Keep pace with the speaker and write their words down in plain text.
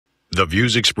The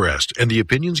views expressed and the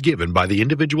opinions given by the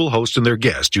individual host and their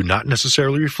guests do not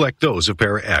necessarily reflect those of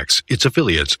ParaX, its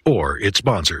affiliates, or its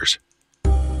sponsors.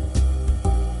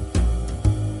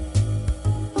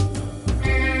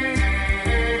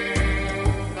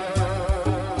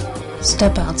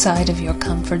 Step outside of your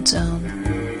comfort zone.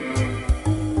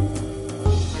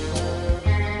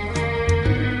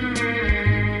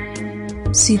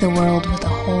 See the world with a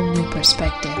whole new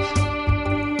perspective.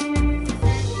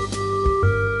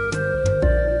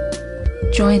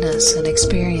 Join us and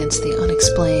experience the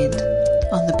unexplained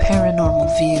on the Paranormal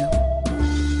View.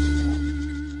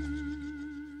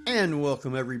 And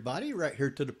welcome everybody right here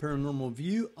to the Paranormal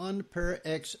View on the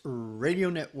ParaX Radio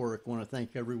Network. I want to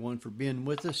thank everyone for being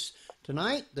with us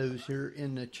tonight, those here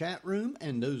in the chat room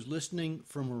and those listening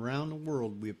from around the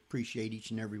world. We appreciate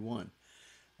each and every one.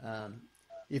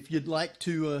 If you'd like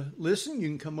to listen, you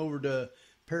can come over to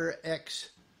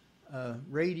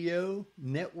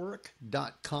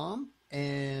ParaXRadioNetwork.com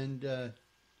and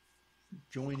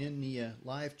join in the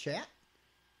live chat,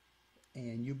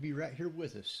 and you'll be right here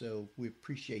with us, so we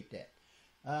appreciate that.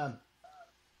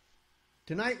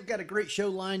 Tonight we've got a great show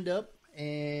lined up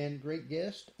and great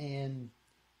guest, and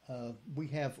we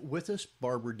have with us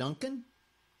Barbara Duncan.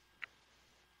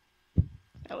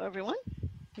 Hello, everyone.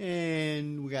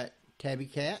 And we got Tabby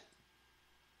Cat.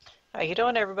 How you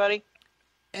doing, everybody?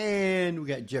 And we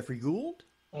got Jeffrey Gould.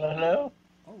 Hello.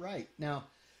 All right. Now,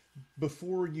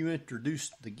 before you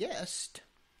introduce the guest,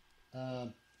 I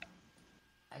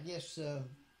guess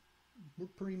we're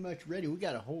pretty much ready. We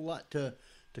got a whole lot to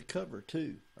cover,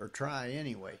 too, or try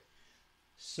anyway.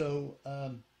 So,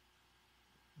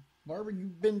 Barbara,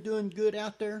 you've been doing good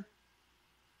out there?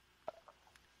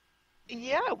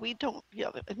 Yeah, we don't,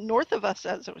 north of us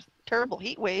has a terrible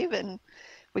heat wave, and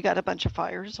we got a bunch of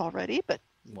fires already, but.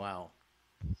 Wow.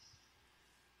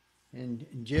 And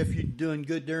Jeff, you doing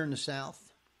good there in the south?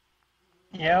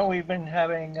 Yeah, we've been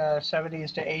having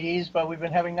 70s to 80s, but we've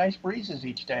been having nice breezes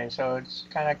each day, so it's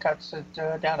kind of cuts it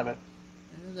down a bit.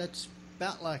 Yeah, that's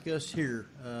about like us here.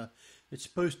 It's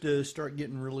supposed to start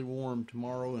getting really warm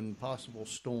tomorrow and possible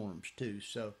storms too.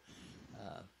 So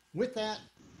with that,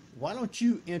 why don't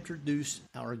you introduce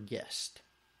our guest?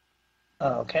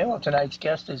 Okay, well, tonight's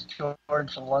guest is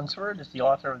George Lunsford. Is the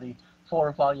author of the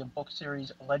 4-volume book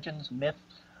series Legends, Myth,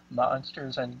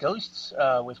 Monsters, and Ghosts,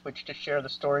 with which to share the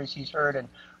stories he's heard and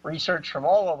researched from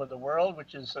all over the world,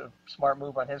 which is a smart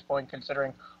move on his point,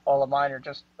 considering all of mine are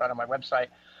just right on my website.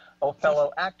 A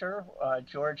fellow actor,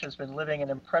 George has been living an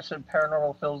impressive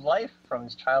paranormal-filled life, from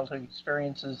his childhood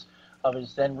experiences of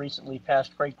his then recently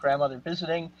passed great-grandmother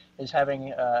visiting, his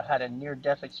having had a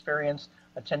near-death experience,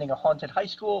 attending a haunted high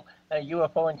school, and a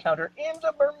UFO encounter in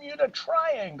the Bermuda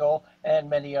Triangle, and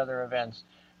many other events.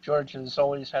 George has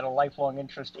always had a lifelong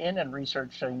interest in and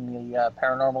researching the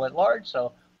paranormal at large.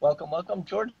 So welcome,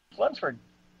 George Lunsford.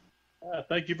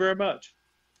 Thank you very much.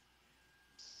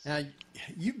 Now,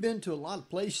 you've been to a lot of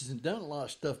places and done a lot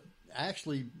of stuff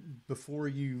actually before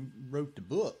you wrote the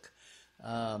book.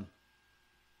 Now,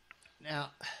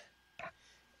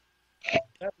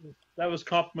 that was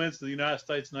compliments to the United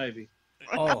States Navy.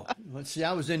 Oh, let's see,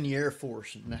 I was in the Air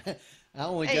Force, and I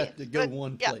only got to go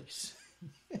one place.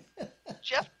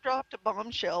 Jeff dropped a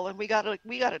bombshell, and we got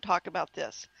to talk about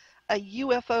this. A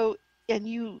UFO, and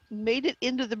you made it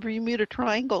into the Bermuda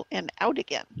Triangle and out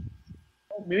again.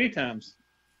 Oh, many times.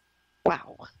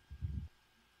 Wow.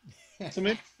 Some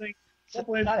interesting.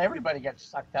 Not everybody gets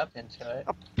sucked up into it.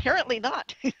 Apparently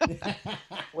not.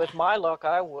 With my luck,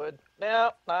 I would.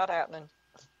 No, not happening.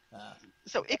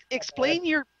 So explain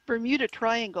your Bermuda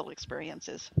Triangle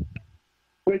experiences.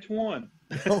 Which one?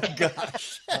 Oh,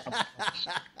 gosh.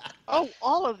 Oh,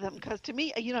 all of them, because to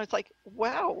me, it's like,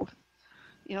 wow.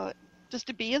 Just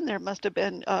to be in there must have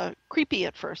been creepy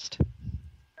at first.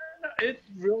 It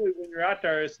really, when you're out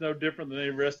there, it's no different than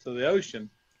the rest of the ocean.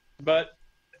 But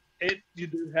you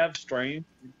do have strange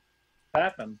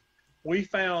happen. We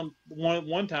found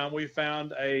one time we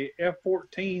found a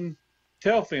F-14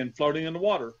 tail fin floating in the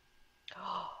water.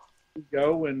 We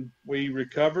go and we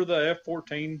recover the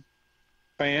F-14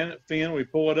 fin, we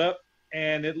pull it up,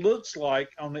 and it looks like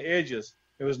on the edges,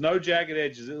 there was no jagged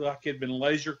edges. It looked like it had been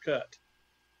laser cut.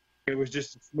 It was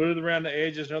just smooth around the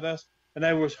edges and all that. And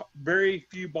there was very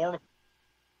few barnacles,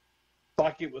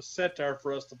 like it was set there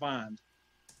for us to find.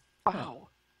 Wow.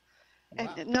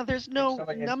 And now there's no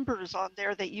numbers on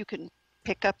there that you can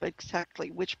pick up exactly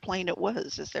which plane it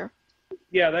was, is there?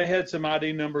 Yeah, they had some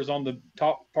ID numbers on the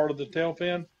top part of the tail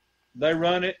fin. They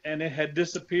run it, and it had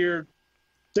disappeared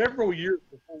several years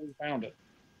before we found it.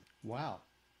 Wow.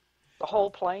 The whole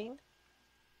plane?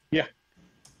 Yeah.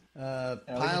 We just got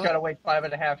Pilot to wait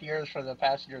 5.5 years for the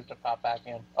passengers to pop back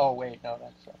in. Oh, wait, no,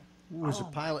 that's... was a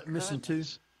pilot missing too.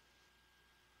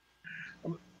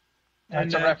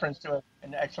 That's a reference to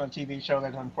an excellent TV show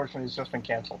that unfortunately has just been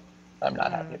canceled. I'm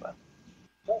not happy about it.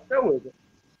 What show is it?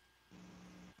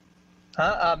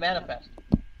 Manifest.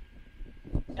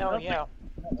 Oh, yeah.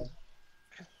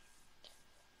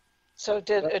 So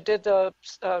did the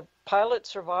pilot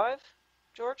survive,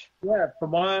 George? Yeah,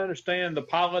 from what I understand, the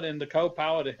pilot and the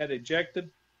co-pilot had ejected.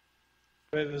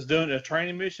 It was doing a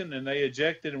training mission, and they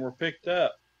ejected and were picked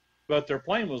up, but their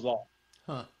plane was lost.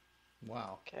 Huh.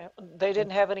 Wow. Okay. They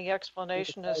didn't have any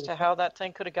explanation as to how that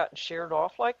thing could have gotten sheared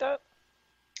off like that?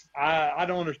 I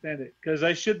don't understand it, because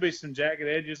there should be some jagged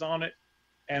edges on it,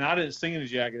 and I didn't see any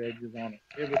jagged edges on it.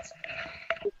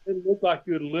 It looked like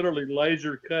you had literally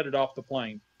laser cut it off the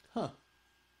plane. Huh.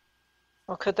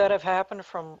 Or could that have happened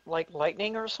from like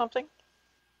lightning or something?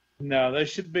 No, they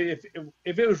should be,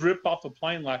 if it was ripped off the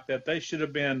plane like that, they should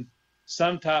have been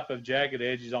some type of jagged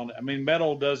edges on it. I mean,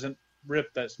 metal doesn't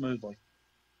rip that smoothly.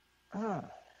 Wow.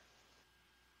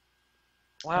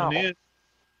 And then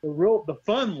the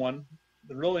fun one,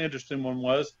 the really interesting one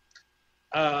was,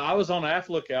 I was on aft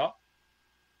lookout.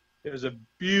 It was a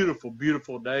beautiful,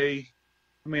 beautiful day.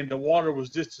 I mean, the water was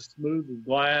just as smooth as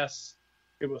glass.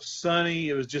 It was sunny.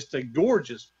 It was just a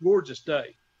gorgeous, gorgeous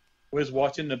day. We was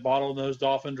watching the bottlenose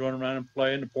dolphins run around and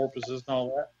play, and the porpoises and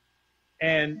all that.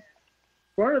 And in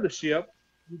front of the ship,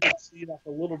 you could see like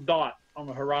a little dot on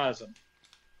the horizon,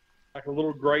 like a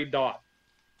little gray dot.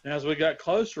 And as we got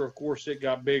closer, of course, it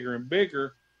got bigger and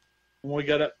bigger. When we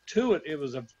got up to it, it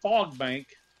was a fog bank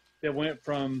that went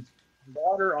from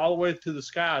water all the way to the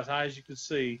sky as high as you could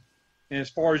see, and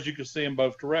as far as you could see in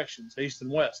both directions, east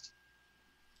and west.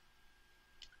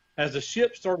 As the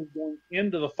ship started going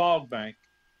into the fog bank,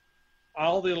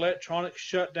 all the electronics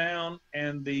shut down,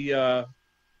 and the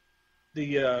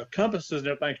compasses and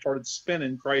everything started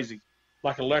spinning crazy,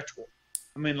 like electrical.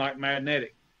 I mean, like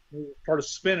magnetic. It started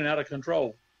spinning out of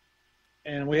control.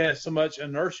 And we had so much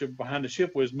inertia behind the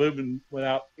ship was moving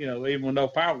without, even with no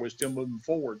power, was still moving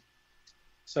forward.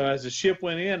 So as the ship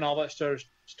went in, all that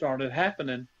started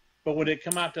happening. But when it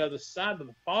come out the other side of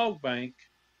the fog bank,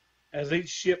 as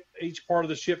each part of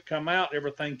the ship come out,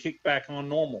 everything kicked back on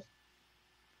normal.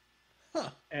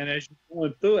 Huh. And as you're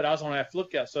going through it, I was on aft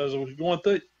lookout. So as I was going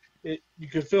through it, you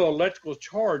could feel electrical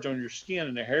charge on your skin,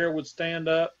 and the hair would stand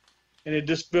up, and it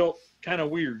just felt kind of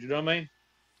weird. You know what I mean?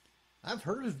 I've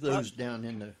heard of those down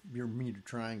in the Bermuda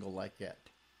Triangle like that.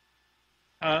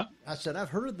 Huh? I said I've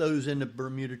heard of those in the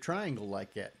Bermuda Triangle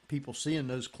like that. People seeing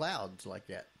those clouds like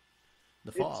that,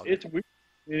 the fog. It's weird.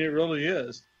 It really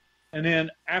is. And then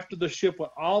after the ship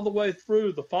went all the way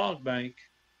through the fog bank,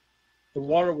 the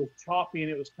water was choppy and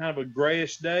it was kind of a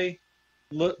grayish day.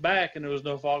 Looked back and there was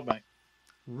no fog bank.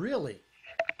 Really?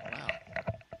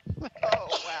 Wow. Oh,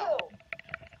 wow.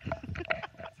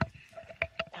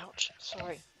 Ouch.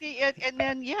 Sorry. And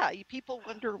then, people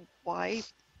wonder why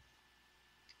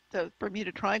the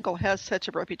Bermuda Triangle has such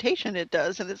a reputation it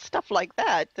does, and it's stuff like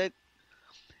that.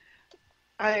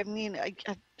 I mean,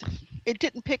 it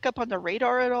didn't pick up on the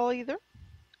radar at all either?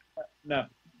 No.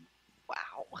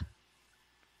 Wow.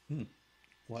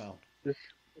 Wow.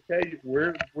 Okay, where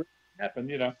it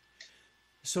happened,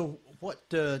 So what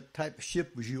type of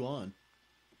ship was you on?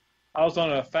 I was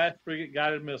on a fast frigate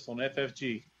guided missile, an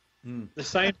FFG. The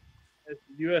same as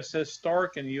the USS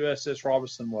Stark and USS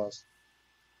Robinson was.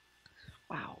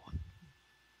 Wow.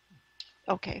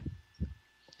 Okay.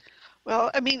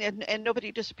 Well, I mean, and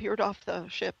nobody disappeared off the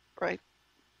ship, right?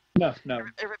 No.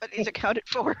 Everybody's accounted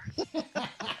for.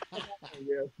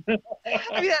 Yeah.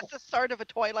 I mean, that's the start of a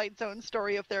Twilight Zone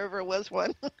story if there ever was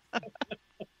one.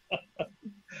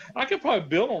 I could probably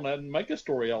build on that and make a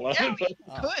story out of Yeah, it.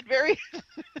 we could, very.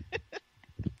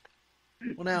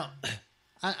 Well, now,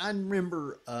 I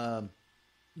remember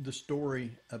the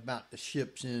story about the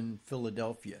ships in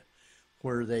Philadelphia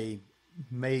where they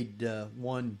made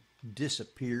one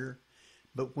disappear,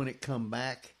 but when it come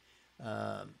back,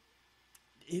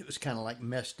 it was kind of like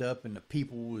messed up, and the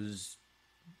people was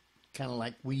kind of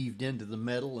like weaved into the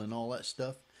metal and all that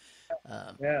stuff.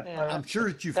 Yeah. I'm sure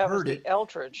that you've That heard was it. the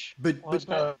Eldridge. But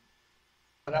wasn't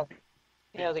it?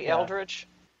 Yeah, the Eldridge.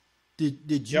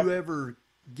 did you ever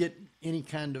get any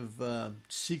kind of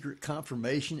secret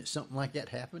confirmation that something like that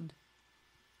happened?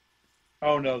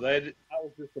 Oh no, I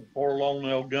was just a poor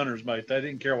lonely old gunner's mate. They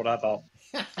didn't care what I thought.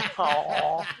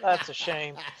 Oh, that's a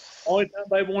shame. Only time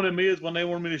they wanted me is when they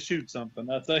wanted me to shoot something.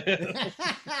 That's it.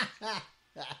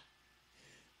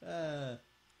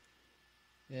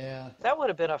 Yeah. That would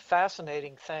have been a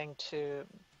fascinating thing to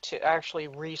to actually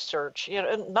research.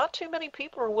 And not too many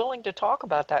people are willing to talk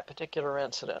about that particular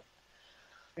incident.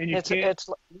 And you can't. It's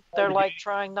they're like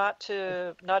trying not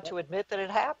to admit that it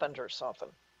happened or something.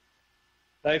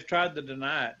 They've tried to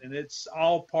deny it, and it's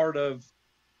all part of.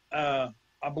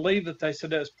 I believe that they said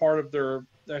that's part of they're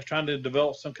trying to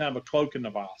develop some kind of a cloaking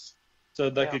device, so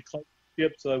they could cloak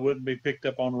ships so they wouldn't be picked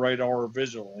up on radar or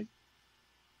visually.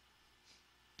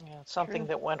 Yeah, something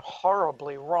that went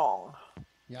horribly wrong.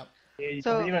 Yep. Yeah,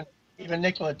 So- even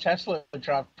Nikola Tesla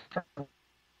dropped from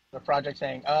the project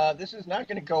saying, "This is not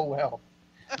going to go well."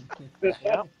 Yep.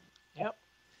 Yep. So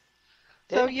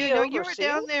Didn't you he know you were oversee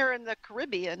down it? there in the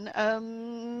Caribbean.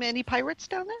 Any pirates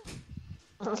down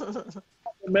there?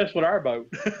 Mess with our boat.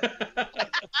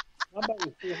 My boat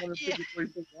was 453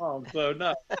 feet long, so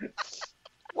no.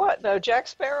 What? No, Jack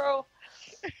Sparrow?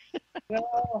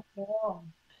 No.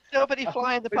 Nobody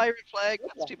flying the pirate flag.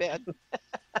 That's too bad.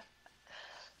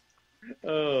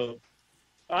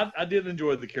 I did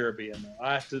enjoy the Caribbean, though.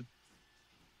 I have to.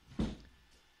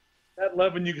 That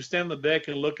loving you can stand on the deck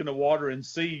and look in the water and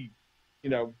see,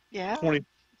 Yeah. 20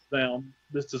 down,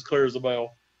 just as clear as a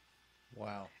bell.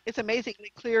 Wow. It's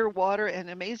amazingly clear water and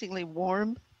amazingly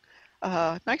warm.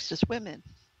 Nice to swim in.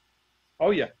 Oh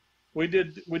yeah, we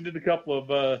did a couple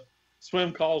of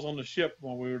swim calls on the ship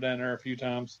when we were down there a few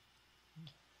times.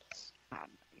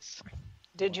 Nice.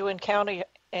 Did you encounter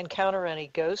any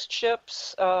ghost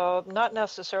ships? Not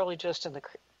necessarily just in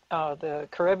the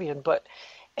Caribbean, but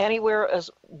anywhere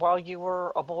while you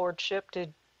were aboard ship.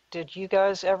 Did you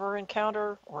guys ever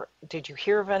encounter, or did you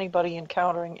hear of anybody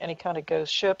encountering any kind of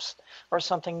ghost ships or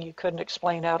something you couldn't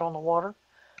explain out on the water?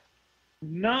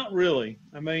 Not really.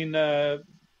 I mean, from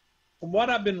what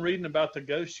I've been reading about the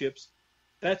ghost ships,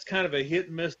 that's kind of a hit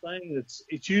and miss thing.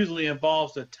 It usually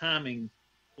involves a timing,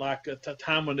 like a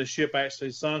time when the ship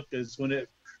actually sunk is when it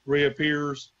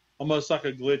reappears, almost like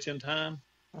a glitch in time.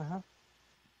 Uh-huh.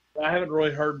 I haven't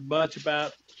really heard much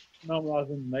about, no, when I was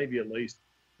in the Navy at least,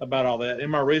 about all that. In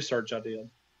my research I did.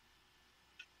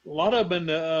 A lot of them in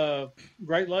the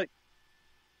Great Lakes.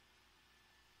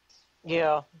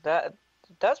 Yeah,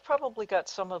 that's probably got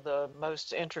some of the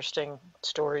most interesting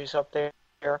stories up there.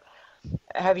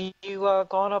 Have you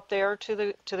gone up there to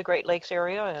the Great Lakes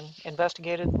area and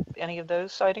investigated any of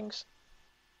those sightings?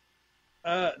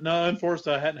 No,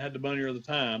 unfortunately, I hadn't had the money or the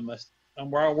time. I'm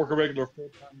where I work a regular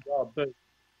full-time job too.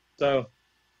 So,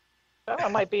 Well, I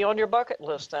might be on your bucket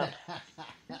list then.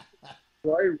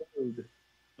 Gray Road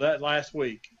that last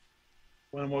week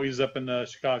when we was up in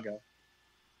Chicago.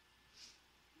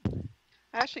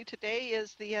 Actually, today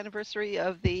is the anniversary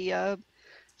of the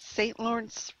St.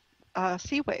 Lawrence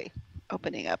Seaway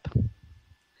opening up.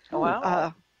 Oh,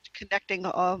 wow. Connecting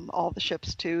all the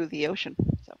ships to the ocean.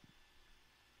 So.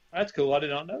 That's cool. I did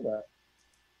not know that.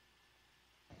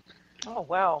 Oh,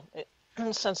 wow.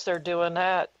 Since they're doing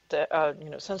that,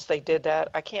 since they did that,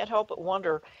 I can't help but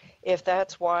wonder if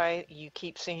that's why you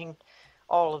keep seeing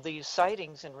all of these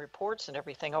sightings and reports and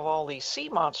everything of all these sea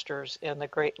monsters in the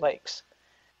Great Lakes.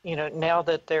 Now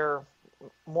that they're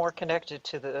more connected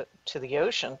to the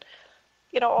ocean,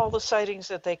 all the sightings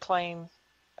that they claim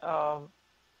of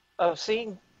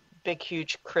seeing big,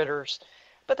 huge critters,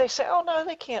 but they say, oh no,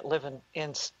 they can't live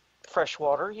in fresh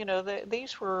water.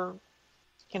 These were,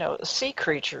 sea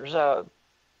creatures out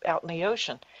in the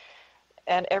ocean.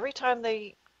 And every time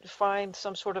they find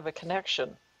some sort of a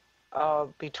connection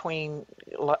between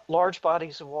large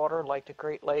bodies of water like the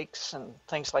Great Lakes and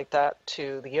things like that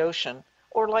to the ocean,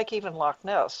 or like even Loch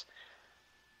Ness,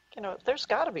 there's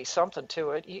got to be something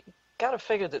to it. You got to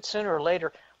figure that sooner or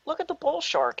later, look at the bull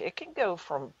shark. It can go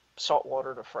from salt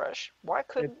water to fresh. Why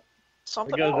couldn't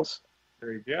something else?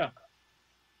 Yeah.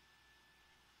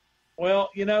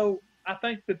 Well, I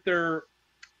think that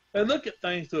they look at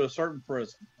things through a certain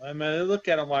prism. I mean, they look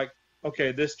at them like,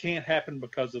 okay, this can't happen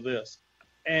because of this.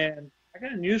 And I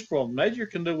got news for them. Nature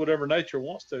can do whatever nature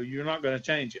wants to. You're not going to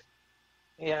change it.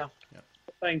 Yeah.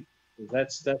 I think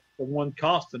that's the one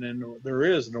constant there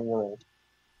is in the world.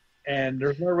 And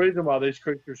there's no reason why these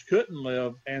creatures couldn't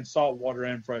live in salt water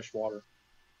and fresh water.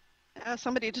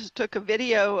 Somebody just took a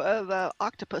video of an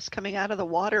octopus coming out of the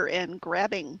water and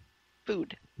grabbing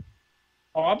food.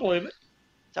 Oh, I believe it.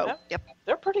 So, Yeah. yep.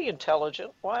 They're pretty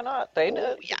intelligent. Why not? They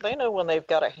know. Yeah. They know when they've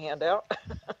got a hand out.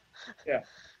 Yeah.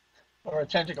 Or a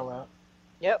tentacle out.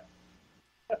 Yep.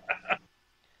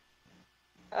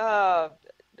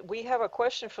 We have a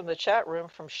question from the chat room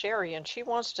from Sherry, and she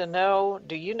wants to know,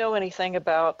 do you know anything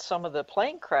about some of the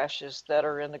plane crashes that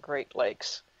are in the Great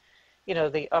Lakes?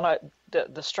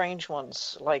 The strange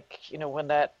ones, like, when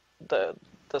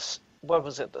what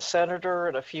was it, the Senator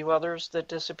and a few others that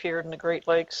disappeared in the Great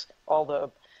Lakes, all the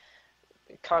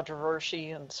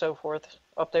controversy and so forth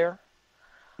up there?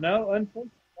 No,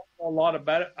 unfortunately, I don't know a lot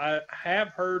about it. I have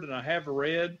heard and I have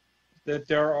read that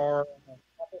there are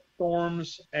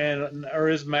storms and there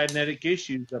is magnetic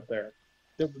issues up there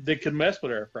that could mess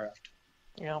with aircraft.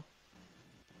 Yeah.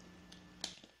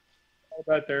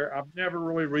 About there, I've never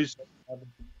really researched it.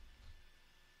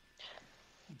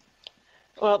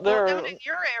 Well, Well, down in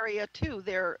your area too,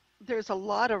 there's a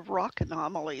lot of rock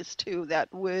anomalies too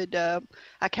that would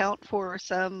account for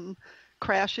some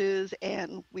crashes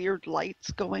and weird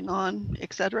lights going on,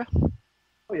 etc.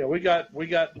 Oh yeah, we got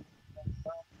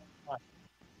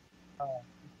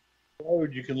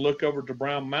road. You can look over to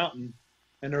Brown Mountain,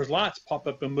 and there's lights pop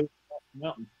up and move across the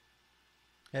mountain.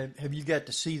 Have you got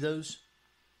to see those?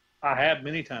 I have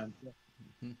many times.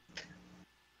 Mm-hmm.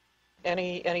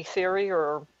 any theory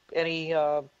or any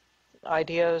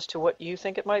idea as to what you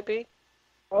think it might be?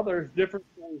 Well, there's different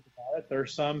stories about it.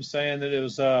 There's some saying that it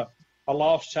was a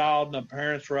lost child and the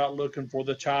parents were out looking for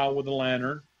the child with a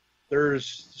lantern. There's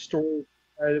stories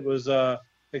that it was a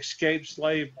escaped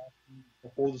slave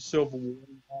before the Civil War,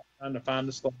 trying to find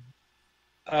the slave.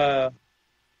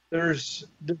 There's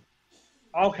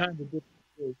all kinds of different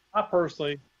stories. I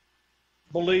personally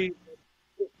believe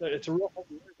that it's a real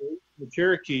holy area, the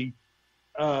Cherokee,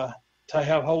 to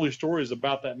have holy stories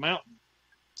about that mountain.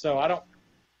 So I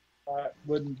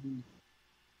wouldn't be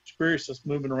experienced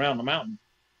moving around the mountain.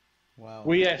 Wow.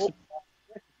 We actually,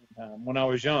 when I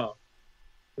was young,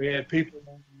 we had people,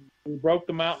 we broke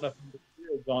the mountain up into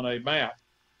fields on a map.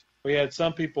 We had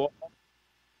some people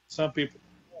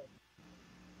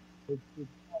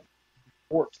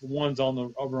report to the ones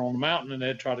over on the mountain, and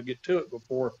they'd try to get to it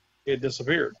before it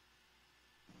disappeared.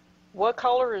 What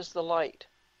color is the light?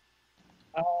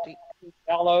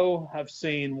 Yellow. I've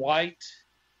seen white,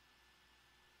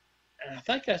 and I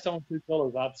think that's the only two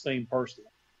colors I've seen personally.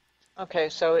 Okay,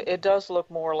 so it does look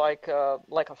more like a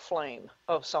flame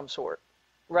of some sort,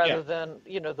 rather than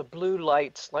the blue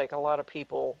lights like a lot of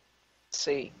people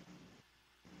see.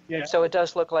 Yeah. So it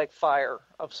does look like fire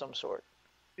of some sort.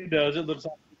 It does. It looks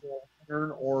like a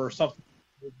lantern or something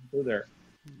through there.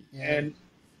 Yeah. And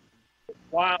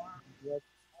while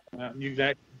you can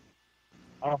actually,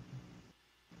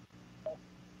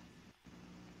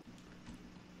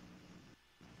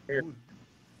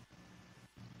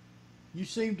 you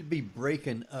seem to be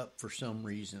breaking up for some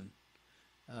reason.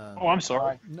 I'm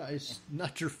sorry. No, it's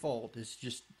not your fault. It's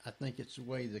just, I think it's the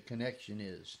way the connection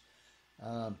is.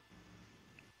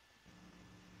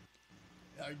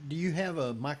 Do you have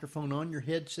a microphone on your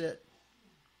headset?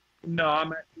 No,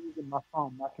 I'm actually using my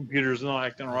phone. My computer's not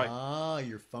acting right. Ah,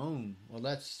 your phone. Well,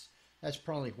 that's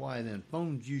probably why then.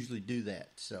 Phones usually do that,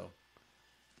 so.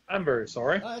 I'm very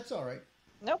sorry. Oh, that's all right.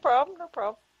 No problem, no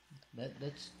problem.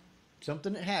 That's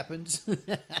something that happens.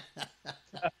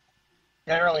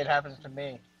 Generally, it happens to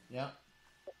me. Yeah.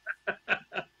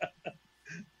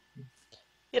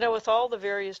 With all the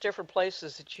various different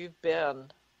places that you've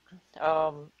been,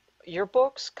 your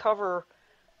books cover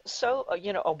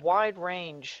a wide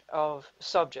range of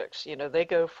subjects. They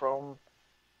go from,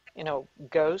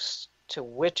 ghosts to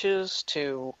witches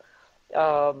to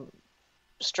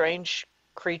strange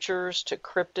creatures to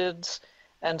cryptids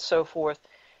and so forth.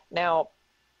 Now,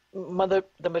 the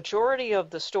majority of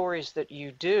the stories that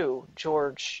you do,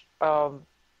 George,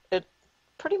 it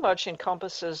pretty much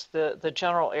encompasses the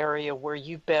general area where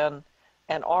you've been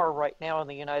and are right now in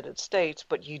the United States,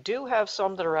 but you do have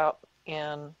some that are out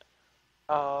in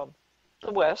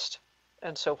the West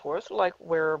and so forth, like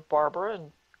where Barbara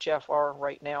and Jeff are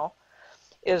right now.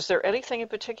 Is there anything in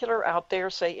particular out there,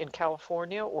 say in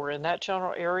California or in that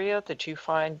general area, that you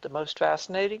find the most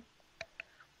fascinating?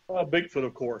 Well, Bigfoot,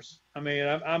 of course. I mean,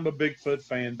 I'm a Bigfoot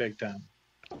fan, big time.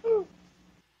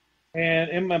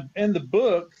 And in the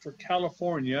book for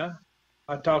California,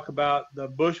 I talk about the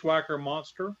bushwhacker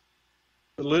monster,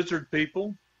 the lizard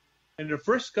people, and the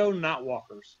Frisco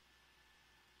Nightwalkers.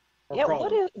 Yeah,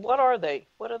 what are they?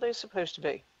 What are they supposed to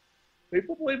be?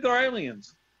 People believe they're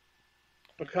aliens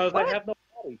because What? they have no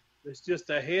body. It's just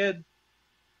a head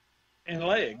and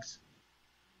legs.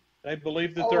 They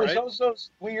believe that they're aliens.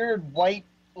 Those weird white,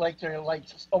 like they're like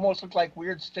almost look like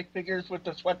weird stick figures with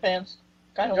the sweatpants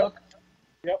kind of look.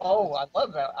 Yep. Oh, I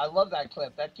love that. I love that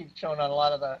clip. That keeps showing on a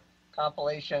lot of the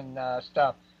compilation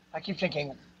stuff. I keep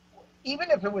thinking, even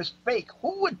if it was fake,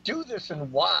 who would do this and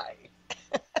why?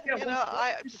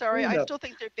 I'm sorry, I still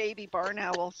think they're baby barn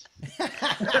owls.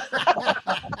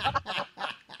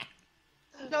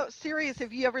 No, serious,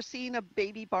 have you ever seen a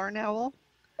baby barn owl?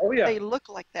 Oh, yeah. They look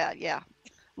like that, yeah.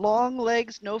 Long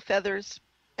legs, no feathers,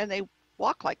 and they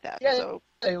walk like that. Yeah, so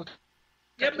they look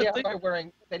Yeah, but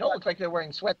they don't look like they're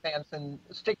wearing sweatpants and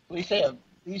stick.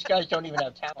 These guys don't even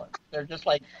have talent. They're just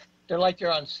like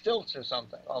they're on stilts or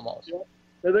something almost. Yeah.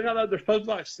 They're supposed to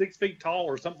be like 6 feet tall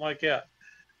or something like that.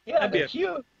 Yeah, they're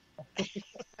cute.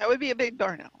 That would be a big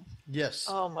barn owl. Yes.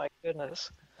 Oh my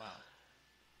goodness. Wow.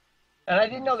 And I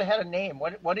didn't know they had a name.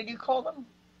 What did you call them?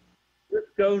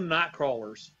 Let's go night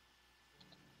crawlers.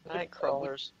 Night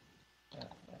crawlers.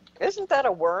 Isn't that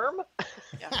a worm?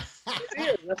 Yeah.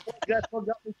 It is. That's what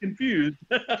got me confused.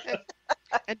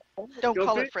 And don't Go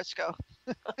call fish. it Frisco.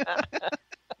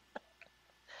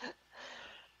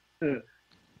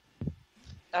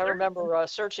 I remember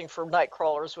searching for night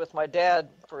crawlers with my dad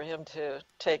for him to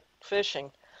take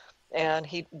fishing, and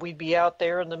we'd be out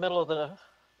there in the middle of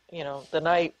the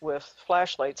night with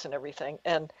flashlights and everything,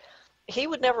 and he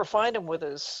would never find him with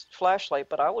his flashlight,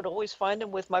 but I would always find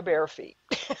him with my bare feet.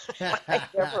 I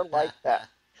never liked that.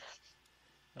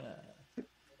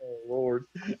 Oh Lord.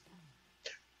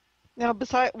 Now,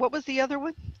 what was the other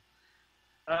one?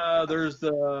 There's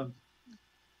the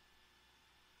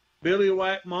Billy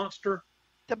Whack monster.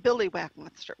 The Billy Whack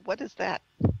monster. What is that?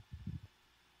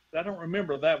 I don't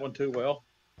remember that one too well.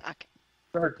 Okay.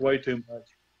 Hurt way too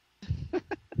much.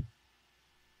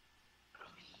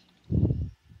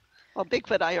 Well,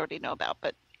 Bigfoot I already know about,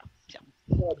 but yeah.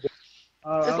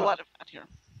 There's a lot of that here.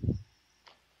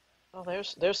 Well,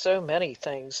 there's so many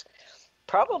things.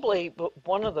 Probably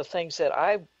one of the things that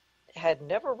I had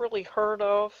never really heard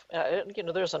of,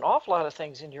 there's an awful lot of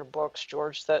things in your books,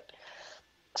 George, that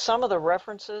some of the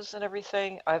references and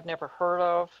everything I've never heard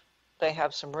of. They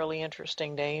have some really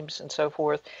interesting names and so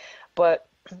forth. But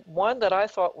one that I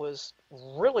thought was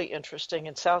really interesting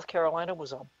in South Carolina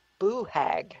was a boo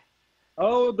hag.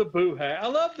 Oh, the boo hag. I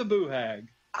love the boo hag.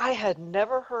 I had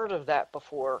never heard of that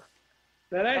before.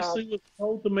 That actually was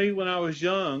told to me when I was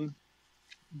young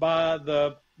by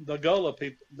the Gullah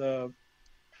people.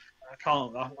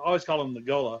 I always call them the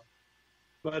Gullah,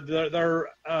 but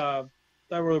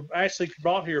they were actually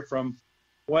brought here from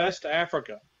West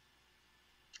Africa,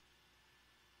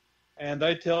 and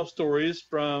they tell stories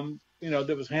from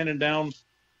that was handed down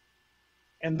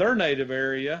in their native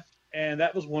area, and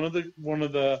that was one of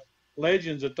the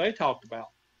legends that they talked about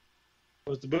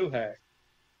was the boo hag.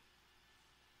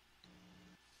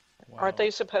 Wow. Aren't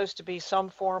they supposed to be some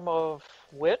form of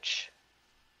witch?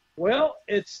 Well,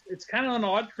 it's kind of an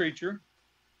odd creature.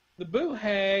 The boo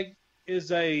hag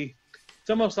is it's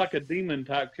almost like a demon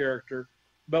type character,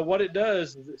 but what it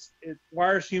does is it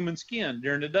wears human skin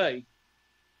during the day,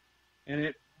 and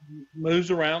it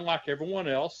moves around like everyone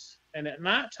else. And at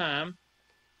nighttime,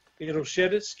 it'll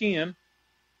shed its skin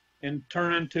and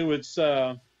turn into its,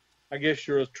 I guess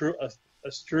you're a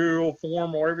astral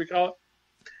form or whatever you call it.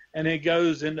 And it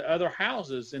goes into other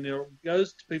houses, and it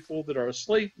goes to people that are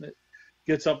asleep, and it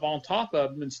gets up on top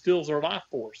of them and steals their life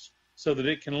force so that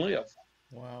it can live.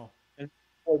 Wow. And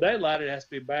before daylight, it has to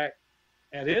be back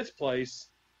at its place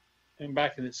and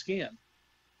back in its skin.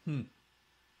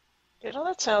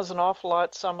 That sounds an awful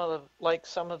lot some of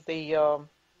the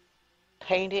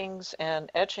paintings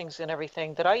and etchings and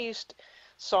everything that I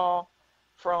saw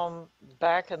from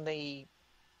back in the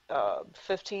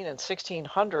 15 and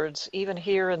 1600s, even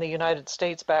here in the United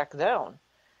States back then,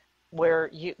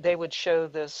 where they would show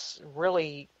this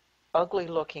really ugly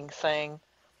looking thing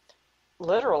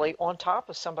literally on top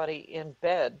of somebody in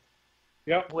bed.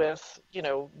 Yep. With,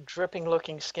 dripping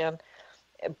looking skin.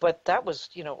 But that was,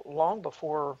 long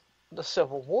before the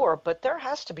Civil War, but there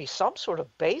has to be some sort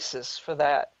of basis for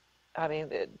that. I mean,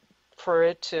 for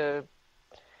it to,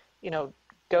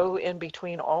 go in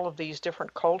between all of these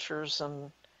different cultures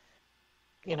and,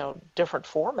 different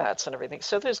formats and everything.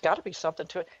 So there's got to be something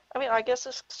to it. I mean, I guess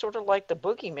it's sort of like the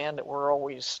boogeyman that we're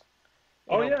always,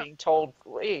 being told,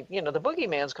 hey, the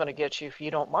boogeyman's going to get you if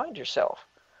you don't mind yourself.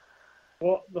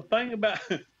 Well, the thing about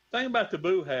the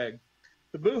boo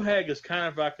hag is kind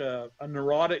of like a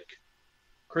neurotic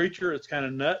creature. It's kind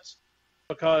of nuts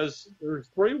because there's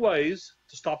 3 ways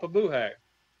to stop a boo hag.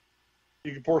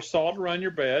 You can pour salt around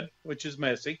your bed, which is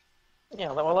messy.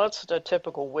 Yeah, well, that's a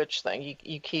typical witch thing.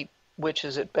 You keep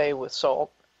witches at bay with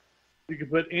salt. You can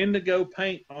put indigo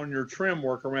paint on your trim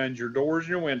work around your doors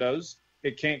and your windows.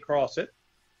 It can't cross it.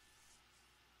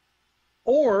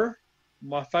 Or,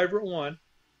 my favorite one,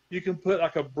 you can put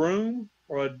like a broom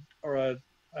or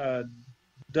a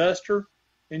duster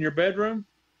in your bedroom,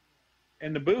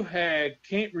 and the boo hag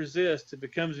can't resist if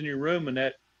it comes in your room and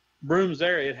that broom's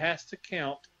there. It has to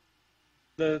count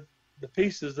the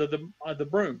pieces of the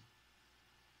broom.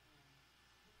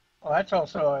 Well, that's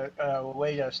also a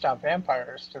way to stop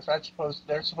vampires, because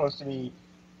they're supposed to be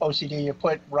OCD. You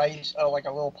put rice, like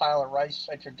a little pile of rice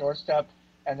at your doorstep,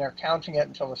 and they're counting it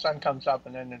until the sun comes up,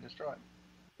 and then they destroy it.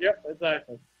 Yep,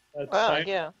 exactly. That's Wow, same.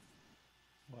 yeah.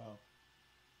 Wow.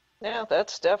 Yeah,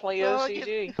 that's definitely Well,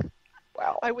 OCD.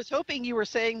 Wow. I was hoping you were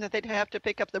saying that they'd have to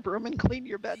pick up the broom and clean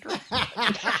your bedroom.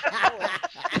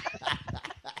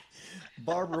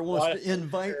 Barbara wants to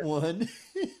invite one.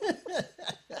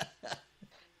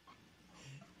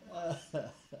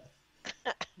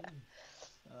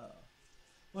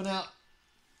 Well, now,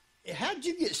 how did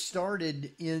you get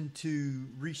started into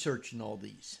researching all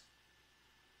these?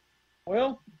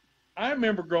 Well, I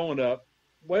remember growing up,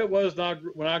 the way it was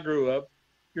when I grew up,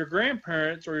 your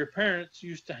grandparents or your parents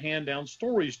used to hand down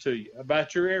stories to you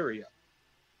about your area.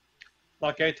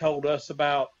 Like they told us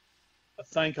about a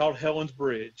thing called Helen's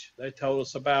Bridge. They told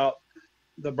us about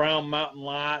the Brown Mountain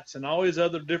Lights and all these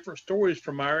other different stories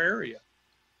from our area.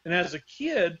 And as a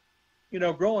kid,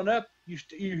 growing up,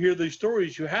 you hear these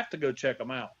stories, you have to go check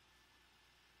them out.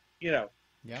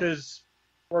 Because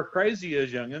we're crazy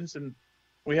as youngins and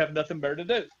we have nothing better to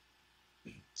do.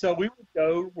 So we would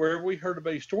go wherever we heard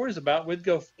about these stories about, we'd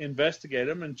go investigate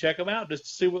them and check them out just to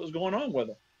see what was going on with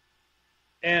them.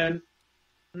 And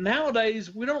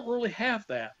nowadays, we don't really have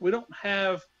that. We don't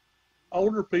have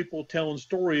older people telling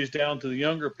stories down to the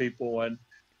younger people and,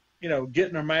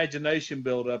 getting their imagination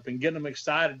built up and getting them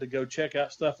excited to go check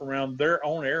out stuff around their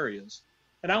own areas.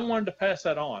 And I wanted to pass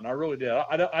that on. I really did.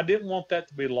 I didn't want that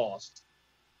to be lost.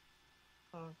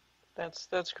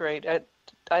 That's great.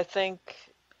 I think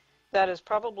that is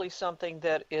probably something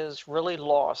that is really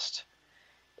lost,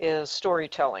 is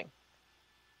storytelling.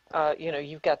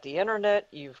 You've got the internet,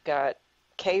 you've got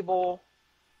cable,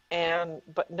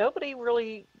 but nobody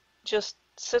really just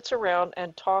sits around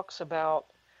and talks about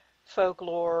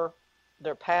folklore,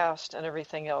 their past, and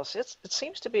everything else. It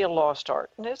seems to be a lost art,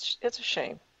 and it's a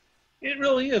shame. It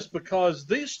really is, because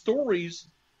these stories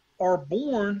are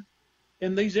born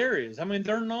in these areas. I mean,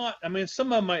 they're not,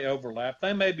 some of them may overlap.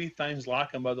 They may be things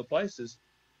like them other places,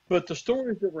 but the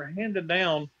stories that were handed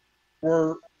down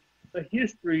were the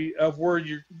history of where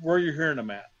you're hearing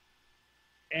them at.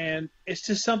 And it's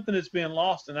just something that's being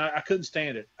lost, and I couldn't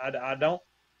stand it.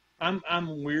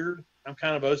 I'm weird. I'm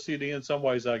kind of OCD in some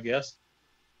ways, I guess.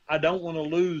 I don't want to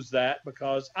lose that,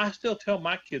 because I still tell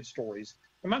my kids stories,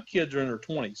 and my kids are in their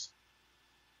 20s.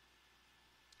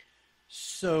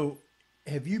 So,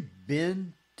 have you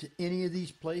been to any of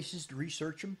these places to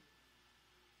research them?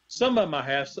 Some of them I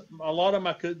have. A lot of them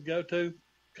I couldn't go to,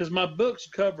 because my books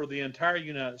cover the entire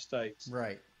United States.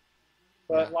 Right.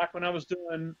 But like when I was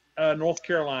doing North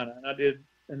Carolina, and I did,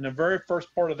 in the very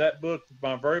first part of that book,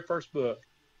 my very first book,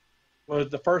 was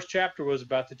the first chapter was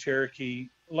about the Cherokee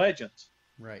legends.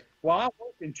 Right. Well, I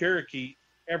work in Cherokee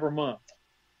every month.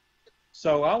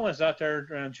 So I was out there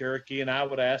around Cherokee, and I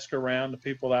would ask around the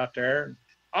people out there. And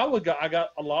I got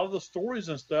a lot of the stories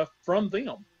and stuff from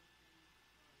them.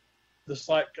 Just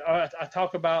like I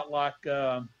talk about, like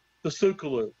the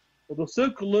Sukaloo. Well, the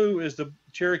Sukaloo is the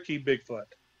Cherokee Bigfoot.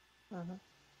 Uh-huh.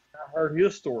 I heard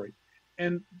his story,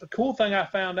 and the cool thing I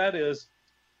found out is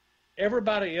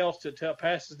everybody else that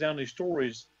passes down these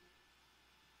stories,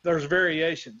 there's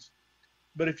variations.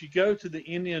 But if you go to the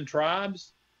Indian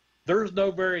tribes, there's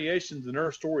no variations in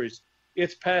their stories.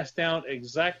 It's passed down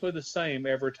exactly the same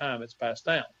every time it's passed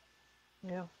down.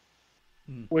 Yeah.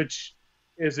 Which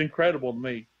is incredible to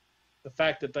me. The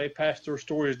fact that they pass their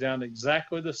stories down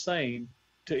exactly the same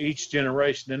to each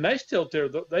generation. And they still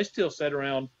sit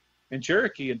around in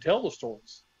Cherokee and tell the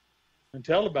stories and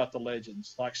tell about the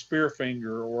legends, like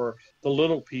Spearfinger or the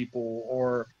Little People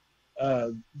or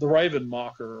the Raven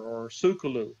Mocker or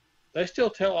Sukaloo. They still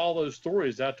tell all those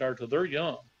stories out there till they're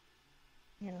young.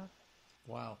 Yeah.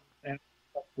 Wow. And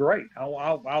that's great.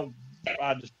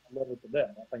 I just love it to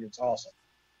death. I think it's awesome.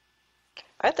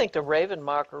 I think the Raven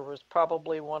Mocker was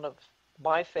probably one of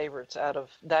my favorites out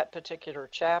of that particular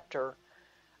chapter,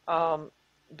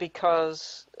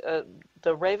 because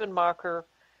the Raven Mocker,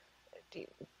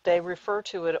 they refer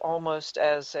to it almost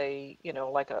as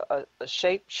like a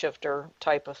shapeshifter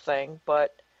type of thing,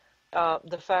 but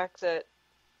the fact that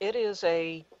it is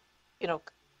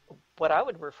what I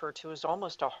would refer to as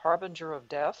almost a harbinger of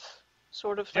death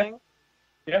sort of thing.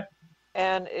 Yeah.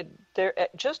 And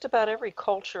just about every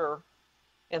culture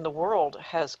in the world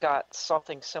has got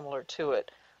something similar to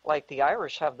it. Like the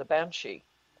Irish have the banshee.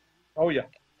 Oh yeah.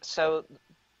 So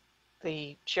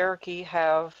the Cherokee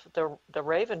have the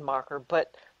raven mocker,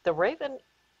 but the raven,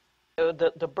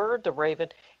 the bird, the raven,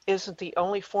 isn't the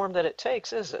only form that it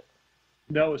takes, is it?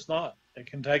 No, it's not. It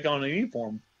can take on any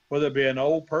form, whether it be an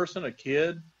old person, a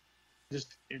kid,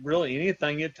 just really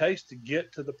anything it takes to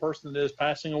get to the person that is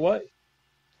passing away.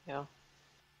 Yeah.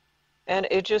 And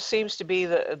it just seems to be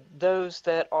those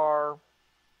that are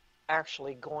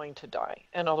actually going to die.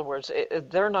 In other words,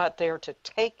 they're not there to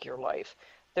take your life.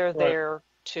 They're Right. there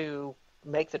to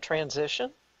make the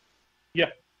transition.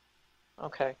 Yeah,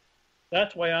 Okay.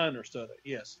 that's the way I understood it.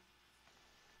 Yes.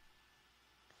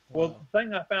 Well, Wow. the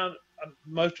thing I found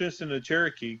most interesting in the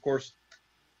Cherokee, of course,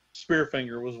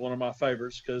 Spearfinger was one of my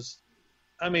favorites because,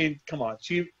 I mean, come on,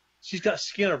 she's got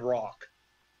skin of rock.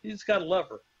 You just gotta love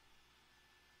her,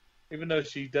 even though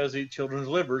she does eat children's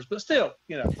livers. But still,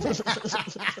 you know.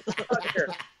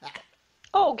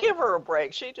 Oh, give her a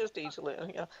break. She just eats, you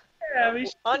know, Yeah, I mean,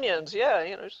 onions. Yeah,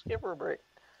 you know, just give her a break.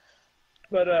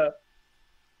 but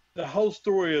the whole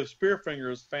story of Spearfinger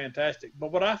is fantastic.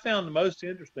 But what I found the most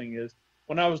interesting is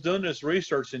when I was doing this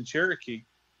research in Cherokee,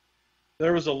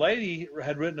 there was a lady who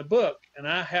had written a book, and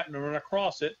I happened to run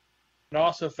across it, and I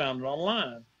also found it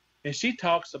online. And she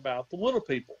talks about the little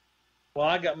people. Well,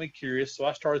 I got me curious, so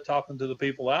I started talking to the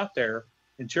people out there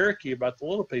in Cherokee about the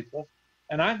little people,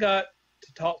 and I got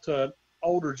to talk to an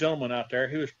older gentleman out there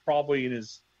who was probably in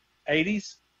his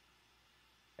 80s,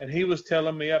 and he was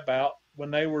telling me about when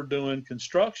they were doing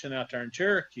construction out there in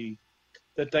Cherokee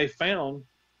that they found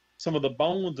some of the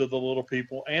bones of the little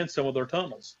people and some of their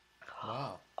tunnels.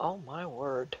 Wow. Oh, my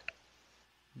word.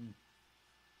 Hmm.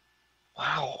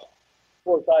 Wow. Of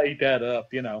course, I eat that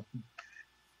up, you know.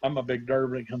 I'm a big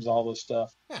nerd when it comes to all this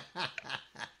stuff.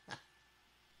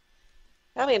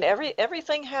 I mean,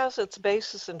 everything has its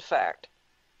basis in fact.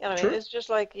 You know, I mean, Sure. it's just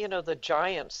like, you know, the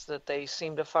giants that they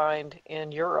seem to find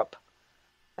in Europe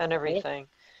and everything.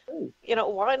 Ooh. You know,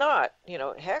 why not? You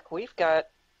know, heck, we've got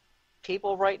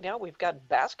people right now, we've got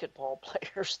basketball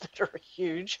players that are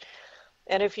huge.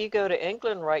 And if you go to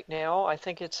England right now, I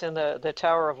think it's in the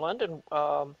Tower of London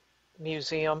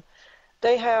museum,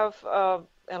 they have,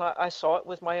 and I saw it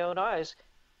with my own eyes,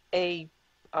 a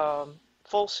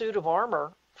full suit of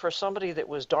armor for somebody that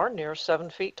was darn near 7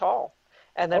 feet tall.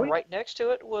 And then Oh, yeah. right next to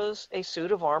it was a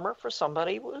suit of armor for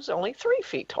somebody who was only 3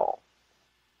 feet tall.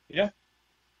 Yeah.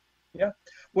 Yeah.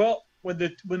 Well, when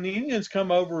the Indians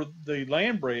come over the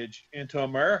land bridge into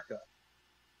America,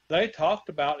 they talked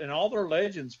about in all their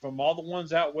legends, from all the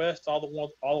ones out west, all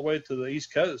the way to the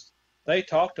East Coast, they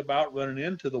talked about running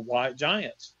into the white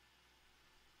giants,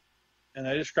 and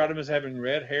they described them as having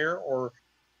red hair or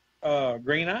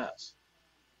green eyes.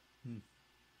 Hmm.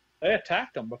 They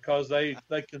attacked them because they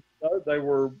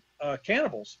were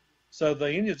cannibals, so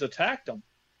the Indians attacked them,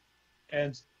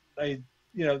 and they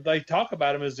talk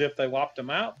about them as if they wiped them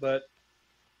out, but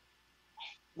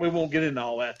we won't get into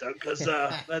all that though, because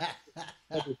that's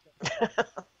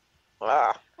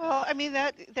Ah, Well, I mean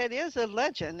that is a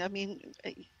legend. I mean,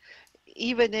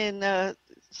 even in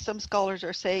some scholars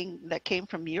are saying that came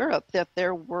from Europe that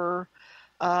there were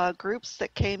groups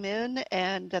that came in,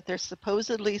 and that there's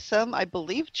supposedly some, I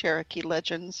believe, Cherokee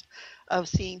legends of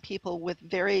seeing people with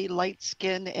very light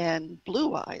skin and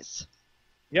blue eyes.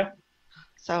 yeah.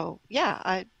 So yeah,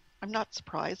 I'm not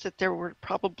surprised that there were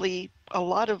probably a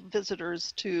lot of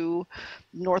visitors to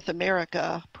North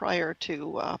America prior to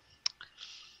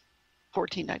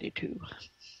 1492.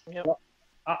 yep.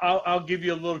 I'll give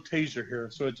you a little teaser here.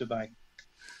 So what you think?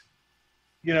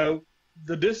 You know,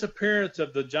 the disappearance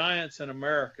of the giants in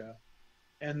America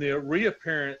and the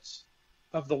reappearance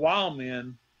of the wild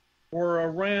men were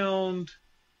around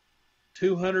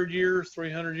 200 years,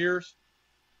 300 years,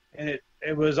 and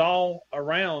it was all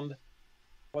around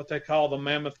what they call the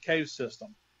Mammoth Cave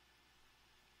system.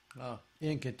 Oh,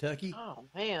 in Kentucky? Oh,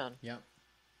 man. Yep.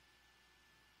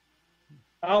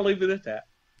 I'll leave it at that.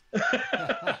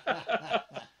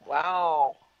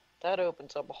 Wow. That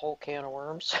opens up a whole can of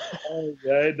worms. Oh,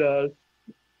 yeah, it does.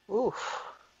 Oof.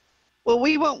 Well,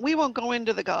 we won't go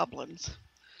into the goblins.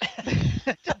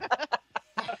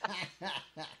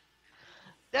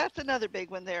 That's another big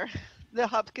one there, the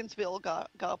Hopkinsville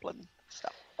goblin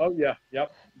stuff. Oh, yeah,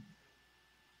 yep.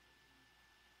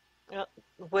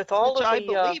 With all Which of I the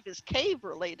believe is cave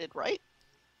related, right?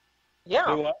 yeah,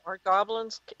 Do what? are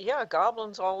goblins, yeah,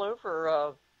 goblins all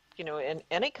over, you know, in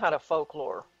any kind of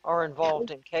folklore are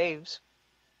involved in caves.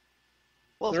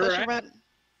 Well, They're especially around.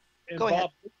 Go ahead.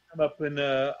 Up in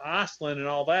Iceland and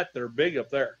all that, they're big up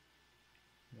there.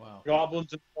 Wow.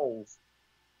 Goblins and trolls.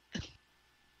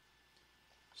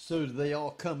 So do they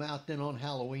all come out then on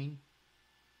Halloween?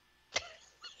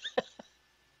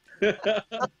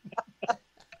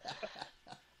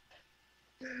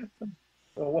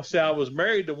 Well, see, I was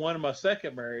married to one of my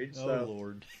second marriage, Oh, so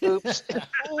Lord. Oops.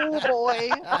 Oh boy.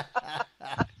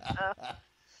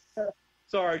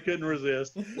 sorry, I couldn't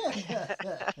resist.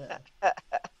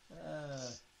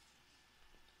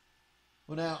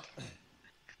 Well, now,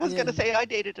 I was going to in- say I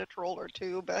dated a troll or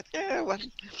two, but yeah, well,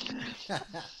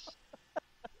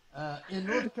 In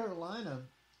North Carolina,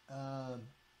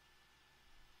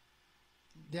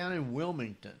 down in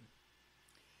Wilmington,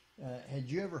 had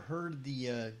you ever heard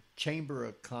the Chamber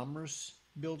of Commerce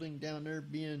building down there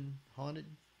being haunted?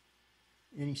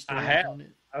 Any I stories have. on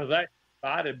it? I was actually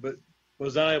invited, but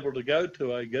was unable to go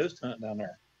to a ghost hunt down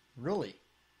there. Really?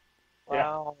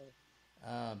 Wow.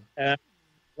 Um, And I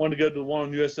wanted to go to the one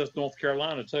on USS North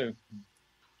Carolina too.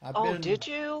 I've Oh, been, did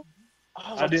you?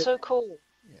 Oh, I that's did. so cool.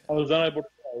 I was unable to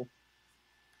go.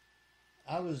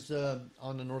 I was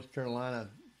on the North Carolina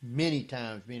many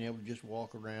times, being able to just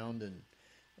walk around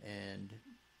and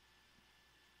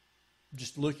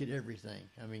just look at everything.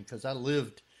 I mean, because I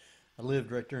lived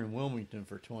right there in Wilmington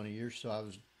for 20 years, so I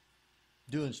was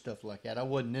doing stuff like that. I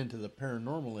wasn't into the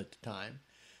paranormal at the time,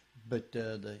 but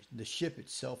the ship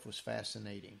itself was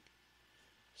fascinating.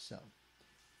 So,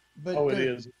 but Oh, it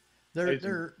is.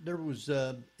 there was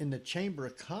in the Chamber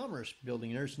of Commerce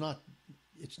building. It's not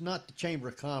the Chamber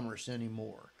of Commerce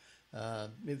anymore.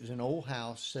 It was an old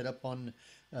house set up on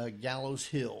Gallows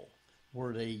Hill,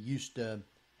 where they used to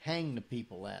hang the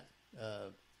people at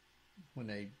when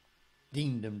they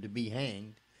deemed them to be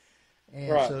hanged. And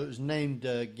Right. so it was named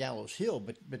Gallows Hill.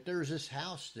 But there's this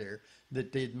house there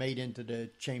that they'd made into the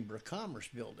Chamber of Commerce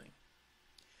building.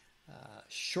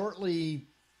 Shortly,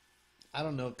 I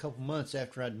don't know, a couple months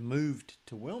after I'd moved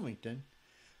to Wilmington,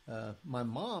 my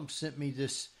mom sent me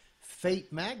this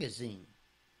Fate magazine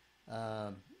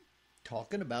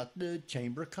talking about the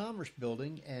Chamber of Commerce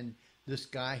building, and this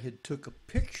guy had took a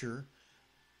picture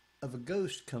of a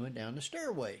ghost coming down the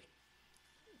stairway,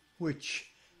 which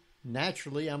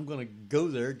naturally I'm going to go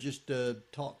there just to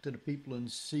talk to the people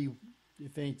and see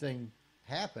if anything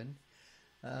happened.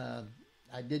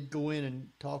 I did go in and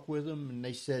talk with them, and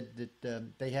they said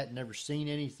that they hadn't never seen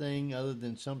anything other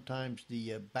than sometimes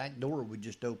the back door would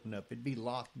just open up. It'd be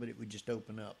locked, but it would just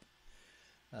open up.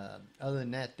 Other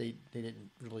than that, they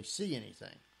didn't really see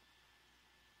anything.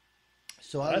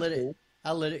 So I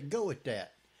let it go at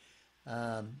that.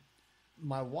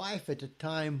 My wife at the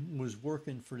time was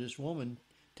working for this woman,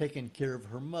 taking care of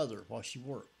her mother while she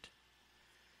worked.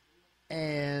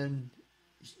 And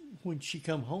when she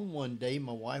come home one day,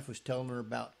 my wife was telling her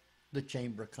about the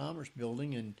Chamber of Commerce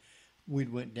building, and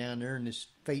we'd went down there, and this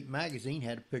Fate magazine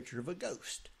had a picture of a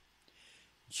ghost.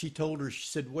 She told her, she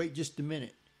said, wait just a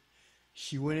minute.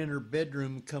 She went in her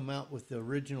bedroom and come out with the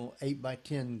original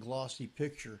 8x10 glossy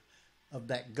picture of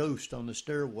that ghost on the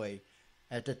stairway.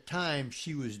 At the time,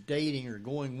 she was dating or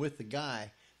going with the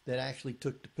guy that actually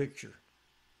took the picture.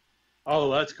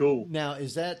 Oh, that's cool. Now,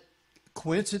 is that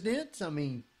coincidence? I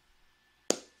mean,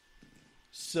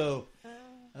 so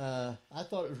I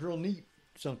thought it was real neat,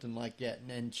 something like that.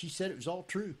 And she said it was all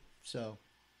true. So.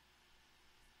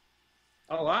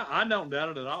 Oh, I don't doubt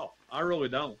it at all. I really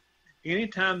don't.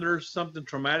 Anytime there's something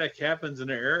traumatic happens in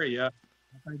the area,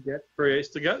 I think that creates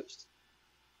the ghost.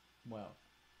 Wow.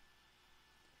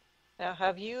 Now,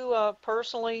 have you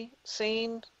personally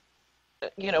seen,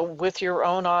 with your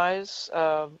own eyes,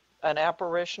 an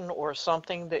apparition or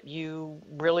something that you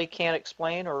really can't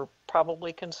explain or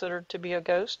probably considered to be a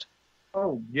ghost?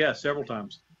 Oh, yeah, several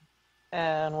times.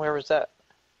 And where was that?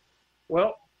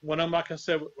 Well, one of them, like I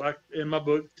said, like in my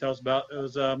book, it tells about, it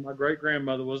was my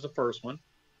great-grandmother was the first one.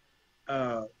 She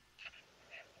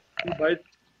basically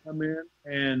come in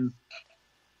and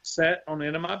sat on the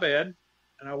end of my bed,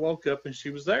 and I woke up and she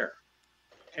was there.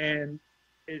 And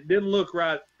it didn't look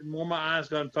right. The more my eyes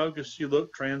got in focus, she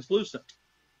looked translucent.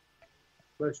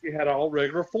 But she had all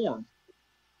regular form.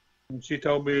 And she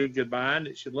told me goodbye and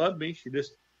that she loved me. She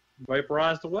just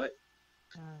vaporized away.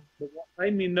 But what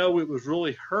made me know it was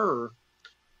really her,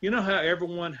 you know how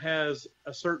everyone has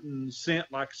a certain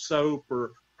scent like soap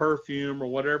or perfume or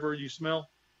whatever you smell?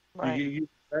 Right. You use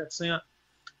that scent?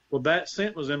 Well, that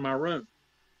scent was in my room.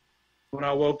 When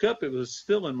I woke up, it was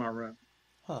still in my room.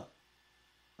 Huh.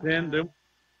 Then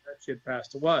she had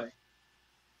passed away.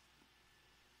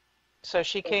 So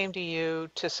she came to you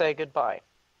to say goodbye.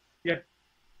 Yeah.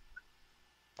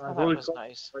 Oh, that was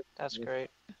nice. That's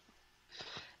great.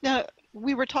 Now,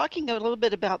 we were talking a little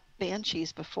bit about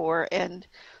banshees before, and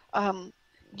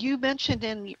you mentioned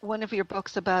in one of your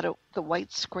books about the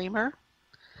white screamer.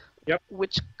 Yep.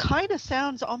 Which kind of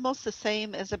sounds almost the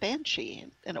same as a banshee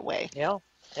in a way. Yeah,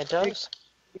 it does.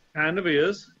 It kind of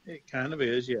is. It kind of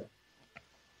is, yeah.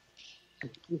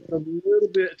 It's a little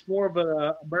bit, it's more of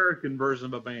an American version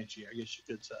of a banshee, I guess you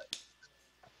could say.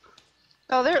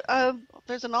 Oh,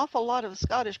 there's an awful lot of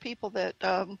Scottish people that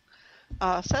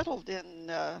settled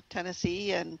in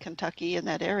Tennessee and Kentucky in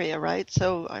that area, right?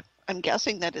 So I'm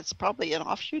guessing that it's probably an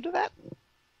offshoot of that.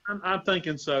 I'm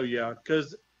thinking so, yeah,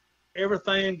 because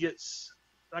everything gets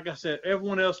like I said,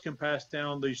 everyone else can pass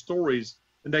down these stories,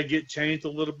 and they get changed a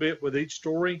little bit with each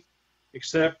story,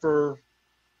 except for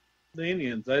the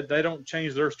Indians. They don't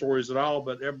change their stories at all,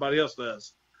 but everybody else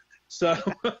does. So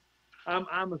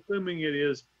I'm assuming it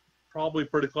is probably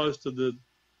pretty close to the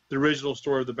original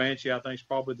story of the Banshee. I think it's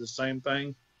probably the same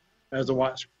thing as the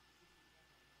White.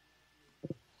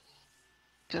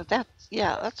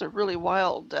 That's a really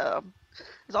wild.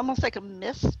 It's almost like a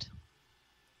mist.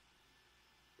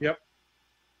 Yep.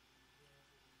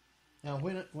 Now,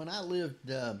 when I lived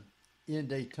in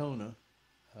Daytona,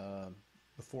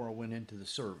 before I went into the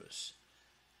service,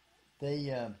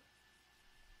 they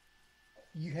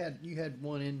you had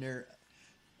one in there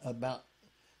about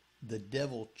the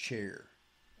Devil Chair.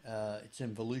 It's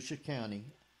in Volusia County.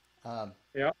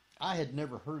 Yeah. I had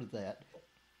never heard of that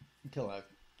until I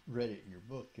read it in your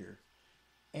book here,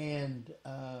 and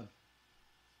I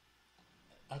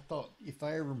thought if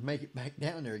I ever make it back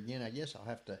down there again, I guess I'll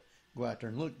have to go out there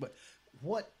and look. But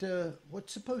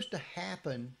what's supposed to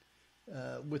happen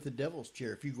with the Devil's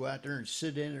Chair if you go out there and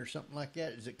sit in it or something like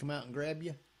that? Does it come out and grab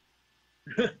you?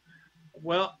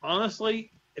 Well,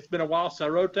 honestly, it's been a while since I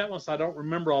wrote that one, so I don't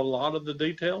remember a lot of the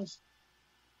details.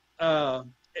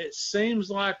 It seems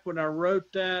like when I wrote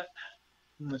that,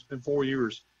 it's been 4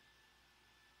 years.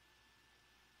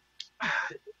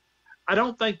 I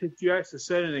don't think that you actually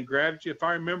sat in and it grabbed you. If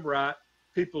I remember right,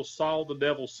 people saw the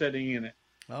devil sitting in it.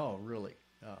 Oh, really?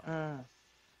 Oh.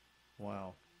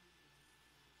 Wow.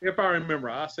 If I remember,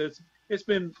 I said it's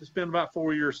been about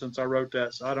 4 years since I wrote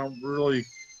that, so I don't really.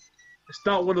 It's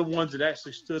not one of the ones that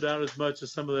actually stood out as much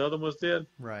as some of the other ones did.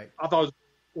 Right. I thought it was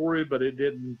a story, but it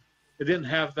didn't. It didn't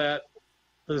have that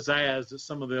pizzazz that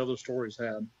some of the other stories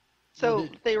had. So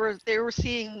they were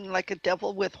seeing like a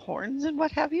devil with horns and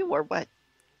what have you, or what?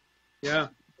 Yeah.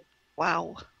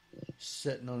 Wow.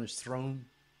 Sitting on his throne,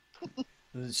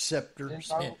 with his scepter.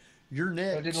 You're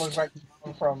next. It didn't look like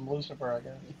from Lucifer, I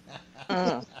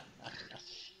guess.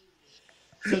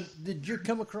 So, did you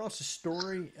come across a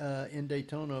story in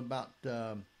Daytona about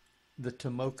the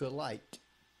Tomoka light?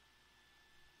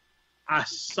 I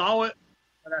saw it,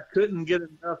 but I couldn't get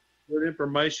enough good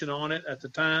information on it at the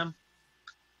time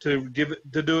to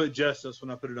do it justice when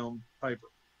I put it on paper.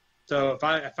 So if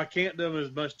I can't do them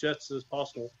as much justice as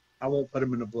possible, I won't put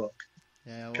them in the book.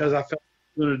 Yeah, because I felt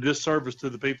doing a disservice to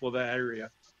the people of that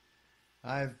area.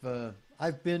 I've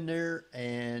been there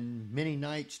and many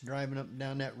nights driving up and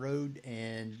down that road,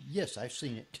 and yes, I've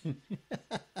seen it.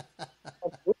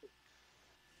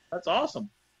 That's awesome.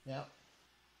 Yeah.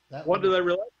 What do they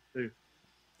relate to?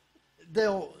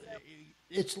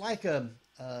 It's like a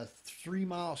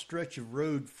 3-mile stretch of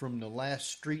road from the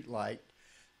last street light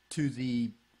to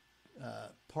the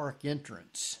park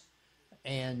entrance,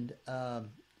 and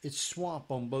it's swamp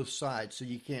on both sides, so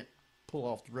you can't pull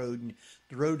off the road. And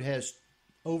the road has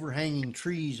overhanging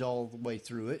trees all the way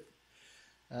through it,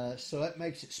 so that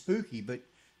makes it spooky. But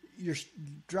you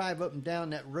drive up and down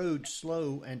that road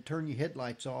slow and turn your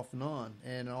headlights off and on,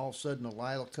 and all of a sudden a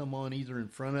light will come on either in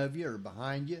front of you or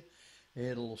behind you.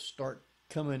 It'll start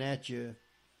coming at you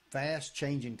fast,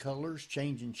 changing colors,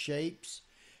 changing shapes,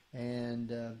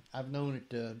 and I've known it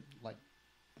to like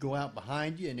go out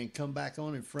behind you and then come back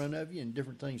on in front of you and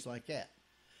different things like that.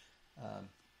 A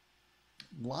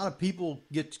lot of people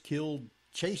get killed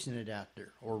chasing it out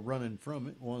there or running from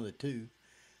it, one of the two.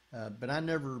 But I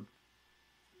never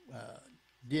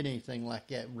did anything like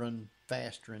that, run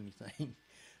fast or anything.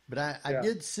 But I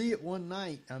did see it one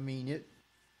night. I mean, it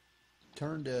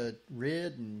turned a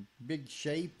red and big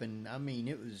shape, and I mean,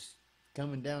 it was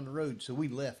coming down the road. So we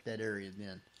left that area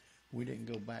then. We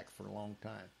didn't go back for a long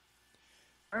time.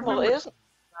 Well,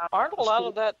 aren't a lot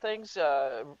of that things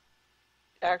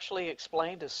actually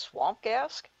explained as swamp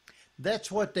gas?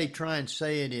 That's what they try and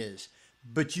say it is,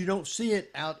 but you don't see it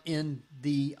out in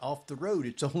off the road.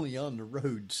 It's only on the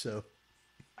road, so.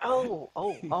 Oh,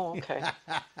 okay.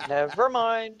 Never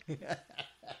mind.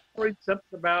 Read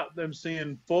something about them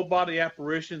seeing full body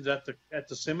apparitions at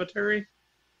the cemetery.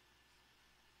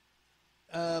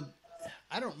 I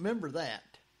don't remember that.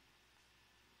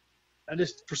 I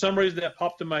just, for some reason, that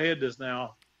popped in my head just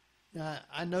now.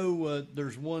 I know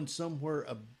there's one somewhere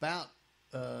about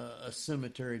a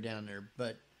cemetery down there,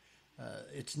 but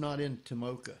it's not in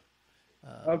Tomoka.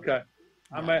 Okay,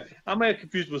 I may have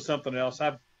confused with something else.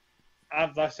 I've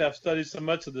studied so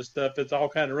much of this stuff; it's all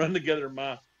kind of run together in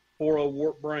my poor old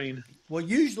warped brain. Well,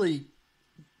 usually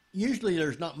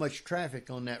there's not much traffic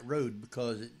on that road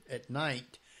because at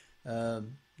night the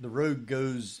road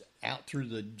goes out through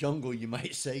the jungle, you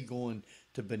might say, going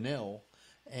to Bunnell,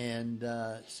 and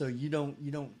so you don't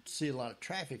see a lot of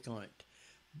traffic on it.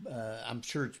 I'm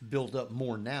sure it's built up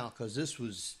more now because this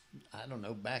was, I don't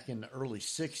know, back in the early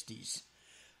 60s.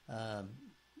 Um,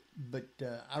 but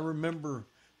I remember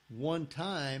one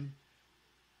time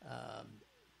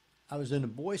I was in the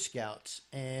Boy Scouts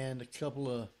and a couple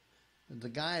of the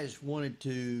guys wanted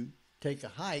to take a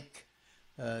hike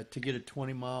to get a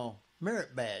 20-mile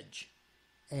merit badge.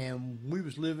 And we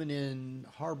was living in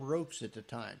Harbor Oaks at the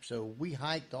time. So we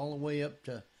hiked all the way up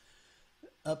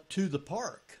to the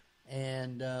park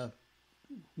and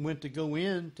went to go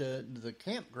into the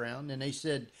campground, and they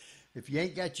said, if you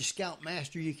ain't got your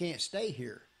scoutmaster, you can't stay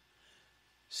here.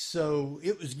 So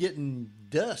it was getting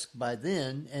dusk by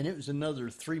then, and it was another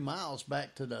 3 miles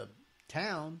back to the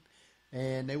town,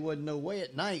 and there wasn't no way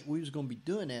at night we was going to be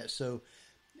doing that. So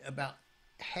about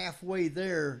halfway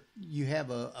there, you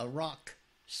have a rock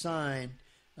sign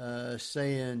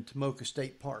saying Tomoka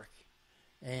State Park,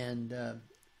 and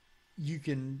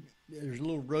there's a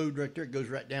little road right there. It goes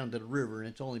right down to the river, and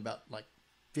it's only about like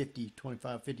 50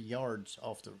 yards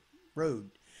off the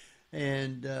road.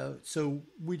 And so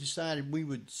we decided we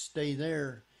would stay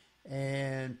there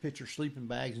and pitch our sleeping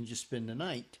bags and just spend the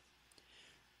night.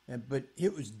 But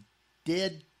it was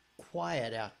dead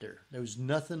quiet out there. There was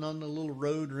nothing on the little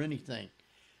road or anything.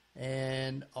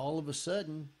 And all of a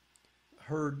sudden,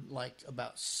 heard like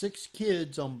about 6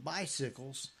 kids on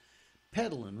bicycles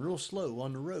pedaling real slow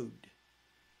on the road.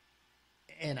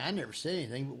 And I never said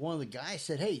anything, but one of the guys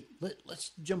said, hey,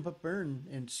 let's jump up there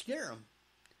and scare them.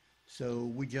 So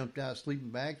we jumped out of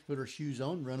sleeping bags, put our shoes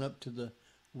on, run up to the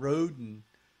road and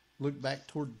looked back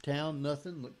toward the town,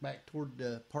 nothing. Looked back toward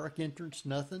the park entrance,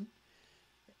 nothing.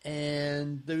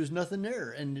 And there was nothing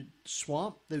there. And the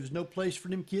swamp, there was no place for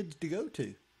them kids to go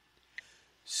to.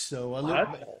 So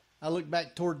I looked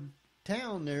back toward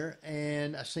town there,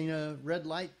 and I seen a red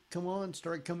light come on,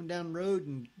 started coming down the road,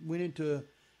 and went into a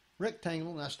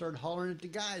rectangle, and I started hollering at the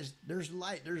guys, there's a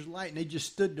light, and they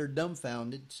just stood there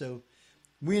dumbfounded. So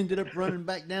we ended up running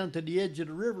back down to the edge of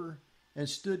the river and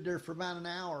stood there for about an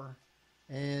hour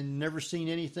and never seen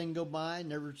anything go by,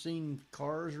 never seen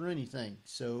cars or anything.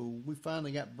 So we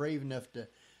finally got brave enough to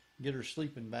get our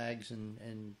sleeping bags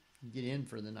and get in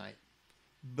for the night,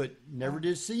 but never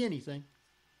did see anything.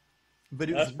 But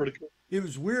That's pretty cool. It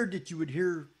was weird that you would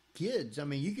hear kids. I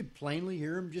mean, you could plainly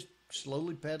hear them just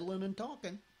slowly pedaling and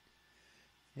talking,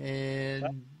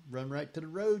 and run right to the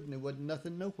road, and there wasn't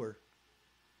nothing nowhere.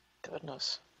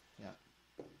 Goodness.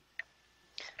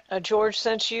 Yeah. George,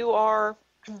 since you are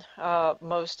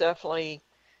most definitely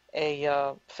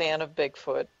a fan of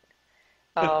Bigfoot,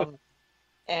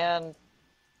 and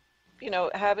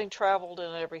having traveled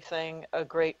and everything, a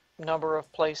great number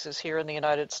of places here in the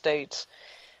United States,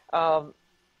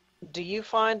 do you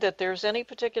find that there's any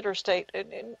particular state,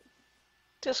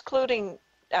 excluding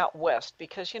out west,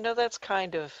 because that's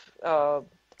kind of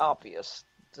obvious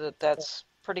that's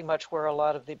pretty much where a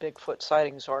lot of the Bigfoot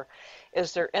sightings are.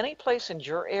 Is there any place in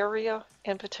your area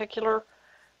in particular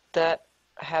that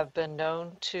have been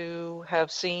known to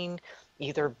have seen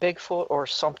either Bigfoot or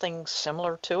something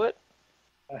similar to it?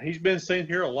 He's been seen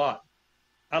here a lot.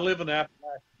 I live in Appalachia,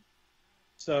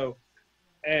 so,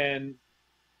 and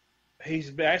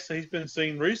he's been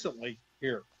seen recently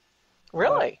here.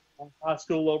 Really? High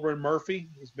school over in Murphy.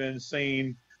 He's been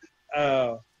seen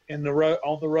on the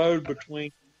road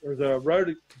between. There's a road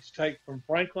that you take from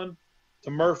Franklin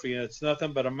to Murphy, and it's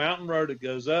nothing but a mountain road that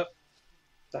goes up.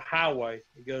 It's a highway.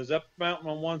 It goes up the mountain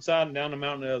on one side and down the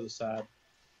mountain on the other side.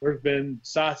 There's been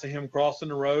sights of him crossing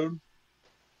the road.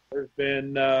 There's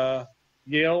been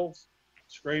yells,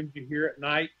 screams you hear at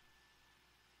night.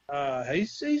 He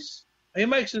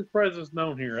makes his presence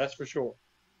known here, that's for sure.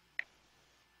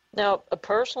 Now,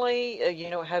 personally,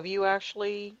 have you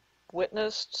actually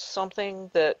witnessed something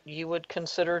that you would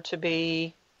consider to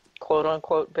be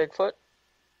quote-unquote Bigfoot?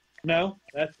 No,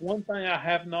 that's one thing I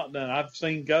have not done. I've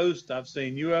seen ghosts, I've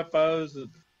seen UFOs, and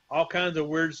all kinds of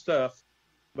weird stuff,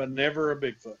 but never a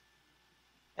Bigfoot.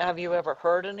 Have you ever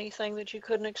heard anything that you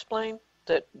couldn't explain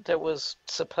that was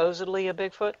supposedly a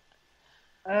Bigfoot?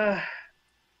 Yeah,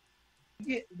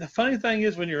 the funny thing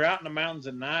is when you're out in the mountains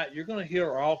at night, you're going to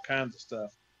hear all kinds of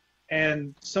stuff.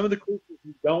 And some of the creatures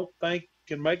you don't think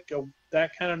can make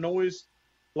that kind of noise,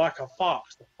 like a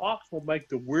fox. The fox will make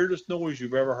the weirdest noise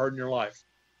you've ever heard in your life.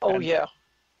 Oh, and, yeah.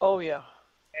 Oh, yeah.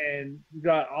 And you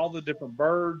got all the different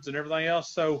birds and everything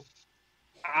else. So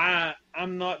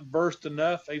I'm not versed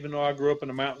enough, even though I grew up in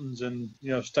the mountains and,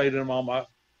 stayed in them all my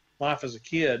life as a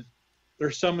kid.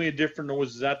 There's so many different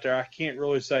noises out there. I can't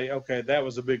really say, okay, that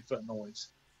was a Bigfoot noise.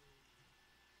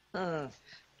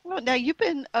 Well, now you've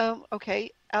been,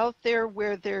 out there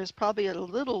where there's probably a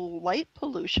little light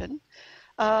pollution.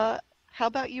 How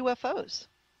about UFOs?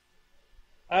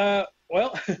 Well,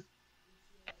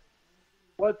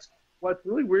 what's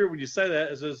really weird when you say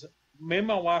that is me and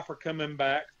my wife are coming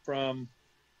back from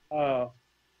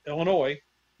Illinois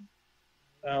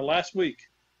last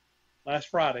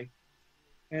Friday,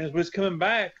 and as we was coming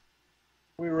back,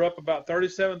 we were up about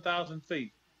 37,000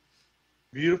 feet.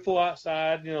 Beautiful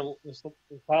outside, the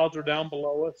clouds are down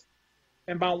below us,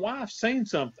 and my wife seen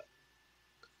something,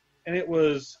 and it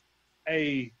was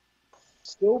a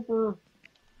silver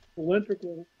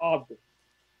cylindrical object.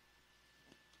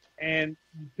 And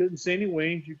you couldn't see any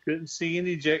wings, you couldn't see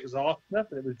any jet exhaust,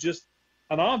 nothing. It was just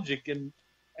an object and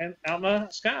out in the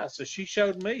sky. So she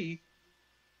showed me,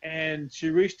 and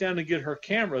she reached down to get her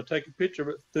camera to take a picture of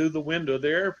it through the window of the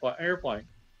airplane,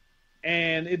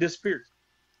 and it disappeared.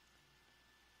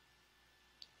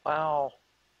 Wow.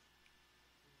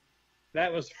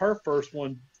 That was her first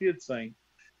one she had seen.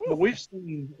 But we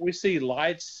see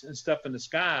lights and stuff in the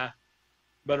sky,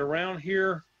 but around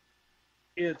here,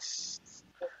 it's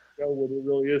what it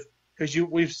really is, because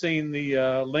we've seen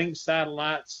the Link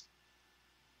satellites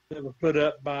that were put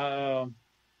up by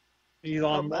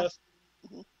Elon Musk.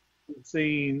 We've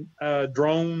seen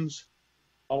drones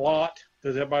a lot,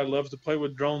 because everybody loves to play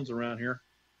with drones around here,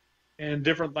 and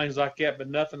different things like that, but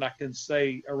nothing I can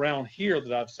say around here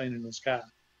that I've seen in the sky.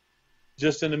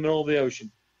 Just in the middle of the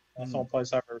ocean. That's the only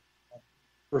place I've heard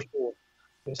for sure.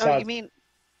 Oh, you mean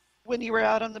when you were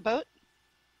out on the boat?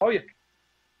 Oh, yeah.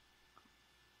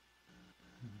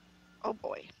 Oh,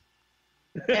 boy.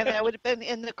 And that would have been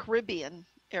in the Caribbean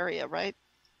area, right?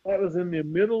 That was in the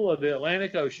middle of the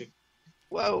Atlantic Ocean.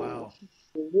 Whoa. Wow.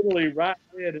 Literally right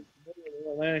dead in the middle of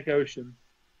the Atlantic Ocean.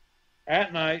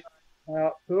 At night,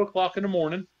 about 2 o'clock in the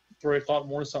morning, 3 o'clock in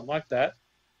the morning, something like that.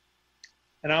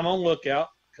 And I'm on lookout,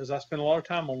 because I spent a lot of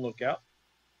time on lookout,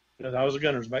 because I was a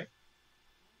gunner's mate.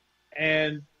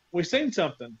 And we seen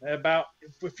something about,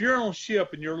 if you're on a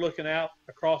ship and you're looking out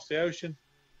across the ocean,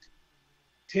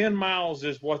 10 miles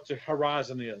is what the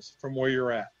horizon is from where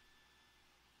you're at.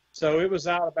 So it was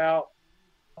out about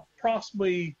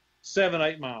approximately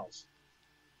 7-8 miles.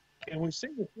 And we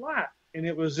seen this light, and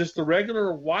it was just a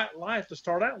regular white light to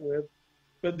start out with,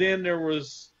 but then there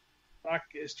was,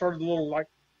 it started a little,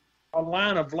 a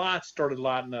line of lights started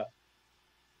lighting up.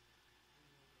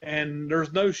 And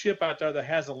there's no ship out there that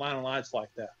has a line of lights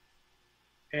like that.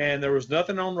 And there was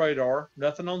nothing on radar,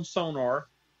 nothing on sonar,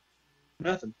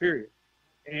 nothing, period.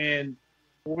 And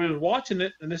we was watching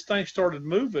it, and this thing started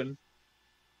moving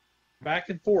back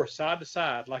and forth, side to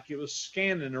side, like it was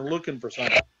scanning or looking for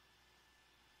something.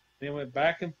 Then it went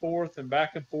back and forth,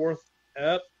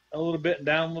 up a little bit and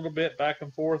down a little bit, back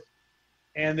and forth.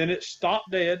 And then it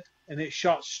stopped dead, and it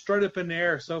shot straight up in the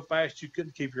air so fast you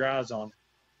couldn't keep your eyes on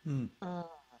it.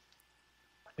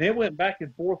 And it went back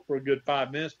and forth for a good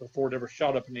 5 minutes before it ever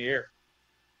shot up in the air.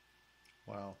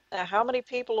 Wow. Now, how many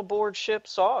people aboard ship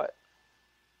saw it?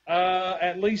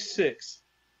 At least 6.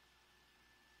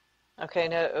 Okay,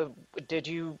 now, did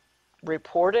you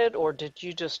report it, or did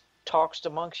you just talk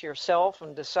amongst yourself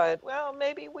and decide, well,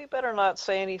 maybe we better not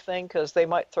say anything because they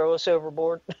might throw us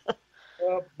overboard?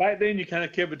 Well, back then you kind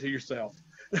of kept it to yourself.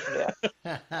 Yeah.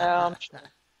 Wow.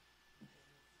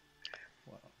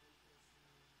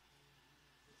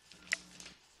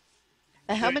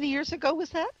 And how many years ago was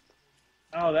that?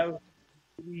 Oh, that was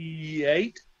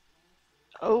 8.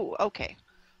 Oh, okay.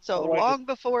 So Oh, long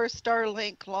before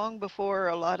Starlink, long before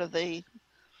a lot of the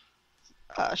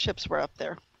ships were up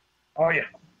there. Oh, yeah.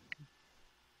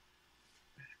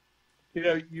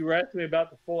 You were asking me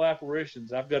about the full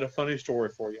apparitions. I've got a funny story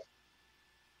for you.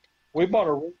 We bought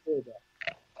a ring doorbell.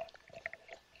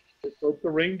 We put the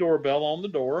ring doorbell on the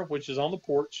door, which is on the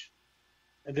porch.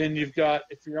 And then you've got,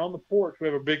 if you're on the porch, we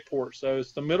have a big porch. So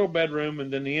it's the middle bedroom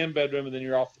and then the end bedroom, and then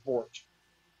you're off the porch.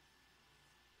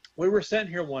 We were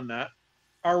sitting here one night.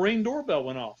 Our ring doorbell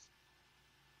went off.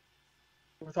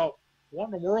 We thought, what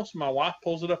in the world? So my wife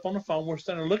pulls it up on the phone. We're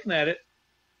sitting there looking at it.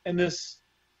 And this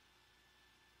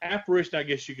apparition, I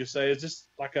guess you could say, is just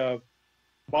like a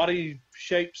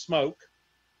body-shaped smoke,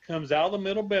 comes out of the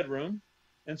middle bedroom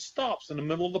and stops in the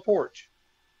middle of the porch.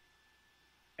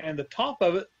 And the top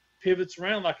of it pivots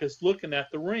around like it's looking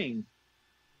at the ring.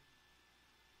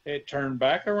 It turned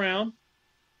back around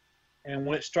and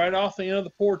went straight off the end of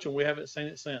the porch, and we haven't seen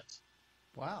it since.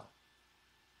 Wow.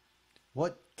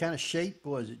 What kind of shape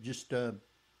was it? Just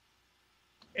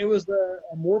It was an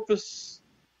amorphous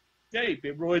shape.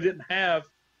 It really didn't have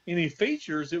any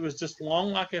features. It was just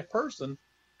long like a person,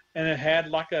 and it had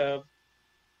like a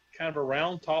kind of a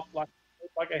round top like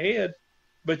a head,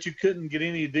 but you couldn't get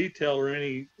any detail or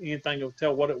anything to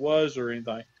tell what it was or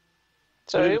anything.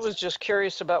 So it was just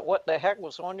curious about what the heck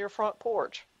was on your front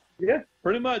porch. Yeah,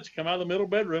 pretty much. Come out of the middle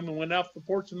bedroom and went out the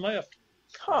porch and left.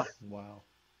 Huh. Wow.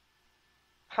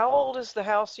 How old is the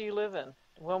house you live in?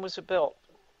 When was it built?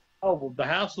 Oh, well,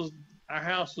 our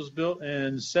house was built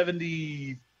in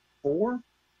 74.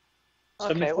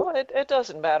 Okay, 74. well, it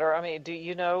doesn't matter. I mean, do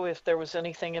you know if there was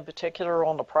anything in particular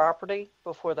on the property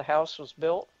before the house was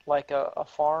built, like a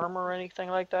farm or anything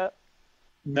like that?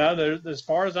 No, as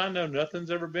far as I know,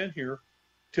 nothing's ever been here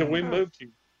till we moved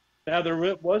here. Now,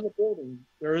 was a building.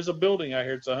 There is a building out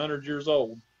here. It's 100 years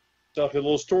old. It's like a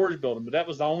little storage building, but that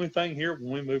was the only thing here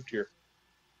when we moved here.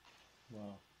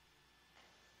 Wow.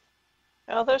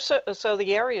 Now, so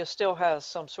the area still has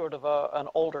some sort of an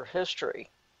older history.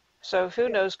 So who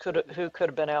knows who could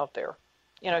have been out there?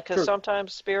 You know, because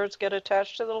sometimes spirits get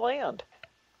attached to the land.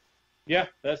 Yeah,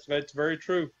 that's very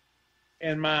true.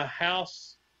 And my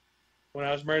house, when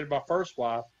I was married to my first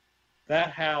wife,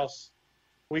 that house,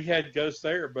 we had ghosts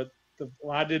there. But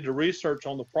when I did the research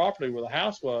on the property where the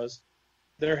house was,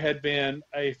 there had been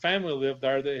a family lived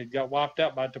there that had got wiped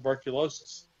out by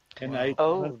tuberculosis.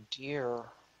 Oh dear.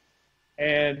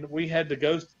 And we had the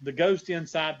ghost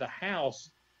inside the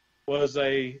house was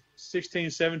a 16,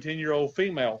 17-year-old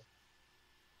female.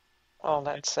 Oh,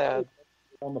 that's sad.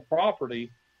 On the property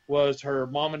was her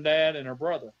mom and dad and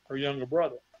her younger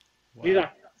brother. Wow.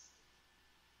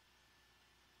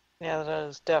 Yeah, that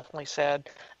is definitely sad.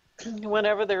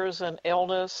 Whenever there is an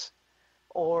illness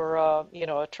or a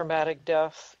traumatic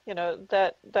death,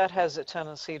 that has a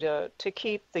tendency to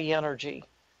keep the energy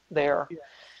there. Yeah.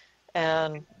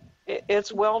 And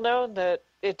it's well known that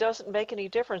it doesn't make any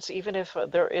difference even if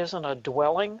there isn't a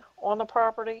dwelling on the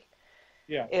property.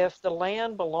 Yeah. If the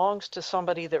land belongs to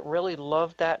somebody that really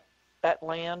loved that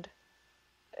land,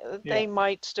 they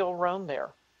might still roam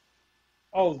there.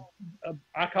 Oh,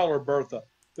 I call her Bertha,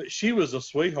 but she was a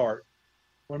sweetheart.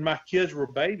 When my kids were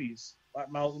babies, like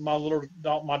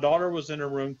my daughter was in her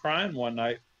room crying one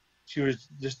night. She was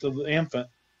just an infant,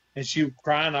 and she was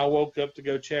crying. I woke up to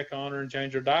go check on her and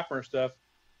change her diaper and stuff.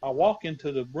 I walk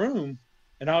into the room,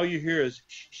 and all you hear is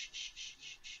shh, shh, shh,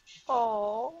 shh, shh, shh.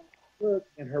 Oh.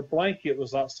 And her blanket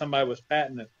was like somebody was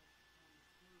patting it.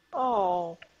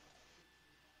 Oh.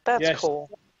 That's cool.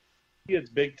 She is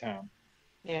big time.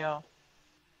 Yeah.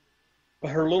 But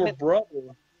her little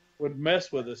brother would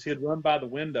mess with us. He'd run by the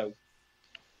window.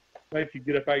 Make you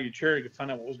get up out of your chair and find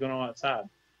out what was going on outside.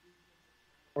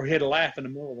 Or he'd laugh in the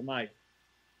middle of the night.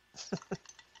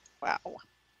 Wow.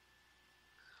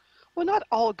 Well, not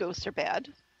all ghosts are bad.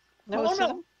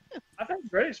 No. I've had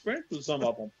great experience with some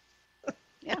of them.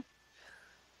 Yeah.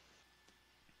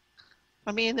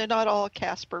 I mean, they're not all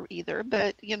Casper either,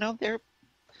 but, they're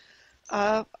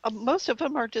most of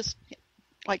them are just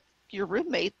like your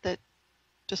roommate that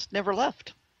just never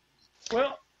left.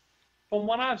 Well, from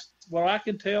what I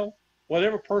can tell,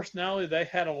 whatever personality they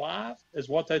had alive is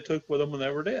what they took with them when they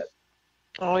were dead.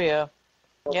 Oh, yeah.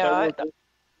 So yeah.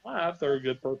 Alive, they're a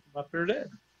good person after they're dead.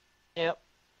 Yep.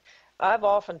 I've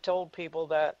often told people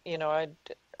that, I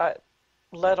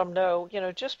let them know,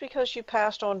 just because you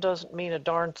passed on doesn't mean a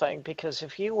darn thing, because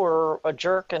if you were a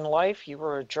jerk in life, you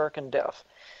were a jerk in death.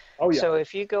 Oh, yeah. So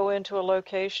if you go into a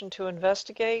location to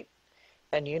investigate,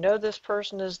 and this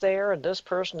person is there, and this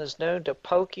person is known to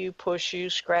poke you, push you,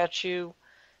 scratch you,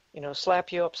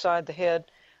 slap you upside the head,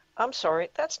 I'm sorry,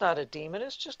 that's not a demon.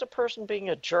 It's just a person being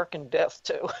a jerk in death,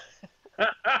 too.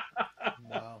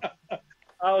 Wow.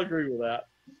 I'll agree with that.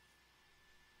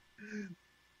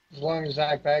 As long as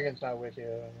Zach Baggins not with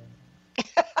you.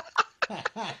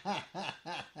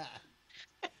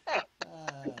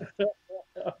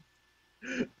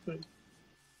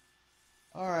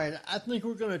 All right, I think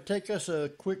we're going to take us a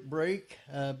quick break.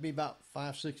 Be about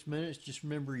 5-6 minutes. Just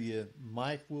remember, your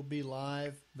mic will be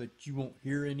live, but you won't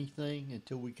hear anything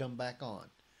until we come back on.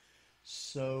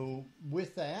 So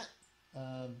with that,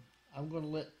 I'm going to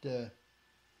let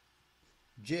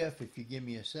Jeff, if you give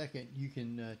me a second, you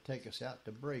can take us out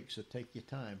to break. So take your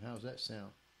time. How's that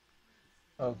sound?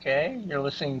 Okay, you're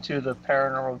listening to the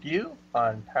Paranormal View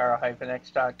on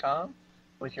para-x.com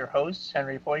with your hosts,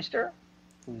 Henry Foister,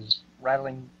 who's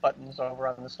rattling buttons over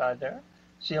on the side there,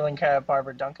 Ceiling Cat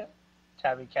Barbara Duncan,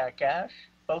 Tabby Cat Gash,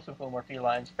 both of whom are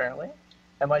felines apparently,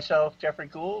 and myself, Jeffrey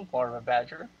Gould, more of a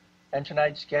badger, and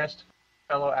tonight's guest,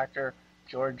 fellow actor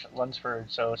George Lunsford.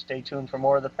 So stay tuned for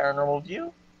more of the Paranormal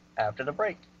View after the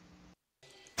break.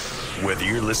 Whether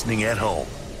you're listening at home,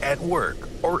 at work,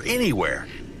 or anywhere,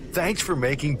 thanks for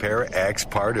making Para-X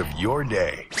part of your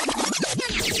day.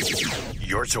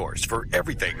 Your source for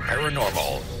everything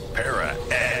paranormal,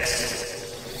 Para-X.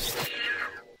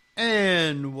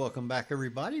 And welcome back,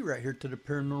 everybody, right here to the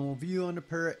Paranormal View on the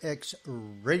Para-X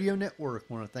Radio Network.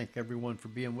 I want to thank everyone for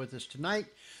being with us tonight.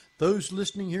 those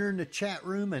listening here in the chat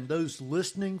room and those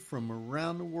listening from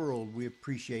around the world, we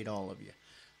appreciate all of you.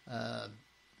 I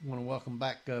want to welcome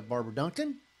back Barbara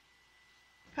Duncan.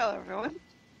 Hello, everyone.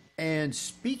 And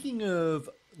speaking of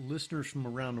listeners from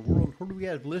around the world, where do we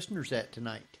have listeners at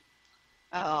tonight?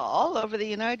 All over the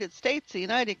United States, the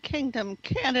United Kingdom,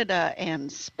 Canada,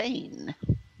 and Spain.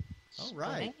 All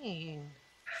right.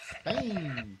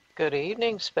 Spain. Good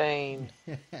evening, Spain.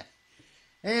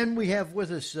 And we have with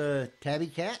us Tabby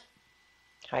Cat.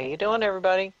 How you doing,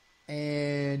 everybody?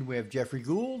 And we have Jeffrey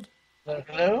Gould.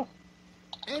 Hello.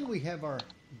 And we have our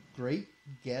great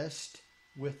guest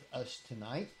with us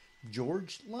tonight,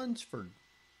 George Lunsford.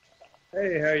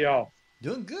 Hey, how y'all?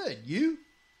 Doing good. You?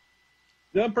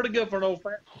 Doing pretty good for an old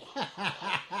fan.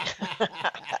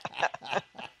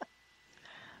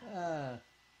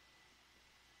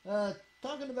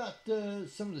 Talking about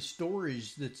some of the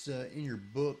stories that's in your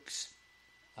books,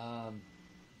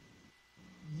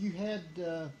 you had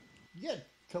a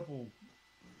couple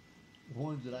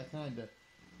ones that I kind of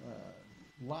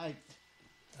liked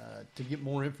to get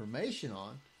more information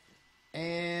on,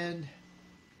 and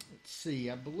let's see,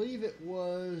 I believe it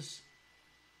was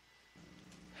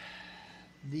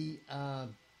the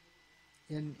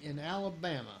in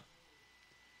Alabama,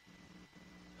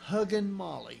 Huggin'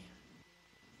 Molly.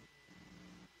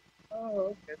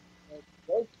 Oh, okay.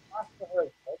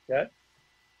 Okay.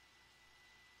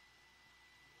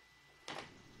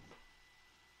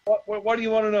 What do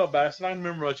you want to know about it? I don't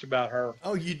remember much about her.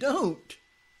 Oh, you don't?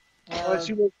 Well,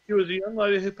 she was a young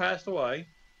lady who passed away.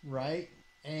 Right.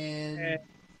 And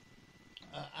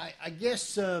I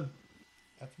guess I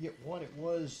forget what it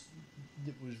was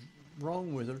that was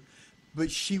wrong with her, but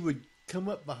she would come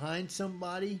up behind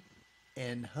somebody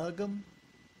and hug them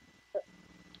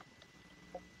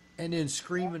and then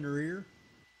scream in her ear.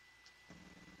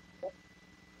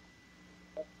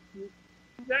 She's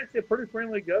actually a pretty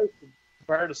friendly ghost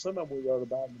compared to some of them we wrote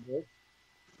about in the book.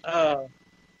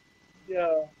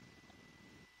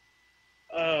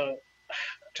 I'm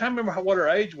trying to remember what her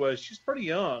age was. She's pretty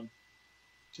young.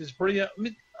 She's pretty young.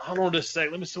 Hold on just a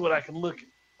second. Let me see what I can look at.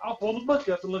 I'll pull the book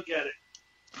up and look at it.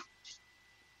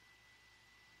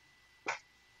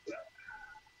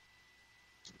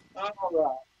 All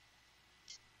right.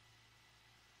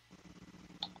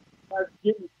 I was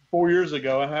getting it 4 years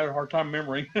ago. I had a hard time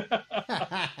remembering.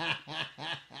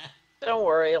 Don't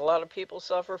worry. A lot of people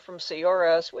suffer from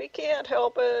CRS. We can't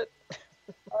help it.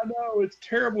 I know. It's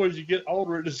terrible as you get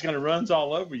older. It just kind of runs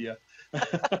all over you.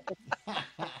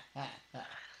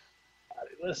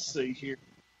 Let's see here.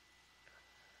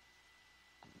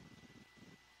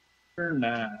 Number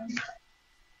 9.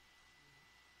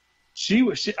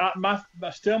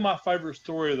 Still my favorite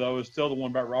story though is still the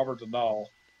one about Robert the doll.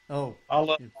 Oh, I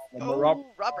love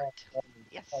Robert.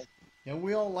 Yes. And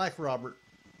we all like Robert.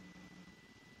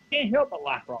 Can't help but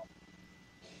like Robert.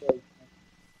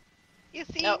 You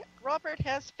see, Robert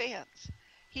has fans.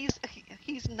 He's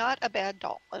not a bad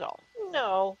doll at all.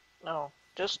 No,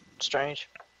 just strange.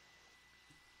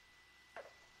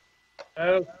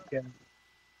 Okay.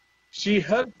 She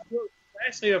hugged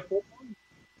actually a full.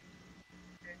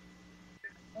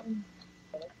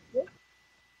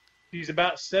 She's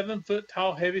about 7 foot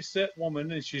tall, heavy set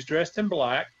woman, and she's dressed in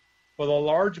black with a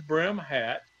large brim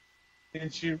hat.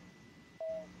 And she.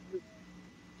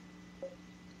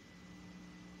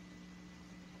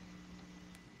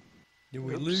 Did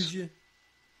we lose you?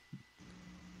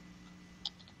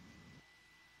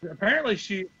 Apparently,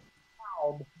 she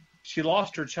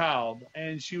lost her child,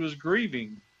 and she was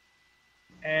grieving.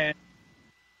 And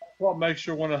that's what makes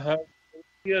her want to hug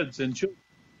kids and children.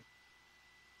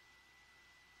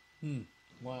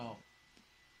 Wow.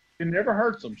 She never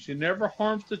hurts them. She never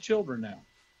harms the children now.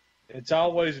 It's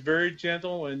always very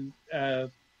gentle, and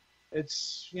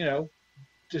it's,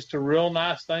 just a real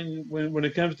nice thing when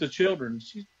it comes to children.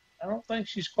 I don't think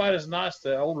she's quite as nice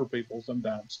to older people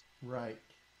sometimes. Right.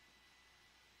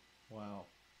 Wow.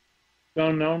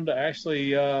 Been known to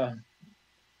actually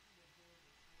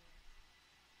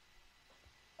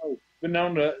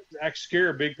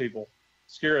scare big people,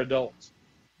 scare adults.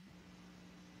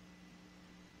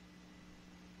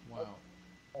 Wow.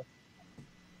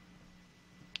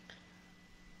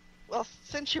 Well,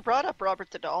 since you brought up Robert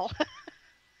the doll,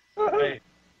 Hey.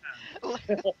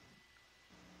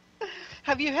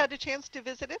 have you had a chance to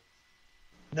visit it?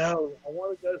 No, I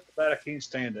want to go so bad I can't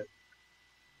stand it.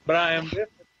 But I am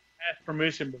definitely ask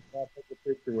permission before I take a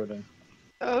picture with him.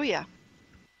 Oh yeah,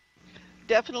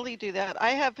 definitely do that.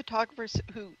 I have photographers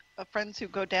friends who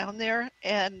go down there,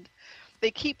 and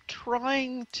they keep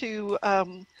trying to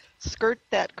skirt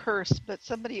that curse, but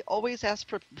somebody always asks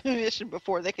for permission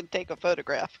before they can take a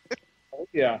photograph.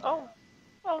 Yeah. Oh,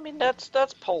 well, I mean, that's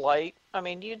polite. I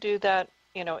mean, you do that,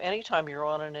 anytime you're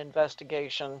on an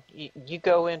investigation, you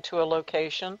go into a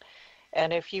location,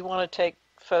 and if you want to take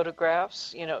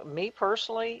photographs, me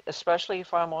personally, especially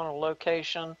if I'm on a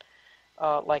location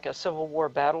like a Civil War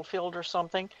battlefield or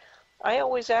something, I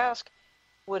always ask,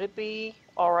 would it be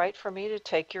all right for me to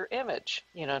take your image?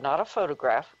 Not a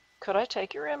photograph. Could I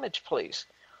take your image, please?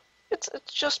 It's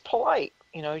just polite.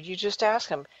 You just ask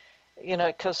them,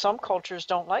 because some cultures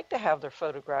don't like to have their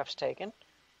photographs taken.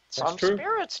 That's Some true.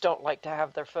 spirits don't like to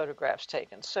have their photographs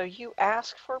taken. So you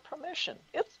ask for permission.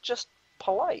 It's just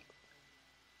polite.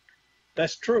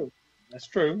 That's true. That's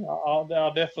true. I'll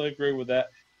definitely agree with that.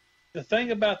 The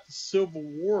thing about the Civil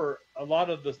War, a lot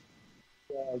of the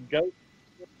ghosts,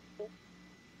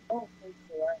 I don't think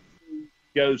they're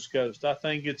actually ghost. I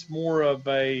think it's more of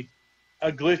a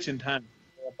glitch in time.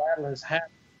 A battle has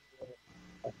happened,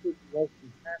 a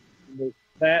situation happened,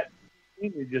 that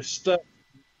image is stuck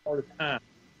all the time.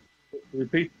 It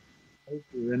repeats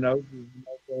over and over and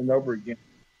over and over again.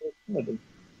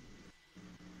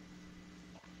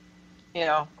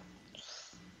 Yeah.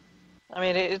 I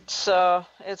mean, it's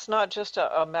not just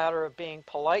a matter of being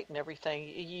polite and everything.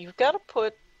 You've got to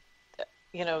put,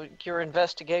 your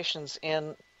investigations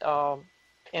in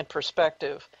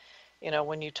perspective.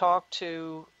 When you talk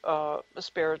to the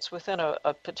spirits within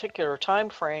a particular time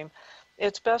frame,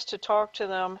 it's best to talk to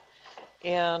them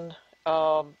in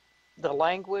the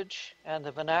language and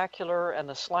the vernacular and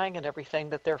the slang and everything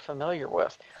that they're familiar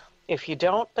with. If you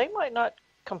don't, they might not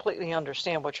completely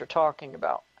understand what you're talking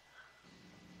about.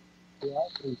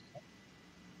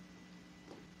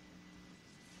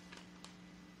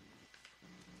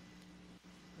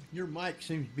 Your mic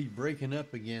seems to be breaking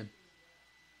up again.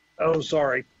 Oh,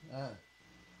 sorry. Uh,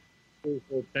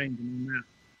 Changing now.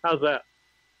 How's that?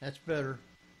 that's better.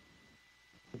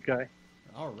 Okay.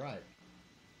 All right.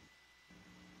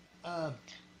 I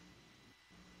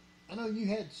know you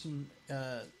had some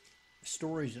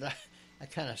stories that I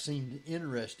kind of seemed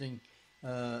interesting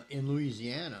in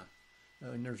Louisiana,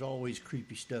 and there's always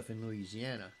creepy stuff in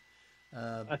Louisiana.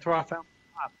 That's where I found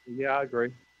my. Yeah, I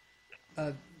agree.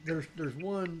 There's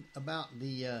one about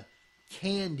the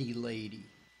Candy Lady.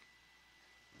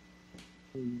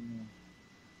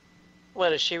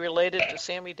 What, is she related to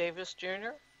Sammy Davis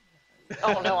Jr.?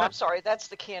 Oh, no, I'm sorry. That's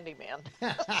the Candyman.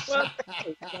 Well,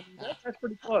 that's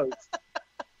pretty close.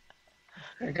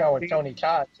 You're going with Tony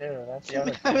Todd too. That's the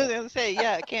other I was thing. going to say,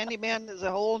 yeah, Candyman is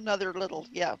a whole nother little,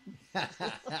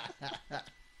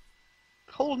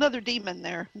 whole nother demon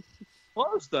there.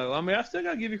 Close though. I mean, I still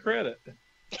gotta give you credit.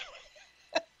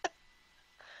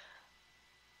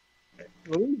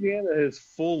 Louisiana is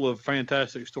full of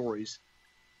fantastic stories.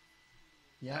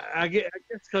 Yeah. I guess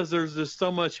because there's just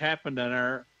so much happened down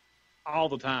there all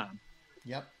the time.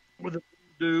 Yep. With the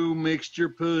voodoo mixture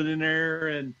put in there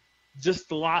and just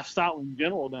the lifestyle in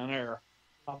general down there,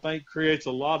 I think creates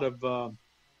a lot of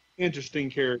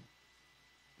interesting characters.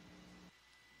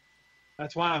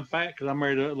 That's why I'm fat, because I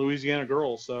married a Louisiana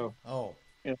girl. So, Oh.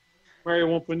 marry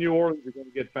one from New Orleans, you're going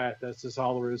to get fat. That's just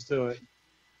all there is to it.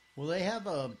 Well, they have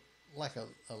a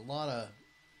lot of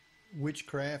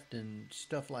witchcraft and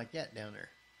stuff like that down there.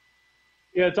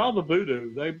 Yeah, it's all the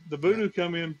voodoo. The voodoo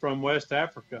come in from West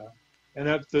Africa and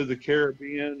up through the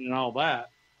Caribbean and all that.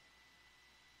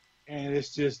 And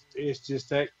it's just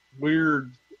that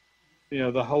weird,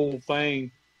 the whole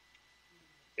thing.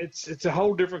 It's a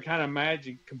whole different kind of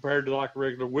magic compared to like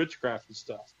regular witchcraft and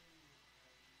stuff.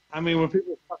 I mean, when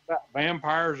people talk about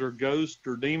vampires or ghosts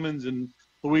or demons in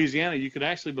Louisiana, you could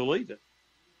actually believe it.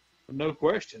 No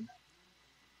question.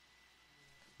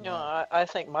 I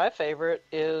think my favorite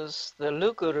is the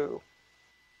Luguru,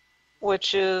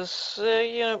 which is,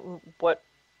 what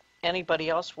anybody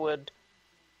else would,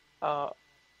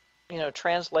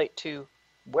 translate to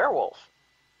werewolf.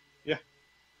 Yeah.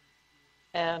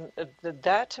 And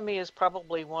that to me is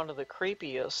probably one of the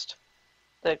creepiest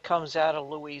that comes out of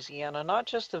Louisiana, not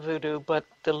just the voodoo, but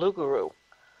the Luguru.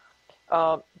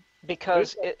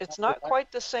 Because it's not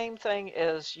quite the same thing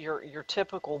as your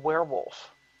typical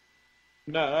werewolf.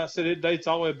 No, I said it dates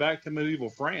all the way back to medieval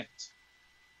France.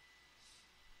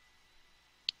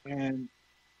 And,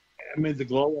 I mean, the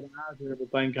glowing eyes and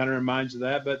everything kind of reminds you of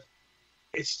that, but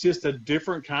it's just a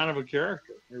different kind of a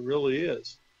character. It really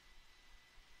is.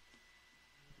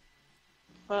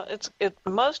 Well, it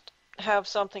must have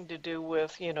something to do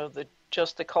with,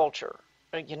 just the culture.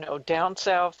 Down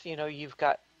south, you've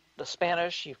got the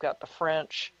Spanish, you've got the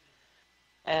French,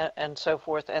 and so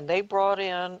forth, and they brought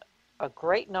in a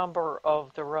great number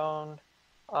of their own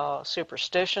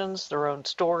superstitions, their own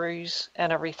stories,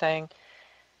 and everything.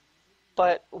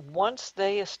 But once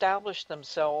they establish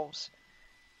themselves,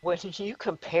 when you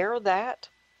compare that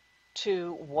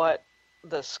to what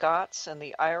the Scots and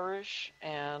the Irish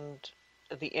and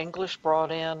the English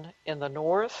brought in the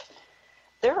North,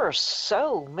 there are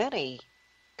so many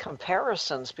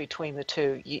comparisons between the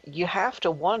two. You have to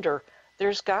wonder,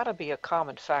 there's got to be a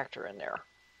common factor in there.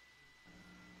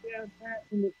 Yeah, that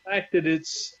and the fact that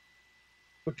it's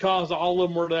because all of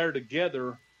them were there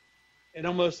together, and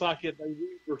almost like they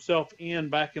weave themselves in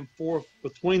back and forth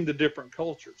between the different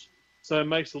cultures. So it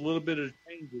makes a little bit of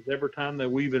changes every time they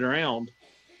weave it around.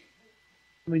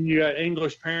 I mean, you got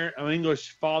English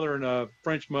father and a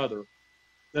French mother.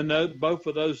 Then both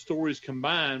of those stories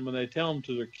combine when they tell them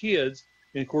to their kids.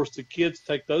 And of course, the kids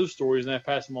take those stories and they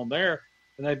pass them on there,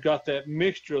 and they've got that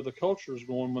mixture of the cultures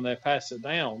going when they pass it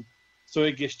down. So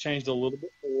it gets changed a little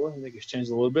bit more, and it gets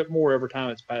changed a little bit more every time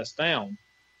it's passed down,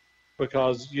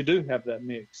 because you do have that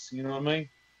mix. You know what I mean?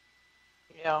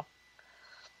 Yeah.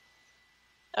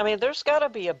 I mean, there's got to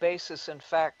be a basis in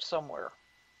fact somewhere.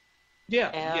 Yeah.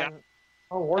 And, yeah.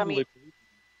 Oh, I mean,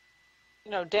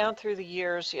 down through the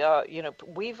years,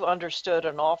 we've understood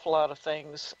an awful lot of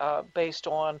things based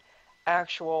on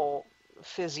actual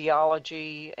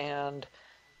physiology and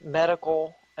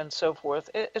medical and so forth.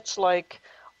 It's like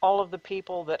all of the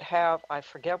people that have, I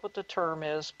forget what the term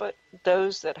is, but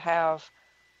those that have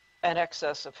an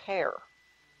excess of hair.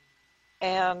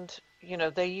 And,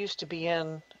 they used to be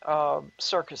in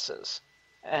circuses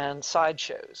and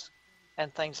sideshows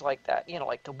and things like that,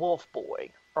 like the wolf boy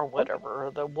or whatever,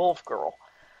 or the wolf girl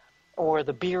or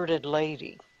the bearded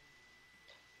lady.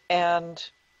 And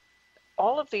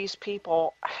all of these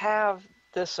people have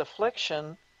this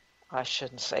affliction. I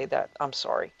shouldn't say that. I'm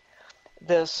sorry.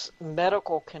 This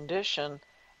medical condition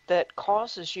that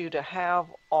causes you to have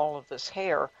all of this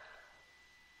hair.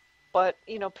 But,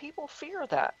 people fear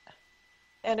that.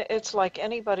 And it's like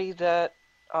anybody that,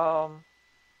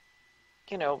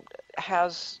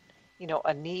 has,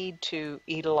 a need to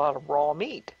eat a lot of raw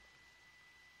meat.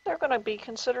 They're going to be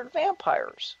considered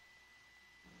vampires.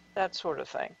 That sort of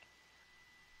thing.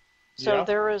 So Yeah.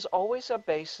 there is always a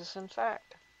basis in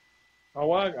fact.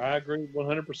 Oh, I agree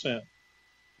 100%.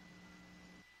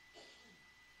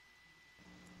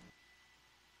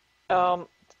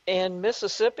 In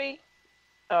Mississippi,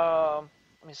 let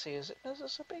me see, is it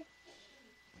Mississippi?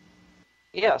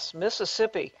 Yes,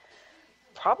 Mississippi.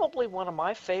 Probably one of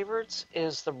my favorites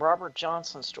is the Robert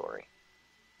Johnson story.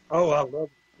 Oh, I love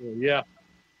it. Yeah.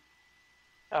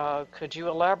 Could you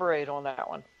elaborate on that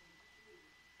one?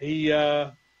 He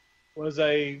was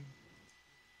a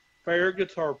fair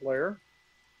guitar player,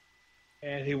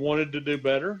 and he wanted to do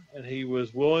better, and he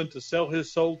was willing to sell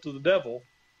his soul to the devil.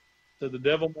 So the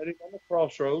devil met him on the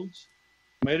crossroads,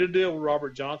 made a deal with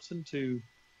Robert Johnson to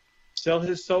sell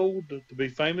his soul to be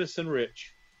famous and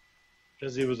rich,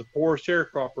 because he was a poor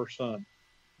sharecropper's son.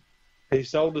 He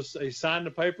signed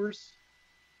the papers,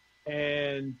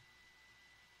 and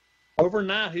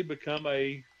overnight he became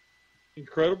a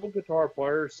incredible guitar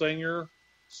player, singer,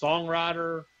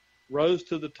 songwriter, rose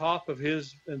to the top of in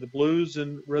the blues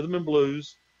and rhythm and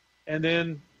blues, and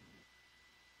then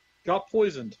got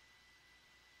poisoned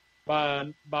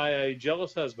by a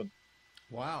jealous husband.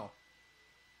 Wow.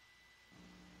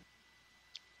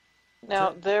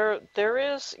 Now, there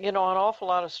is, an awful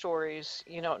lot of stories,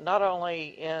 not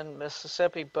only in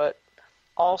Mississippi, but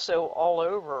also all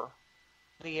over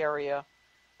the area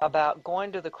about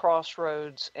going to the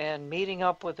crossroads and meeting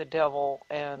up with the devil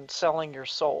and selling your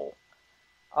soul.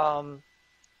 Do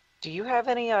you have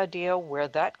any idea where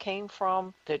that came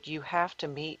from, that you have to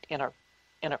meet in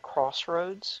a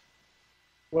crossroads?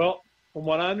 Well, from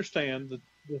what I understand,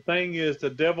 the thing is the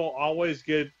devil always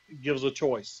gives a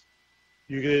choice.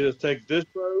 You can either take this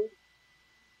road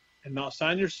and not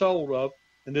sign your soul up,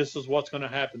 and this is what's going to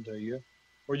happen to you,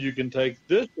 or you can take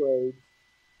this road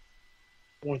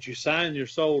once you sign your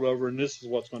soul over, and this is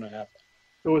what's going to happen.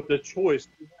 So with the choice,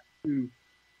 you have to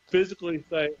physically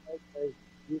say, okay,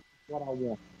 this is what I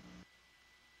want.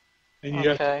 And you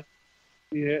have to,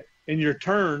 and you're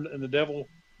turned, and the devil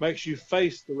makes you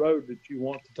face the road that you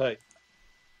want to take.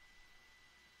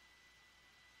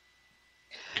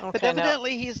 Okay, but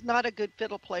evidently he's not a good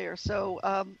fiddle player, so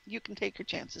you can take your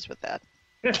chances with that.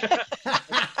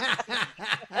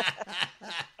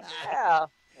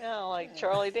 Yeah, like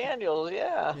Charlie Daniels,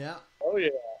 yeah. Yeah. Oh, yeah.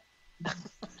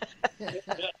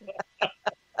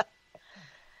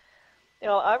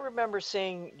 I remember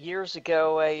seeing years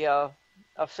ago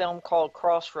a film called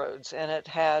Crossroads, and it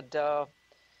had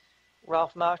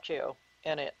Ralph Macchio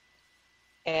in it.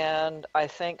 And I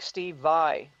think Steve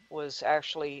Vai was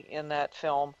actually in that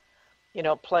film,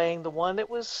 playing the one that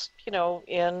was,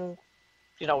 in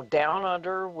down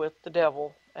under with the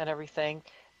devil and everything,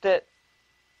 that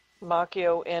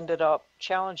Macchio ended up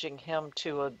challenging him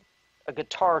to a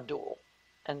guitar duel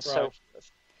and so Right.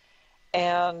 forth.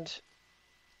 And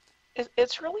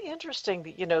it's really interesting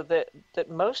that, that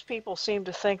most people seem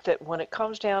to think that when it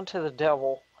comes down to the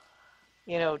devil,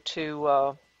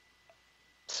 to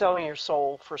sell your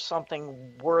soul for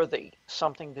something worthy,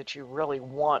 something that you really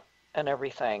want and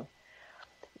everything,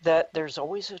 that there's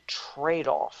always a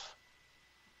trade-off,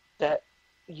 that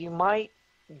you might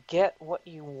get what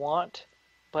you want,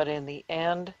 but in the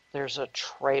end, there's a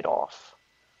trade-off.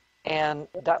 And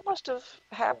that must have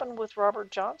happened with Robert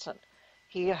Johnson.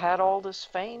 He had all this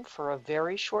fame for a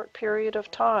very short period of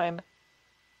time,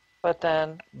 but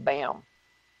then, bam.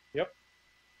 Yep.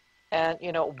 And,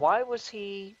 why was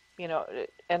he,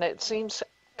 and it seems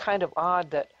kind of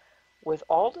odd that with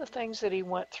all the things that he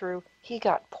went through, he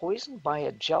got poisoned by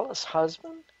a jealous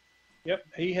husband? Yep.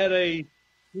 He had a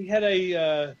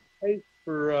taste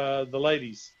for the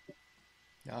ladies.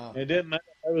 Oh. It didn't matter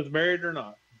if I was married or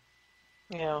not.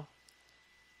 Yeah.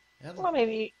 That'll- Well, I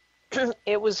mean,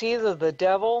 it was either the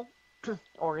devil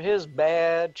or his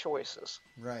bad choices.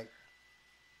 Right.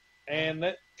 And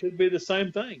that could be the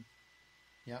same thing.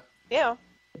 Yep. Yeah.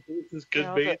 This could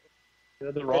know, be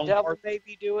the The wrong devil part. made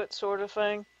me do it, sort of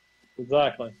thing.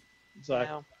 Exactly.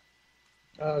 Yeah.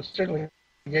 Certainly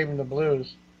gave him the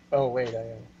blues. Oh, wait,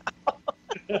 I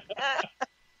am.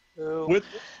 Ooh. With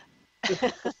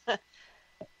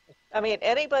I mean,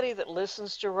 anybody that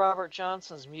listens to Robert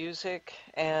Johnson's music,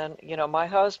 and, my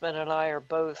husband and I are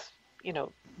both,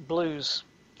 blues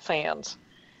fans.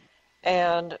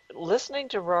 And listening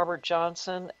to Robert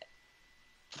Johnson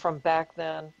from back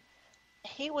then,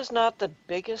 he was not the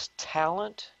biggest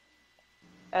talent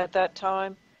at that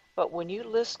time, but when you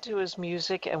listen to his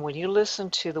music and when you listen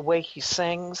to the way he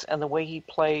sings and the way he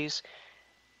plays,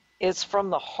 it's from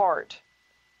the heart.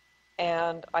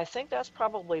 And I think that's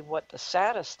probably what the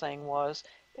saddest thing was,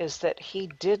 is that he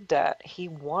did that. He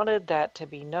wanted that to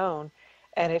be known.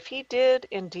 And if he did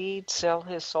indeed sell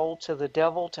his soul to the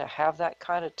devil to have that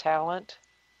kind of talent,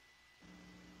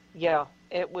 yeah,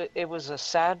 it was a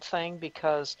sad thing,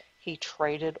 because he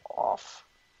traded off.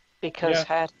 Because Yeah.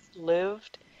 had he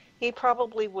lived, he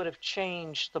probably would have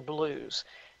changed the blues.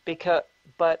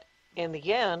 But in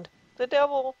the end, the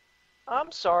devil,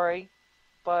 I'm sorry,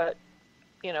 but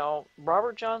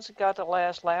Robert Johnson got the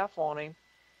last laugh on him,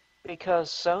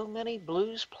 because so many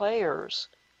blues players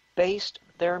based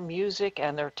their music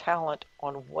and their talent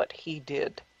on what he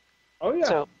did. Oh yeah.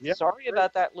 So Yeah. sorry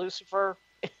about that, Lucifer.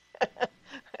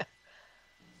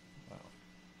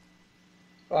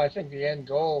 Well, I think the end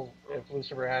goal, if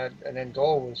Lucifer had an end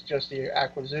goal, was just the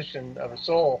acquisition of a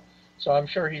soul. So I'm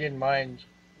sure he didn't mind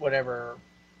whatever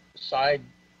side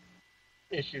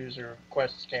issues or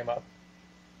quests came up.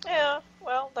 Yeah,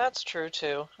 well, that's true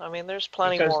too. I mean, there's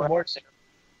plenty Because more.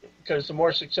 because the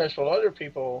more successful other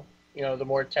people, the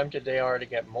more tempted they are to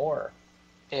get more.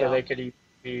 Yeah, So they could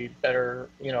be better,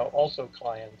 also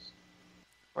clients.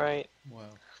 right. Wow.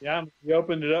 Yeah. He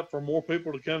opened it up for more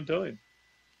people to come to him.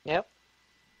 Yep,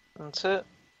 that's it.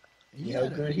 He How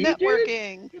had a- good he did.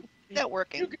 Networking. You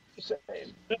Networking. get the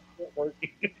same. Not working.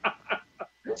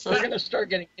 We're going to start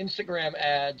getting Instagram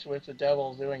ads with the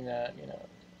devil doing that,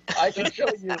 I can show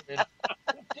you in 15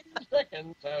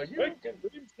 seconds how you Make can.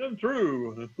 dreams come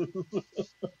true.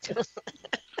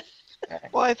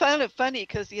 Well, I found it funny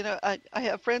because, I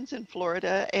have friends in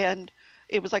Florida, and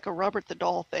it was like a Robert the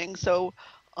Doll thing. So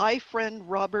I friend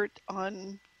Robert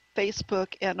on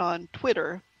Facebook and on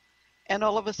Twitter, and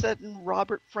all of a sudden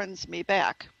Robert friends me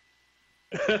back.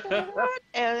 What?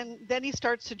 And then he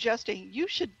starts suggesting, you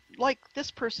should like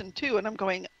this person too. And I'm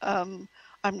going, I'm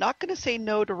not going to say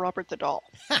no to Robert the Doll.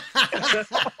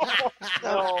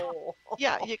 No.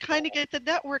 Yeah, you kind of get the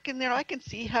network in there. I can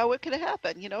see how it could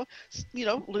happen.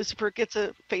 Lucifer gets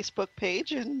a Facebook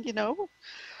page, and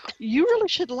you really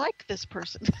should like this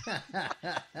person.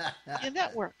 You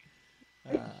network.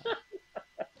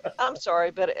 I'm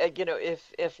sorry, but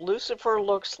if Lucifer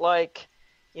looks like,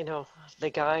 the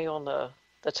guy on the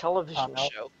television Uh-oh.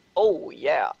 show, oh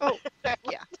yeah, Oh, heck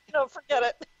yeah. forget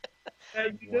it.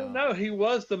 You do know he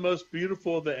was the most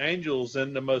beautiful of the angels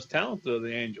and the most talented of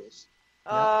the angels.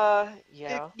 Yeah.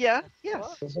 Yeah.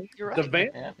 Yes. You're The right.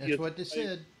 Vanity That's is- what they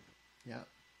said. Yeah.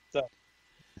 So-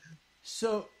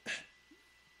 So,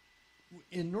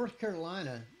 in North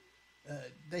Carolina,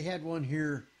 they had one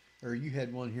here, or you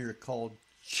had one here called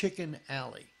Chicken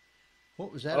Alley.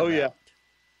 What was that Oh, about?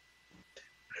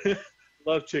 yeah.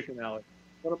 Love Chicken Alley.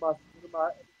 One of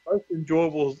my most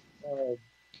enjoyable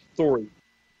stories.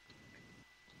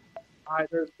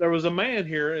 There was a man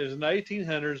here. It was in the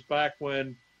 1800s, back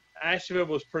when Asheville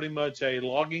was pretty much a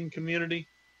logging community.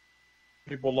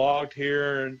 People logged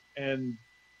here, and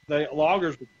the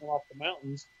loggers would come off the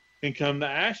mountains and come to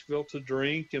Asheville to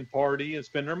drink and party and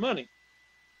spend their money.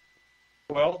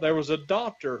 Well, there was a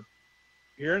doctor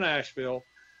here in Asheville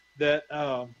that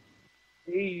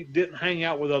he didn't hang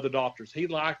out with other doctors. He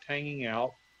liked hanging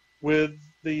out with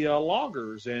the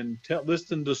loggers and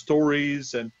listening to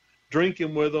stories and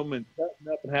drinking with them and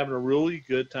cutting up and having a really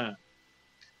good time.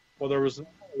 Well, there was an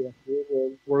area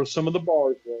where some of the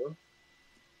bars were,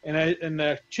 and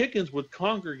the chickens would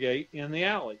congregate in the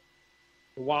alley.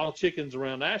 The wild chickens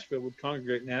around Asheville would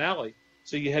congregate in that alley.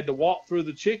 So you had to walk through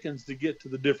the chickens to get to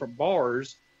the different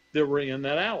bars that were in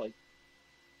that alley.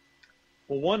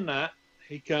 Well, one night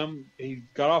he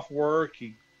got off work,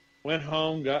 he went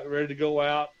home, got ready to go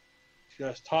out, he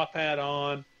got his top hat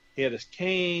on, he had his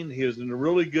cane, he was in a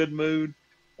really good mood,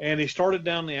 and he started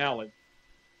down the alley.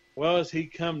 Well, as he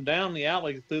come down the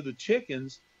alley through the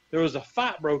chickens, there was a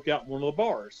fight broke out in one of the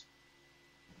bars.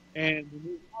 And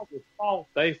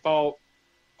they fought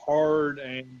hard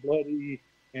and bloody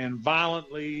and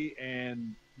violently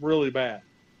and really bad.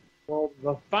 Well,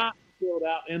 the fight spilled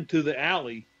out into the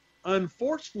alley.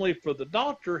 Unfortunately for the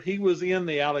doctor, he was in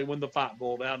the alley when the fight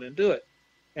boiled out into it,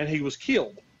 and he was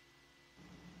killed.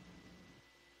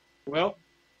 Well,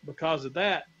 because of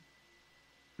that,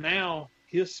 now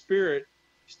his spirit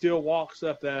still walks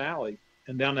up that alley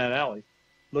and down that alley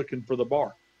looking for the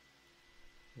bar.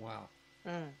 Wow.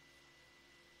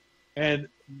 And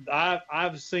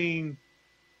I've seen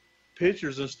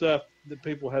pictures and stuff that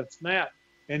people have snapped,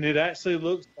 and it actually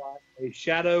looks like a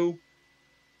shadow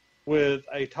with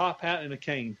a top hat and a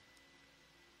cane.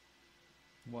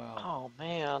 Wow. Oh,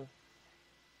 man.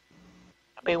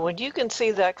 I mean, when you can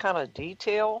see that kind of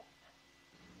detail,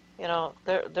 you know,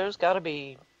 there's got to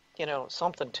be, you know,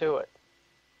 something to it.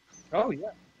 Oh yeah,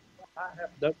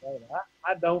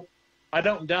 I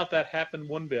don't doubt that happened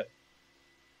one bit.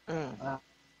 I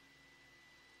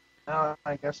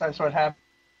guess that's what happened.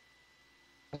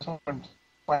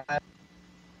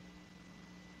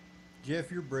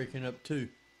 Jeff, you're breaking up too.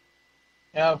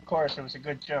 Yeah, of course, it was a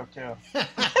good joke too.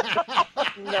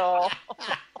 No.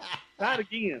 Not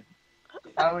again.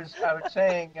 I was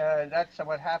saying that's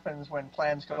what happens when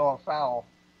plans go afoul.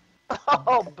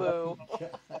 Oh, boo.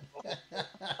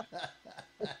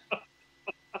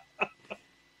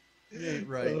 You ain't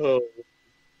right. Oh.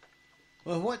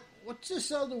 Well, what's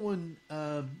this other one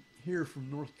here from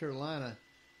North Carolina?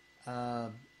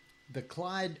 The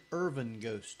Clyde Irvin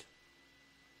ghost.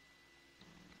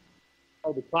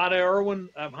 Oh, the Clyde Irwin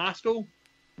High School?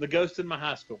 The ghost in my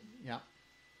high school. Yeah.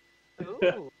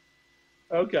 Ooh.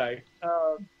 Okay.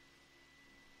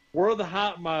 Where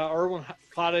my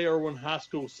Clyde Irwin High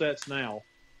School sits now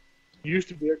used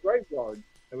to be a graveyard.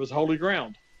 It was holy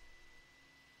ground.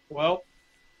 Well,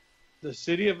 the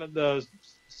city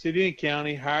and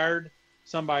county hired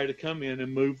somebody to come in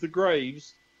and move the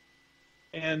graves,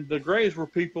 and the graves were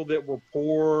people that were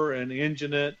poor and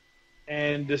indigent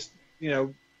and just, you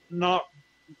know, not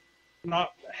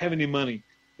have any money,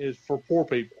 is for poor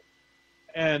people.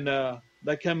 And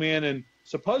they come in and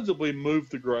supposedly move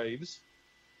the graves.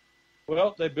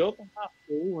 Well, they built a high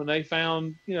school, and they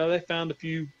found a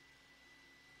few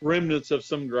remnants of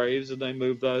some graves, and they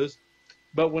moved those.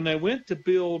 But when they went to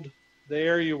build the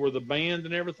area where the band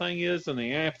and everything is, and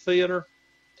the amphitheater,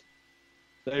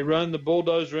 they run the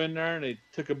bulldozer in there, and they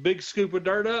took a big scoop of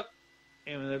dirt up,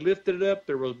 and when they lifted it up,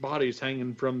 there was bodies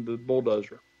hanging from the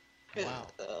bulldozer. Wow.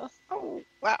 Oh,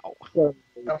 wow. So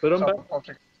they put them back,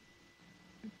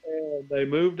 and they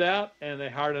moved out, and they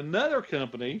hired another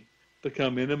company to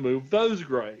come in and move those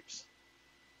graves.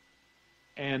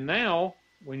 And now,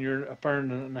 when you're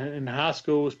in high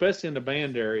school, especially in the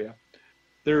band area,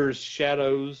 there's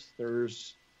shadows,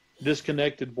 there's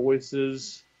disconnected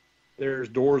voices, there's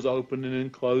doors opening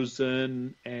and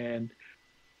closing, and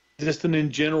just an in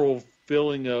general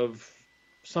feeling of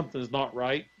something's not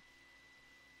right.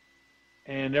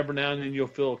 And every now and then you'll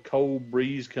feel a cold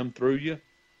breeze come through you.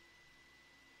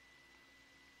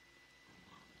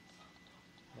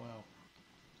 Wow.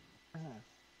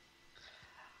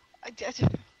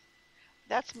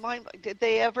 That's mine. Did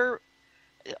they ever?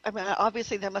 I mean,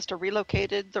 obviously they must have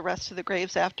relocated the rest of the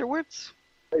graves afterwards.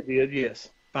 They did, yes.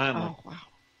 Finally. Oh, wow.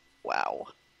 Wow.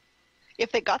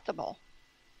 If they got them all.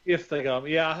 If they got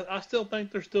them. Yeah, I still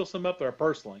think there's still some up there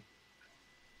personally.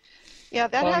 Yeah,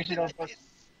 that As happened.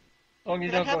 long as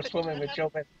you don't go swimming with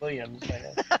Joe Williams.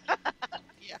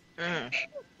 Yeah.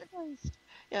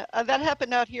 Yeah, that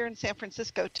happened out here in San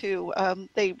Francisco too.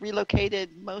 They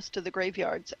relocated most of the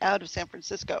graveyards out of San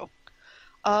Francisco.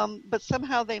 but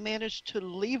somehow they managed to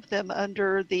leave them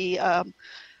under the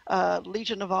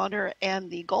Legion of Honor and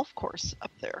the golf course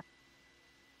up there.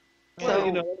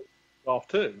 Well, So, golf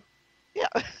too. yeah.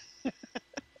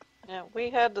 Yeah, we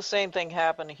had the same thing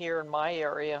happen here in my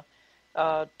area.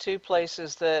 Two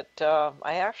places that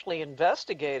I actually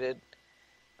investigated.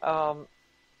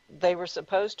 They were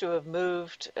supposed to have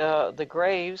moved the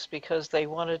graves because they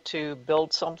wanted to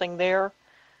build something there,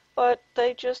 but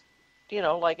they just,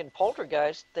 like in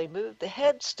Poltergeist, they moved the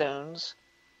headstones,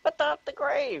 but not the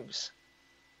graves.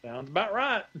 Sounds about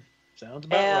right. Right.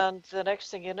 And the next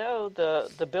thing you know,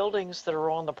 the buildings that are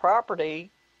on the property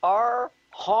are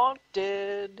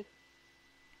haunted.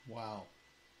 Wow.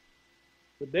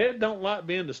 The dead don't like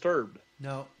being disturbed.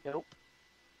 No. Nope.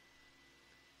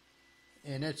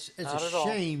 And it's Not a at all.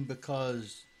 shame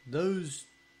because those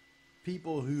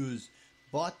people who's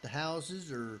bought the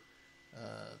houses or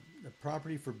the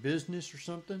property for business or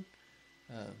something,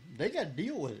 they got to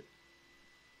deal with it.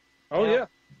 Oh Yeah.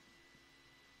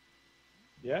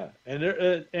 Yeah, and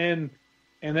there and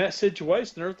in that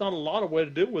situation, there's not a lot of way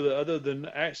to deal with it other than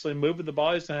actually moving the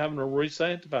bodies and having them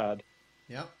re-sanctified.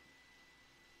 Yep.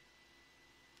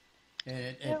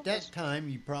 And at that time,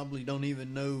 you probably don't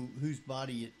even know whose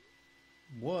body it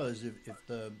was if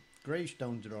the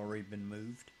gravestones had already been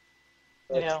moved.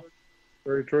 Yeah.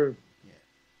 Very true. Yeah.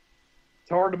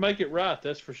 It's hard to make it right,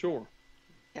 that's for sure.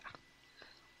 Yeah.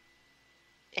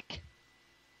 Ick.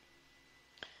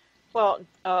 Well,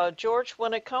 George,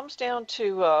 when it comes down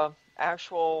to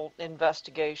actual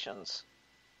investigations,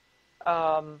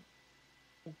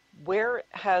 where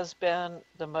has been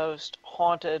the most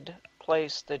haunted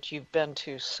place that you've been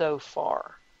to so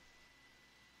far?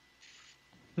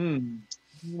 Well,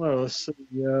 let's see.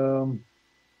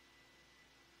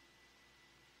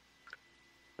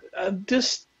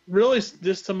 Just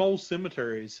some old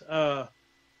cemeteries.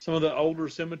 Some of the older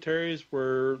cemeteries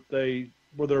where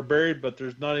they're buried, but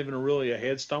there's not even really a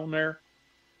headstone there.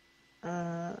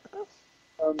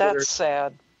 That's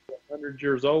sad. 100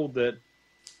 years old that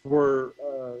were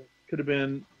could have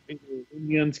been either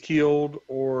Indians killed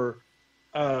or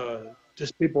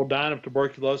just people dying of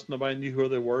tuberculosis. Nobody knew who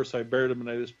they were, so they buried them and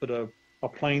they just put a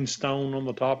plain stone on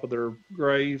the top of their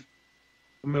grave.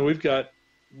 I mean, we've got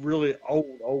really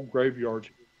old graveyards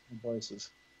in places.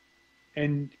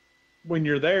 And when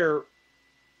you're there,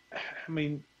 I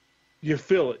mean, you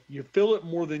feel it. You feel it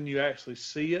more than you actually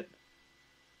see it.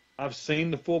 I've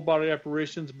seen the full body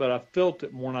apparitions, but I felt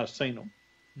it more than I've seen them.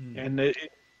 And it's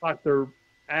like they're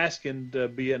asking to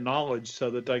be acknowledged so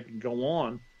that they can go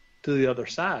on to the other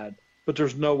side. But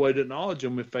there's no way to acknowledge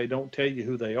them if they don't tell you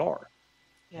who they are.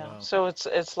 Yeah. Wow. So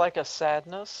it's like a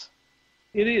sadness.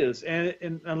 It is,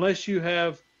 and unless you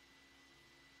have,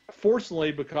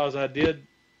 fortunately, because I did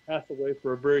pass away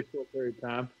for a very short period of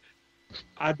time,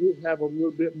 I do have a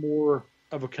little bit more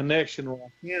of a connection where I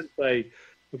can say,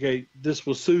 okay, this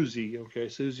was Susie. Okay,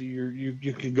 Susie,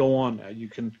 you can go on now. You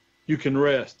can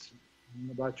rest.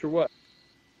 About your what?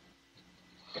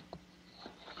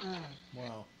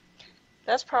 Wow.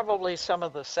 That's probably some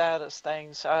of the saddest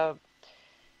things. I've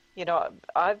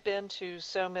been to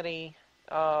so many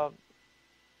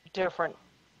different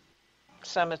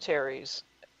cemeteries.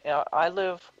 I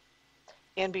live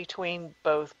in between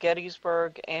both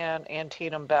Gettysburg and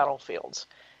Antietam battlefields,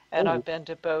 and I've been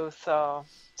to both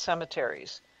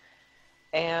cemeteries.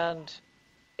 And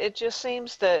it just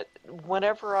seems that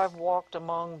whenever I've walked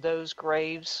among those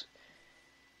graves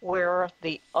where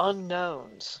the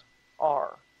unknowns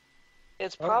are,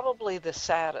 it's probably the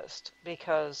saddest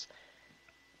because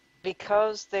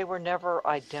they were never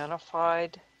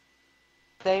identified.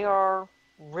 They are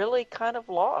really kind of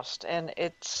lost, and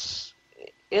it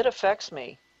affects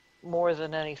me more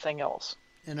than anything else.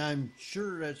 And I'm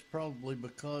sure that's probably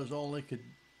because all they could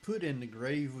put in the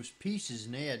grave was pieces,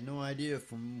 and they had no idea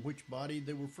from which body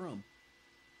they were from.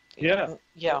 Yeah.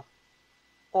 Yeah.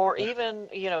 Or even,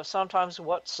 sometimes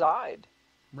what side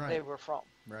Right. they were from.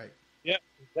 Right. Yeah,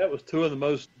 that was two of the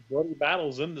most bloody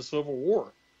battles in the Civil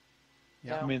War.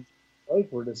 Yeah. I mean, those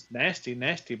were just nasty,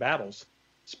 nasty battles,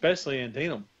 especially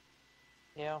Antietam.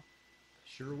 Yeah.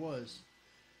 Sure was.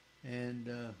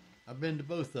 And I've been to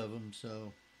both of them,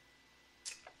 so.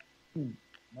 Man,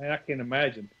 I can't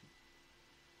imagine.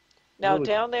 Now, Really?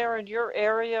 down there in your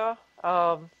area,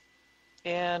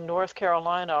 in North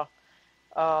Carolina,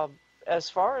 as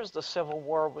far as the Civil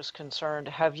War was concerned,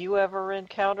 have you ever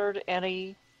encountered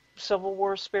any Civil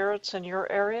War spirits in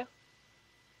your area?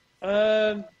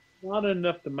 Not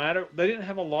enough to matter. They didn't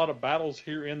have a lot of battles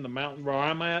here in the mountain where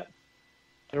I'm at.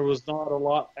 There was not a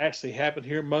lot actually happened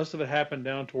here. Most of it happened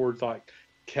down towards like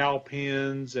cow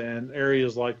pens and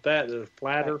areas like that that are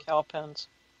flatter. Cow pens.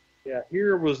 Yeah,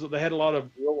 they had a lot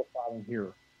of guerrilla fighting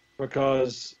here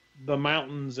because the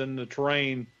mountains and the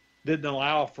terrain didn't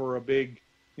allow for a big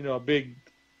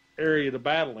area to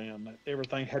battle in.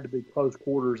 Everything had to be close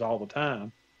quarters all the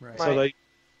time. Right. So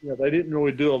they didn't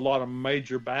really do a lot of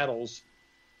major battles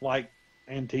like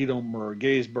Antietam or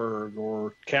Gettysburg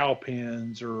or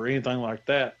Cowpens or anything like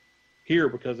that here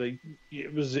because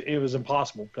it was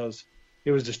impossible because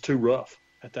it was just too rough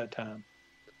at that time.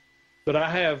 But I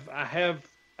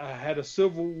had a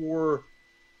Civil War.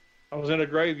 I was in a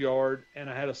graveyard and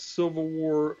I had a Civil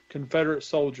War Confederate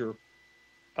soldier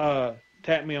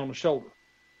tap me on the shoulder.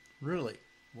 Really?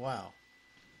 Wow.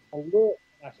 I looked,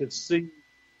 I could see.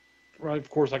 Right, of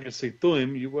course, I could see through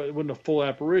him. It wasn't a full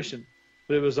apparition,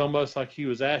 but it was almost like he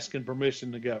was asking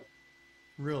permission to go.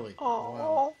 Really?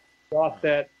 Oh. Wow.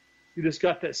 You just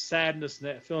got that sadness and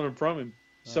that feeling from him.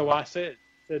 So I said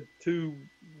to,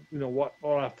 what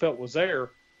I felt was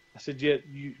there. I said, "Yeah,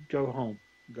 you go home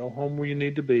where you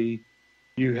need to be.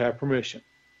 You have permission,"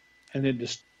 and it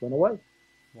just went away.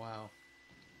 Wow.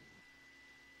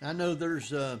 I know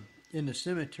there's in the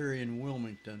cemetery in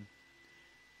Wilmington.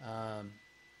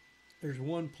 There's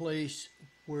one place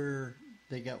where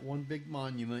they got one big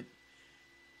monument,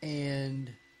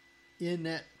 and in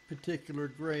that particular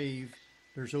grave,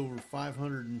 there's over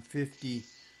 550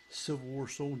 Civil War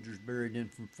soldiers buried in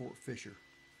from Fort Fisher.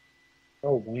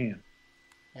 Oh, man.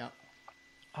 Yeah.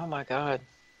 Oh, my God.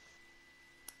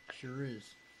 Sure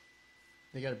is.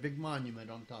 They got a big monument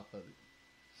on top of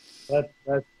it.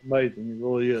 That's amazing. It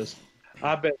really is.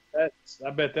 I bet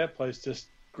that place just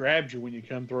grabs you when you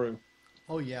come through.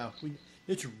 Oh, yeah.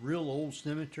 It's a real old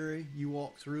cemetery. You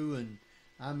walk through, and,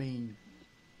 I mean,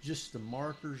 just the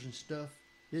markers and stuff.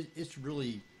 It's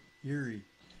really eerie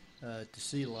to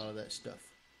see a lot of that stuff.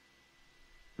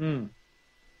 I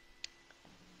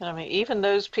mean, even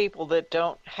those people that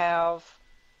don't have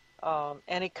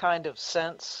any kind of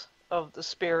sense of the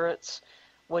spirits,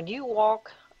 when you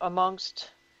walk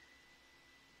amongst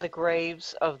the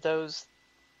graves of those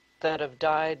that have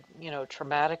died,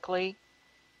 traumatically,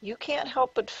 you can't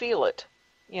help but feel it.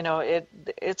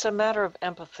 It's a matter of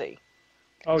empathy.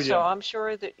 Oh, yeah. So I'm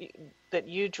sure that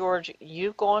you, George,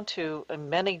 you've gone to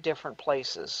many different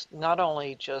places, not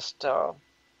only just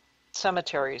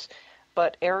cemeteries,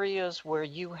 but areas where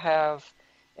you have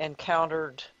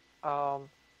encountered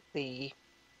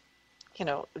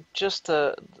just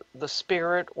the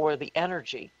spirit or the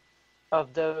energy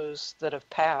of those that have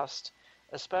passed,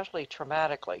 especially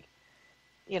traumatically.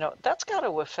 That's got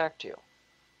to affect you.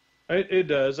 It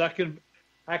does. I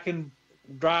can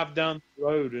drive down the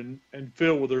road and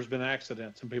feel where there's been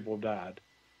accidents and people have died.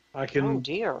 I can Oh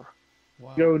dear.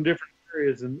 Wow. go in different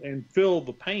areas and feel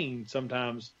the pain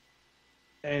sometimes.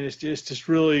 And it's just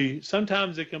really,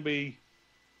 sometimes it can be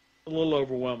a little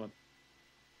overwhelming.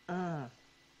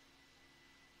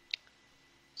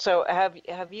 So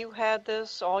have you had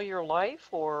this all your life,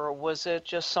 or was it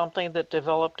just something that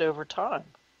developed over time?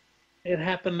 It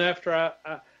happened after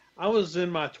I was in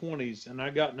my 20s and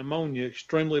I got pneumonia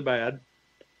extremely bad.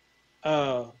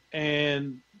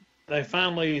 And they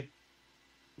finally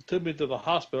took me to the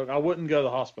hospital. I wouldn't go to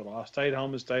the hospital. I stayed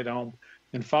home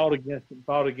and fought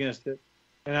against it.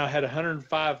 And I had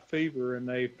 105 fever, and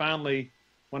they finally,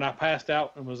 when I passed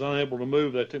out and was unable to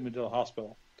move, they took me to the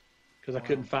hospital because I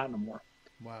couldn't fight no more.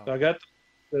 Wow. So I got to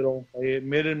the hospital. They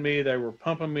admitted me. They were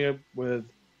pumping me with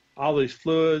all these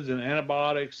fluids and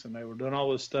antibiotics, and they were doing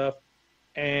all this stuff.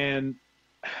 And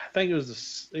I think it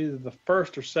was either the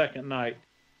first or second night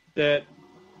that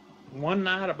one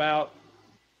night about,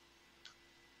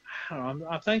 I don't know,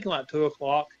 I think like 2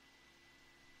 o'clock,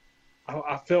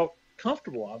 I felt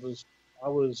comfortable. I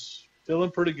was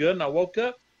feeling pretty good, and I woke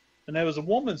up, and there was a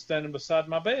woman standing beside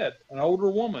my bed, an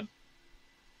older woman.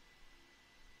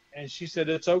 And she said,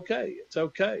 "It's okay, it's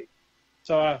okay."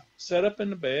 So I sat up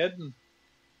in the bed, and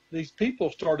these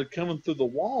people started coming through the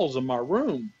walls of my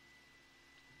room.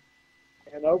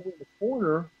 And over in the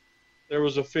corner, there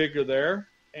was a figure there,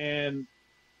 and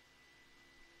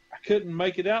I couldn't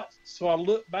make it out. So I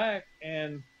looked back,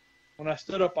 and when I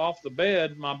stood up off the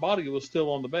bed, my body was still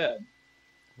on the bed.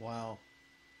 Wow.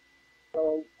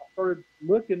 So I started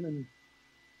looking, and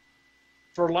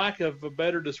for lack of a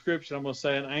better description, I'm going to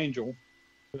say an angel.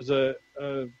 It was a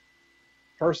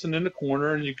person in the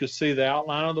corner, and you could see the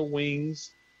outline of the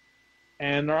wings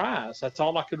and their eyes. That's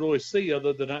all I could really see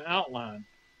other than an outline.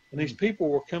 And these people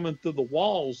were coming through the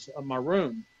walls of my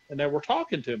room, and they were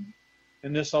talking to me.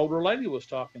 And this older lady was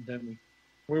talking to me.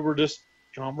 We were just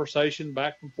conversation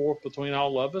back and forth between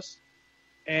all of us.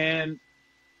 And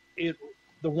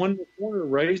the one in the corner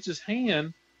raised his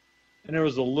hand, and there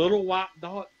was a little white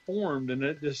dot formed, and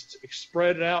it just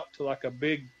spread out to like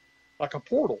a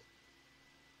portal.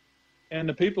 And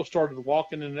the people started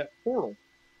walking in that portal.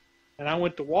 And I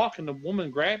went to walk, and the woman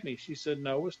grabbed me. She said,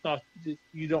 "No, it's not.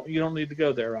 You don't need to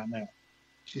go there right now."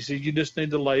 She said, "You just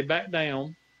need to lay back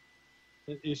down.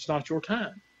 It's not your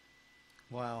time."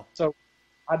 Wow. So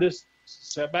I just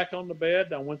sat back on the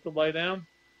bed. I went to lay down,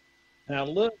 and I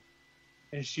looked,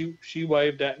 and she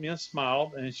waved at me and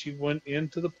smiled, and she went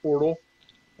into the portal,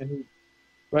 and he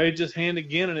raised his hand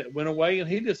again, and it went away, and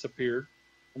he disappeared.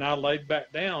 And I laid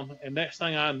back down, and next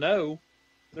thing I know,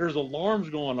 there's alarms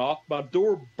going off. My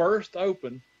door burst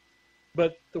open.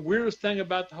 But the weirdest thing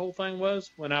about the whole thing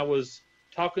was when I was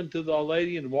talking to the old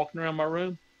lady and walking around my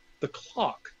room, the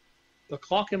clock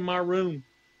in my room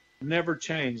never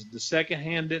changed. The second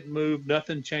hand didn't move.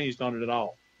 Nothing changed on it at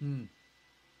all.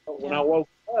 But when I woke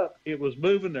up, it was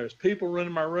moving. There's people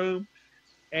running my room,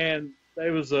 and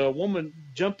there was a woman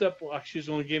jumped up like she was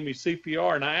going to give me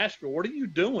CPR, and I asked her, "What are you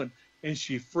doing?" And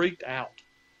she freaked out.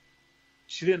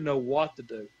 She didn't know what to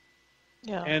do.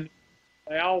 Yeah. And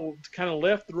they all kind of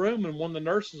left the room, and one of the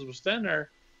nurses was standing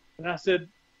there, and I said,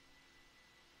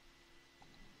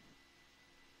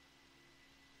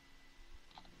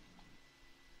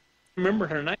 remember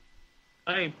her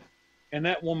name, and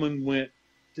that woman went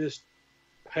just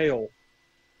pale.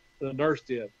 The nurse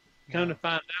did. Come to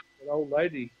find out, that old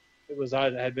lady,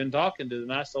 I had been talking to, the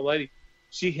nice old lady,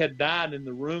 she had died in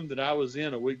the room that I was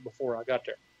in a week before I got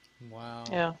there. Wow.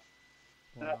 Yeah.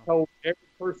 And I told every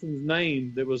person's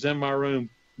name that was in my room.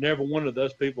 Never one of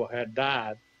those people had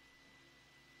died.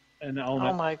 And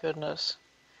my goodness.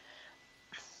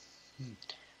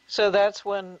 So that's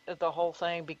when the whole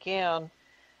thing began.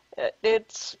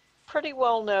 It's pretty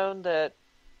well known that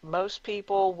most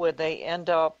people, when they end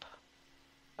up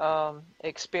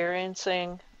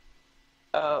experiencing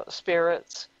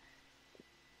spirits,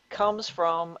 comes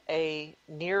from a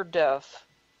near-death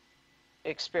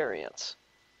experience.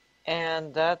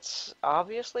 And that's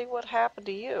obviously what happened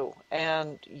to you.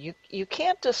 And you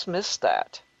can't dismiss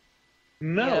that.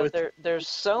 No. There's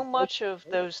so much of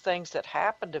those things that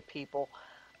happen to people.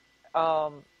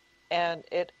 And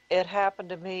it happened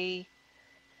to me.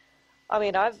 I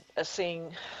mean, I've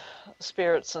seen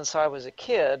spirits since I was a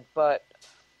kid, but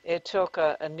it took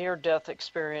a near-death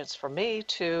experience for me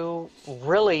to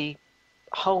really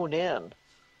hone in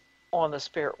on the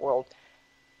spirit world.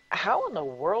 How in the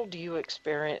world do you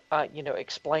explain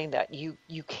that?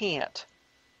 You can't.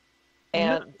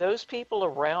 And those people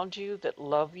around you that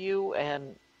love you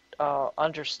and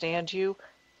understand you,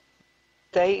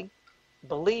 they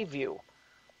believe you.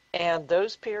 And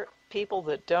those people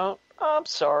that don't, I'm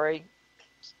sorry,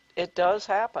 it does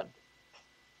happen.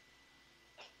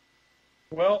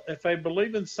 Well, if they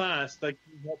believe in science, they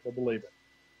can help to believe it.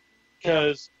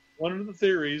 Because one of the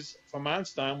theories from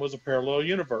Einstein was a parallel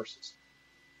universes.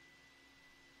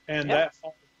 And that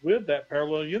falls with that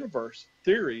parallel universe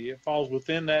theory. It falls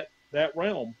within that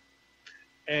realm.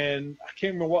 And I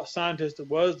can't remember what scientist it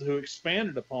was who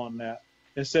expanded upon that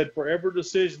and said, for every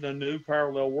decision, a new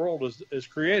parallel world is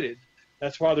created.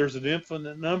 That's why there's an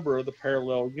infinite number of the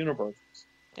parallel universes.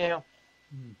 Yeah.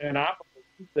 And I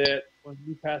believe that when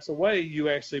you pass away, you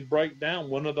actually break down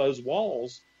one of those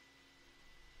walls,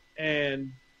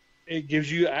 and it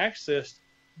gives you access,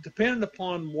 depending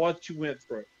upon what you went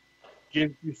through,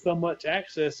 gives you so much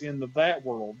access into that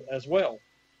world as well.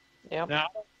 Yeah. Now,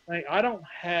 I don't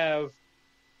have,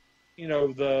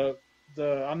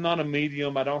 I'm not a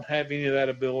medium. I don't have any of that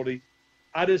ability.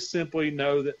 I just simply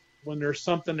know that when there's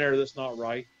something there that's not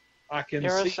right, I can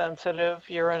You're see. a sensitive.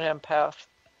 You're an empath.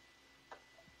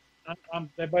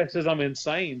 Everybody says I'm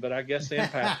insane, but I guess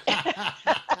empath.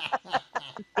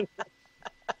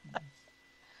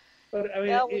 But I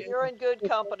mean, you're in good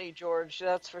company, George.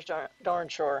 That's for darn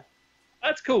sure.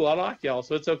 That's cool. I like y'all,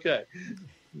 so it's okay.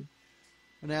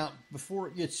 Now, before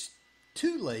it gets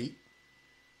too late,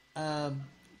 of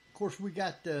course, we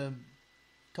got to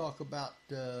talk about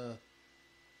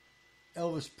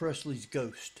Elvis Presley's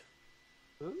ghost.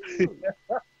 Ooh.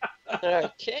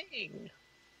 The king.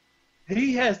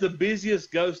 He has the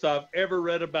busiest ghost I've ever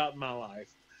read about in my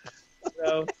life.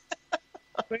 So,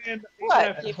 man,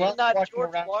 what? You mean not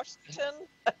George Washington?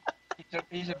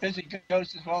 He's a busy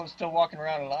ghost as well as still walking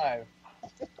around alive.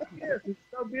 Yes, he's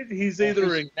so busy. He's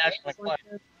either in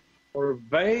California or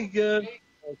Vegas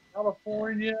or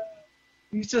California.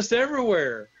 He's just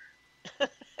everywhere.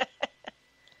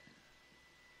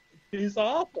 He's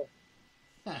awful.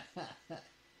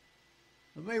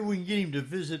 Maybe we can get him to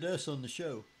visit us on the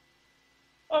show.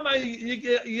 I mean,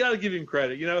 you got to give him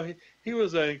credit. You know, he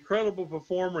was an incredible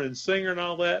performer and singer and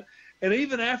all that. And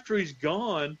even after he's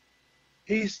gone,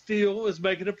 he still is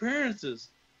making appearances.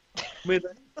 I mean,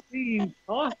 they're seen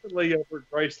constantly over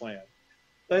at Graceland.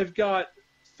 They've got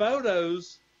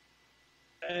photos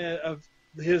of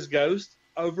his ghost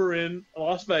over in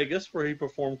Las Vegas, where he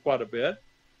performed quite a bit.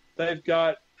 They've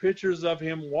got pictures of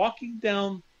him walking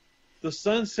down the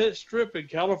Sunset Strip in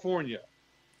California.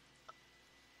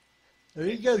 There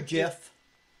you go, Jeff.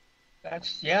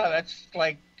 That's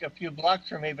like a few blocks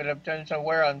from me, but I've done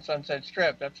somewhere on Sunset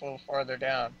Strip. That's a little farther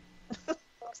down.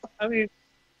 I mean,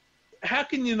 how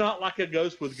can you not like a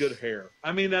ghost with good hair?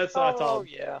 I mean, that's all. Oh,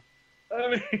 yeah.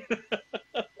 I mean,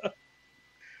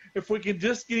 if we can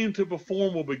just get him to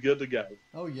perform, we'll be good to go.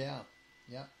 Oh, yeah.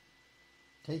 Yeah.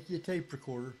 Take your tape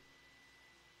recorder.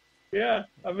 Yeah.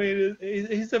 I mean,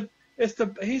 he's the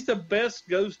best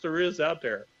ghost there is out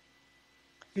there.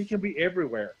 He can be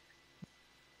everywhere.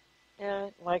 Yeah,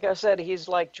 like I said, he's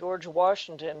like George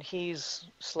Washington. He's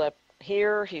slept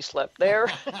here, he slept there.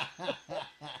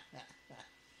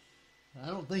 I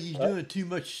don't think he's doing too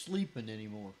much sleeping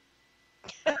anymore.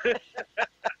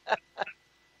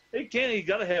 He can't. He's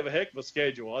got to have a heck of a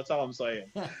schedule. That's all I'm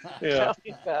saying. Yeah. Tell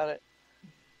me about it.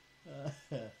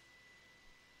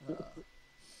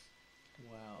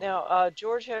 Wow. Now,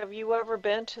 George, have you ever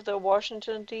been to the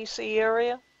Washington, D.C.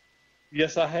 area?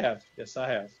 Yes, I have. Yes, I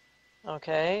have.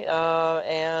 Okay.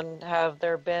 And have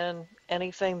there been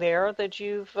anything there that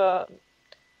you've,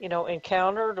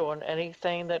 encountered, or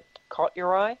anything that caught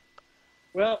your eye?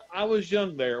 Well, I was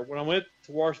young there. When I went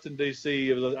to Washington,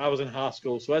 D.C., I was in high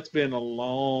school, so that's been a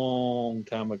long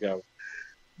time ago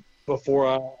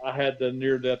before I had the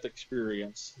near-death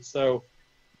experience. So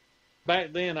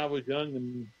back then I was young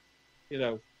and,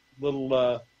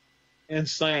 little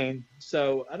insane.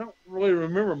 So I don't really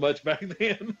remember much back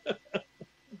then.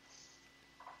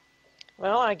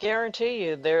 Well, I guarantee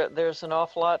you there's an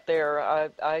awful lot there.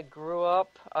 I grew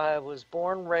up, I was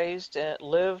born, raised, and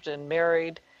lived and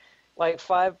married like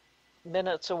 5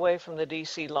 minutes away from the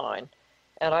D.C. line.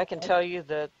 And I can tell you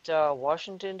that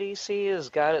Washington, D.C. has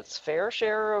got its fair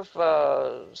share of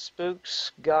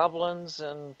spooks, goblins,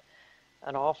 and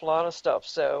an awful lot of stuff.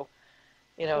 So,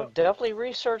 definitely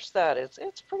research that.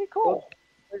 It's pretty cool. Well,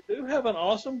 they do have an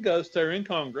awesome ghost there in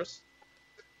Congress.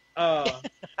 Well,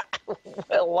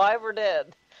 live or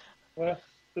dead? Well,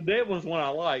 the dead one's one I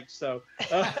like. So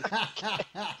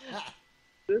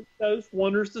this ghost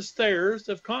wanders the stairs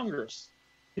of Congress.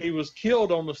 He was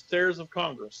killed on the stairs of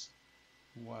Congress.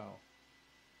 Wow.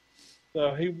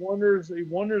 So he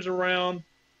wanders around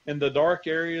in the dark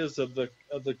areas of the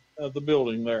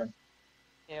building there.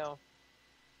 Yeah.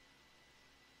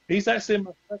 He's actually in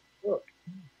my second book.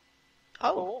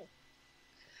 Oh. Cool.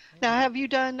 Now, have you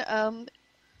done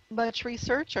much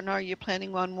research, or are you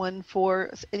planning on one for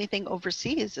anything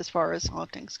overseas as far as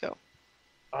hauntings go?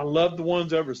 I love the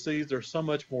ones overseas. They're so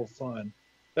much more fun.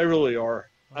 They really are.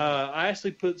 I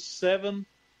actually put 7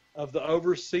 of the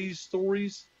overseas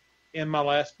stories in my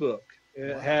last book.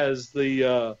 It has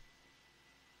the,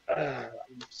 if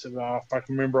I can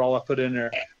remember all I put in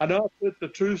there. I know I put the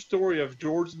true story of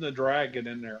George and the Dragon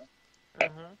in there.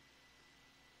 Mm-hmm.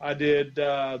 I did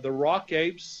the rock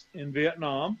apes in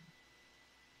Vietnam,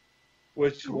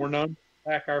 which were known to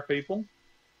attack our people.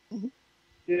 Mm-hmm.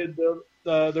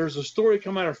 There's a story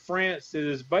coming out of France that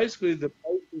is basically the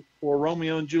basis for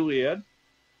Romeo and Juliet.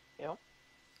 Yeah.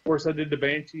 Of course, I did the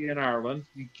Banshee in Ireland.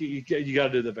 You got to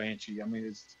do the Banshee. I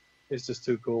mean, it's just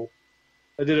too cool.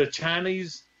 I did a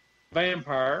Chinese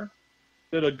vampire,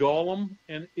 did a golem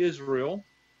in Israel,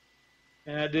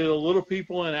 and I did a little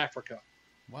people in Africa.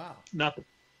 Wow. Not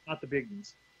the big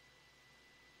ones.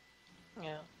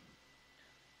 Yeah.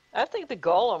 I think the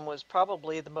golem was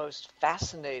probably the most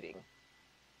fascinating.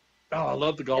 Oh, I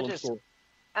love the golem story.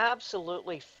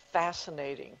 Absolutely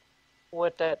fascinating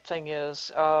what that thing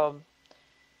is.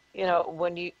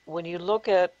 When you look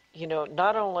at,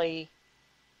 not only,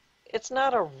 it's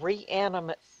not a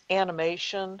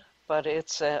reanimation, but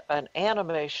it's an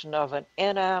animation of an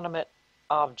inanimate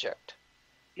object.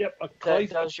 Yep, a clay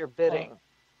that does your bidding.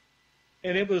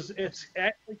 And it's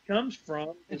actually comes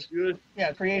from It's good.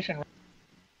 Yeah, creation.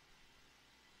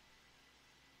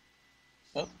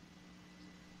 Oh.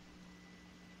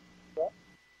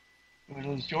 We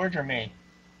lose George or me?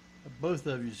 Both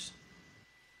of yous.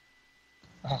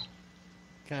 Oh.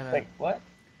 Kind of. Wait, what?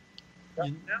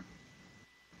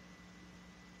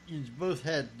 You both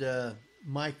had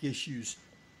mic issues.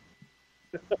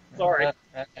 Sorry.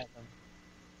 That happened.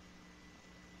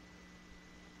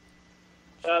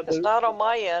 It's not on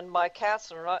my end. My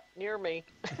cats are not near me.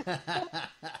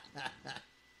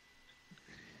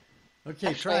 Okay,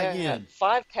 Actually, try I again. had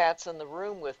 5 cats in the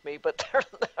room with me, but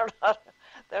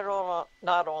they're all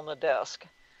not on the desk.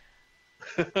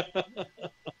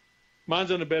 Mine's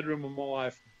in the bedroom with my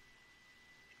wife.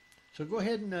 So go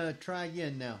ahead and try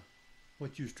again now.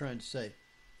 What you was trying to say.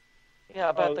 Yeah,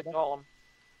 about the golem.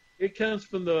 It comes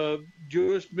from the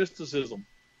Jewish mysticism.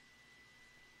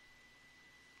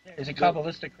 It's a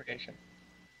Kabbalistic creation.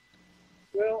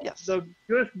 Well, Yes. the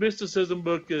Jewish mysticism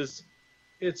book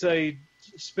it's a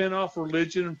spin-off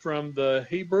religion from the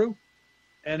Hebrew,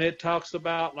 and it talks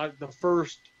about like the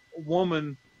first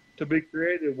woman to be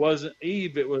created wasn't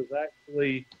Eve, it was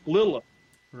actually Lilith.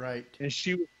 Right. And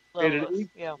she was created Lilith,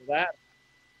 equal to that.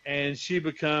 And she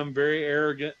became very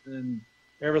arrogant and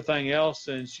everything else,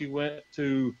 and she went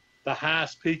to the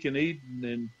highest peak in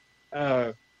Eden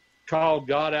and called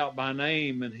God out by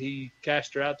name, and he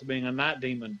cast her out to being a night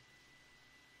demon.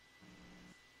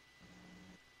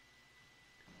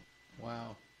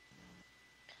 Wow.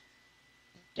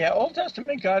 Yeah, Old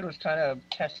Testament God was kind of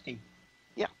testy.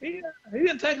 He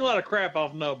didn't take a lot of crap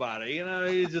off nobody,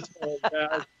 He just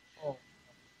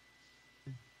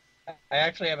I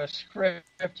actually have a script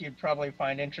you'd probably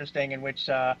find interesting in which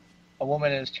a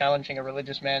woman is challenging a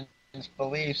religious man's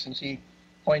beliefs, and she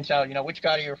points out, which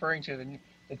God are you referring to, the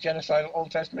genocidal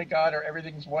Old Testament God or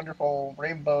everything's wonderful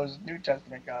rainbows New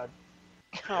Testament God?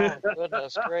 Oh,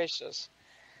 goodness gracious.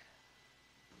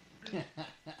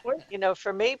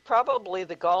 For me, probably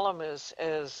the golem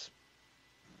is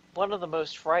one of the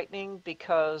most frightening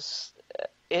because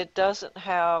it doesn't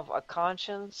have a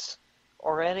conscience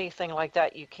or anything like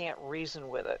that. You can't reason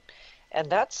with it. And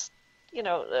that's,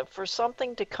 for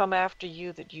something to come after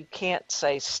you that you can't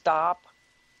say stop,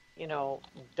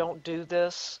 don't do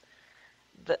this.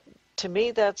 To me,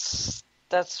 that's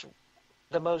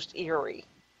the most eerie.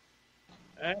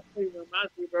 Actually, it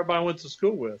reminds me of everybody I went to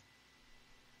school with.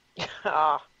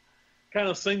 Ah, Kind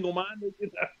of single-minded,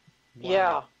 Wow.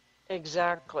 yeah,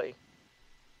 exactly.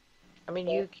 I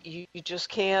mean, you just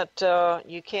can't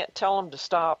you can't tell them to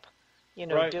stop,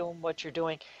 Right. doing what you're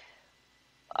doing.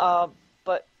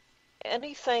 But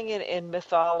anything in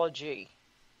mythology,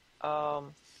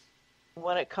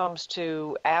 when it comes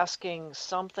to asking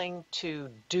something to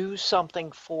do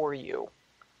something for you,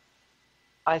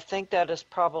 I think that is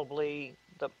probably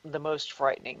the most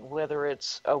frightening, whether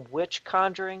it's a witch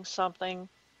conjuring something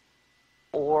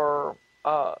or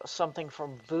something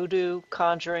from voodoo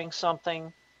conjuring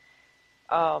something.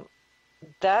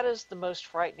 That is the most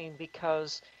frightening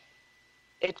because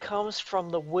it comes from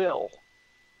the will,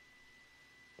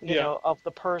 of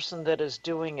the person that is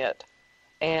doing it.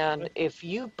 And if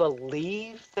you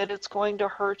believe that it's going to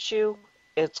hurt you,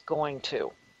 it's going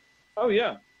to. Oh,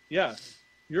 yeah. Yeah.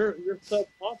 Your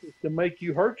subconscious can make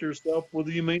you hurt yourself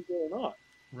whether you mean to or not.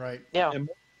 Right. Yeah, And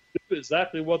do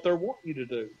exactly what they're wanting you to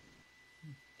do.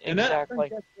 And I exactly.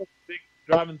 think that's what the big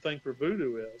driving thing for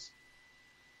voodoo is.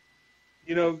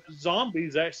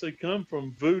 Zombies actually come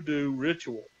from voodoo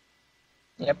ritual.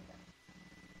 Yep.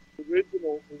 The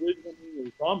original meaning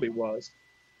of zombie was.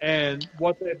 And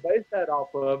what they based that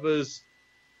off of is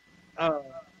some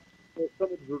of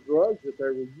the drugs that they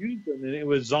were using, and it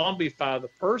would zombify the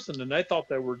person, and they thought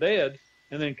they were dead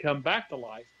and then come back to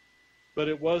life. But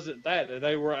it wasn't that.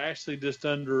 They were actually just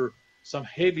under some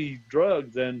heavy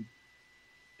drugs, and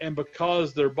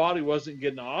because their body wasn't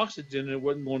getting the oxygen and it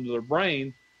wasn't going to their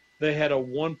brain, they had a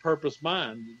one-purpose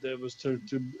mind that was to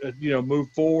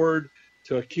move forward,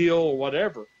 to a kill or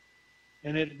whatever.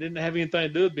 And it didn't have anything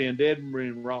to do with being dead and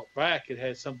being brought back. It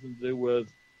had something to do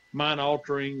with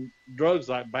mind-altering drugs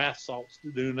like bath salts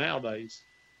do nowadays.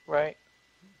 Right.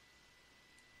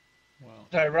 Wow.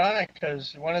 It's ironic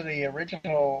because one of the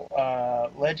original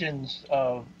legends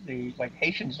of the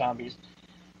Haitian zombies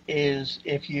is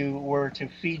if you were to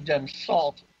feed them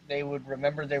salt, they would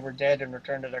remember they were dead and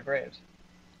return to their graves.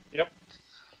 Yep.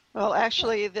 Well,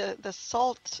 actually, the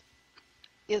salt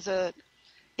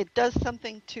it does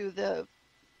something to the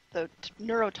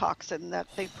neurotoxin that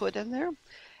they put in there.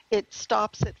 It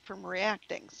stops it from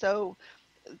reacting. So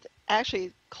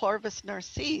actually, Clarvis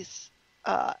Narcisse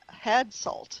had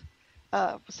salt,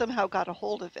 somehow got a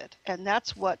hold of it, and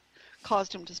that's what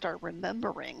caused him to start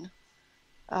remembering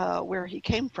where he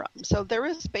came from. So there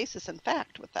is basis in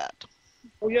fact with that.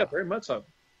 Oh, yeah, very much so.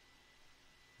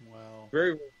 Wow.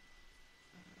 Very well.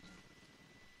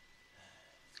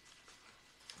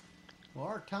 Well,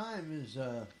 our time is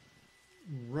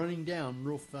running down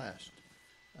real fast.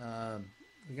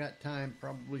 We got time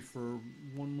probably for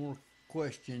one more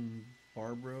question,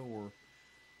 Barbara or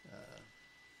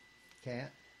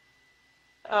Kat.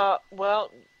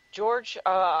 Well, George,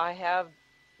 I have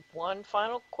one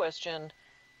final question.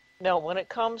 Now, when it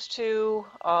comes to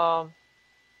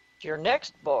your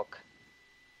next book,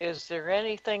 is there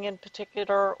anything in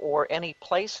particular or any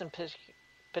place in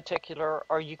particular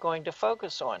are you going to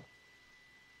focus on?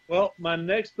 Well, my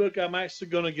next book, I'm actually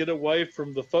going to get away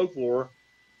from the folklore.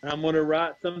 I'm going to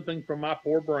write something from my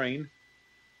poor brain,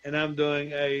 and I'm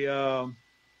doing a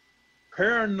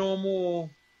paranormal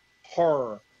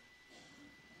horror.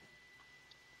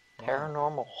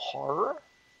 Paranormal horror?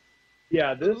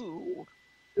 Yeah, this Ooh.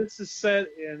 this is set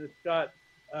and it's got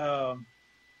I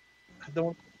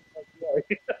don't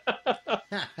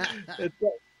it's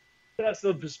got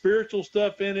some spiritual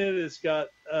stuff in it. It's got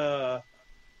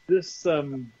this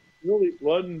really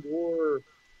blood and gore,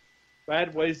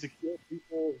 bad ways to kill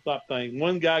people type thing.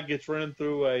 One guy gets run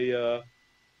through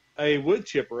a wood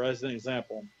chipper as an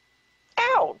example.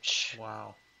 Ouch!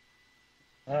 Wow.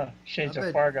 Shades I of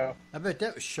bet- Fargo. I bet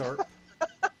that was sharp.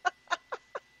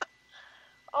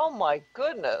 Oh my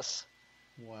goodness.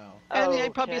 Wow. And they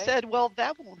probably Okay. said, well,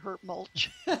 that won't hurt mulch.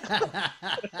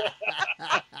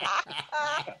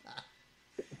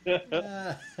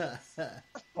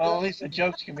 Well, at least the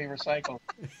jokes can be recycled.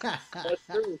 That's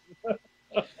true.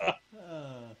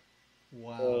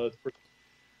 Wow. It's pretty-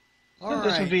 All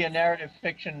This would right. be a narrative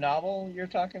fiction novel you're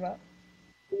talking about?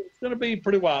 it's going to be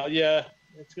pretty wild. Yeah,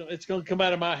 it's going to come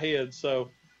out of my head. So,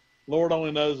 Lord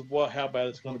only knows how bad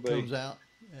it's going What to be. comes out.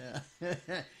 Yeah.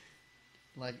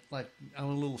 like on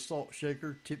a little salt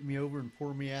shaker, tip me over and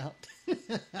pour me out.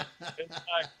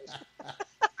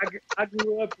 I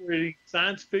grew up reading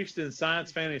science fiction and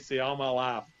science fantasy all my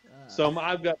life, so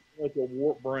I've got like a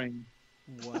warped brain.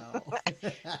 Wow.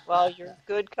 Well, you're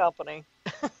good company.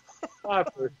 I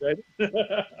appreciate it.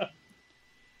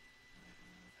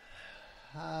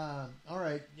 All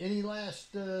right. Any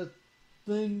last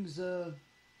things,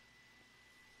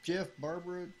 Jeff,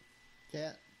 Barbara,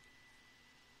 Kat?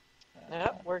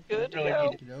 Yep, we're good to Really go.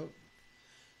 need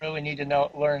really need to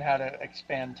learn how to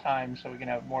expand time so we can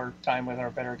have more time with our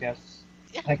better guests.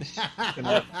 Thanks.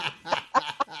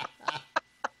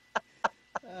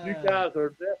 You guys are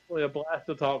definitely a blast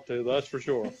to talk to. That's for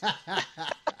sure.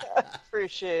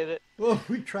 Appreciate it. Well,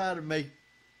 we try to make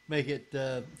it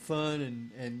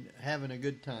fun and having a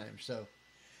good time. So,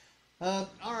 all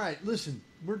right, listen,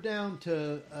 we're down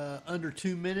to under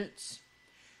 2 minutes.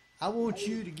 I want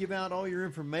you to give out all your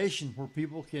information where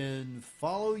people can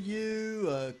follow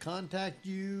you, contact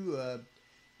you,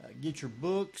 get your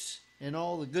books and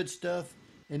all the good stuff.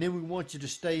 And then we want you to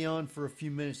stay on for a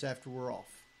few minutes after we're off.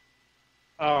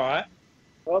 All right.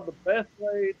 Well, the best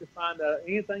way to find out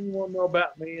anything you want to know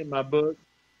about me and my book,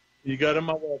 you go to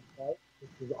my website, which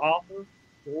is author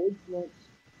George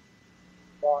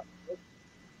Lunsford.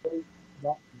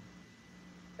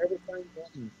 Everything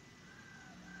button.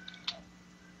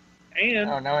 And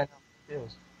Oh, now I know what it is.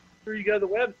 make sure you go to the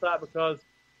website because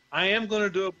I am going to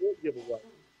do a book giveaway.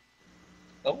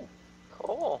 Oh.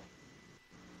 Cool.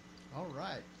 All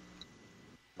right.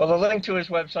 Well, the link to his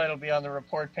website will be on the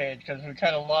report page because we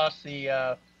kind of lost the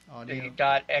Audio.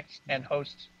 .x and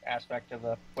host aspect of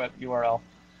the web URL.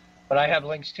 But I have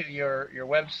links to your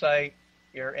website,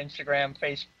 your Instagram,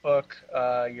 Facebook,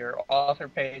 your author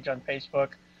page on Facebook,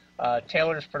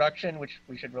 Taylor's production, which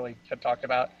we should really have talked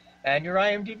about, and your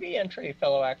IMDb entry,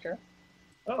 fellow actor,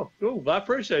 Oh, cool. I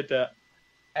appreciate that.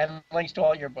 and links to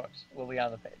all your books will be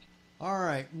on the page. All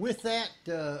right. With that,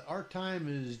 our time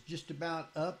is just about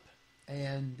up.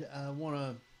 And I want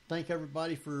to thank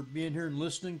everybody for being here and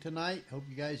listening tonight. Hope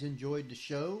you guys enjoyed the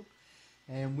show.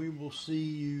 And we will see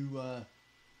you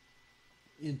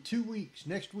in 2 weeks,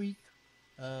 next week,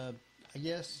 I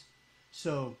guess.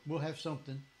 So we'll have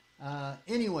something.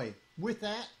 Anyway, with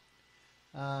that,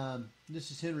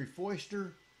 this is Henry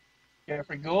Foister.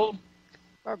 Jeffrey Gould.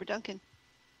 Barbara Duncan.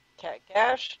 Cat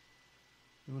Cash.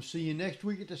 And we'll see you next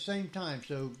week at the same time.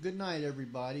 So good night,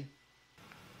 everybody.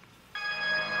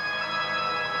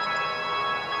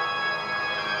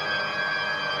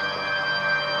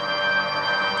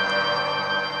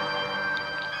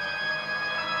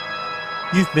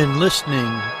 You've been listening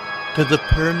to the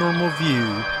Paranormal View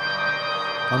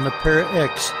on the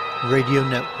ParaX Radio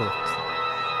Network.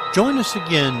 Join us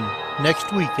again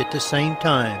next week at the same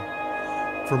time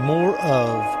for more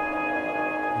of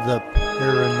the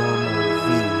Paranormal View.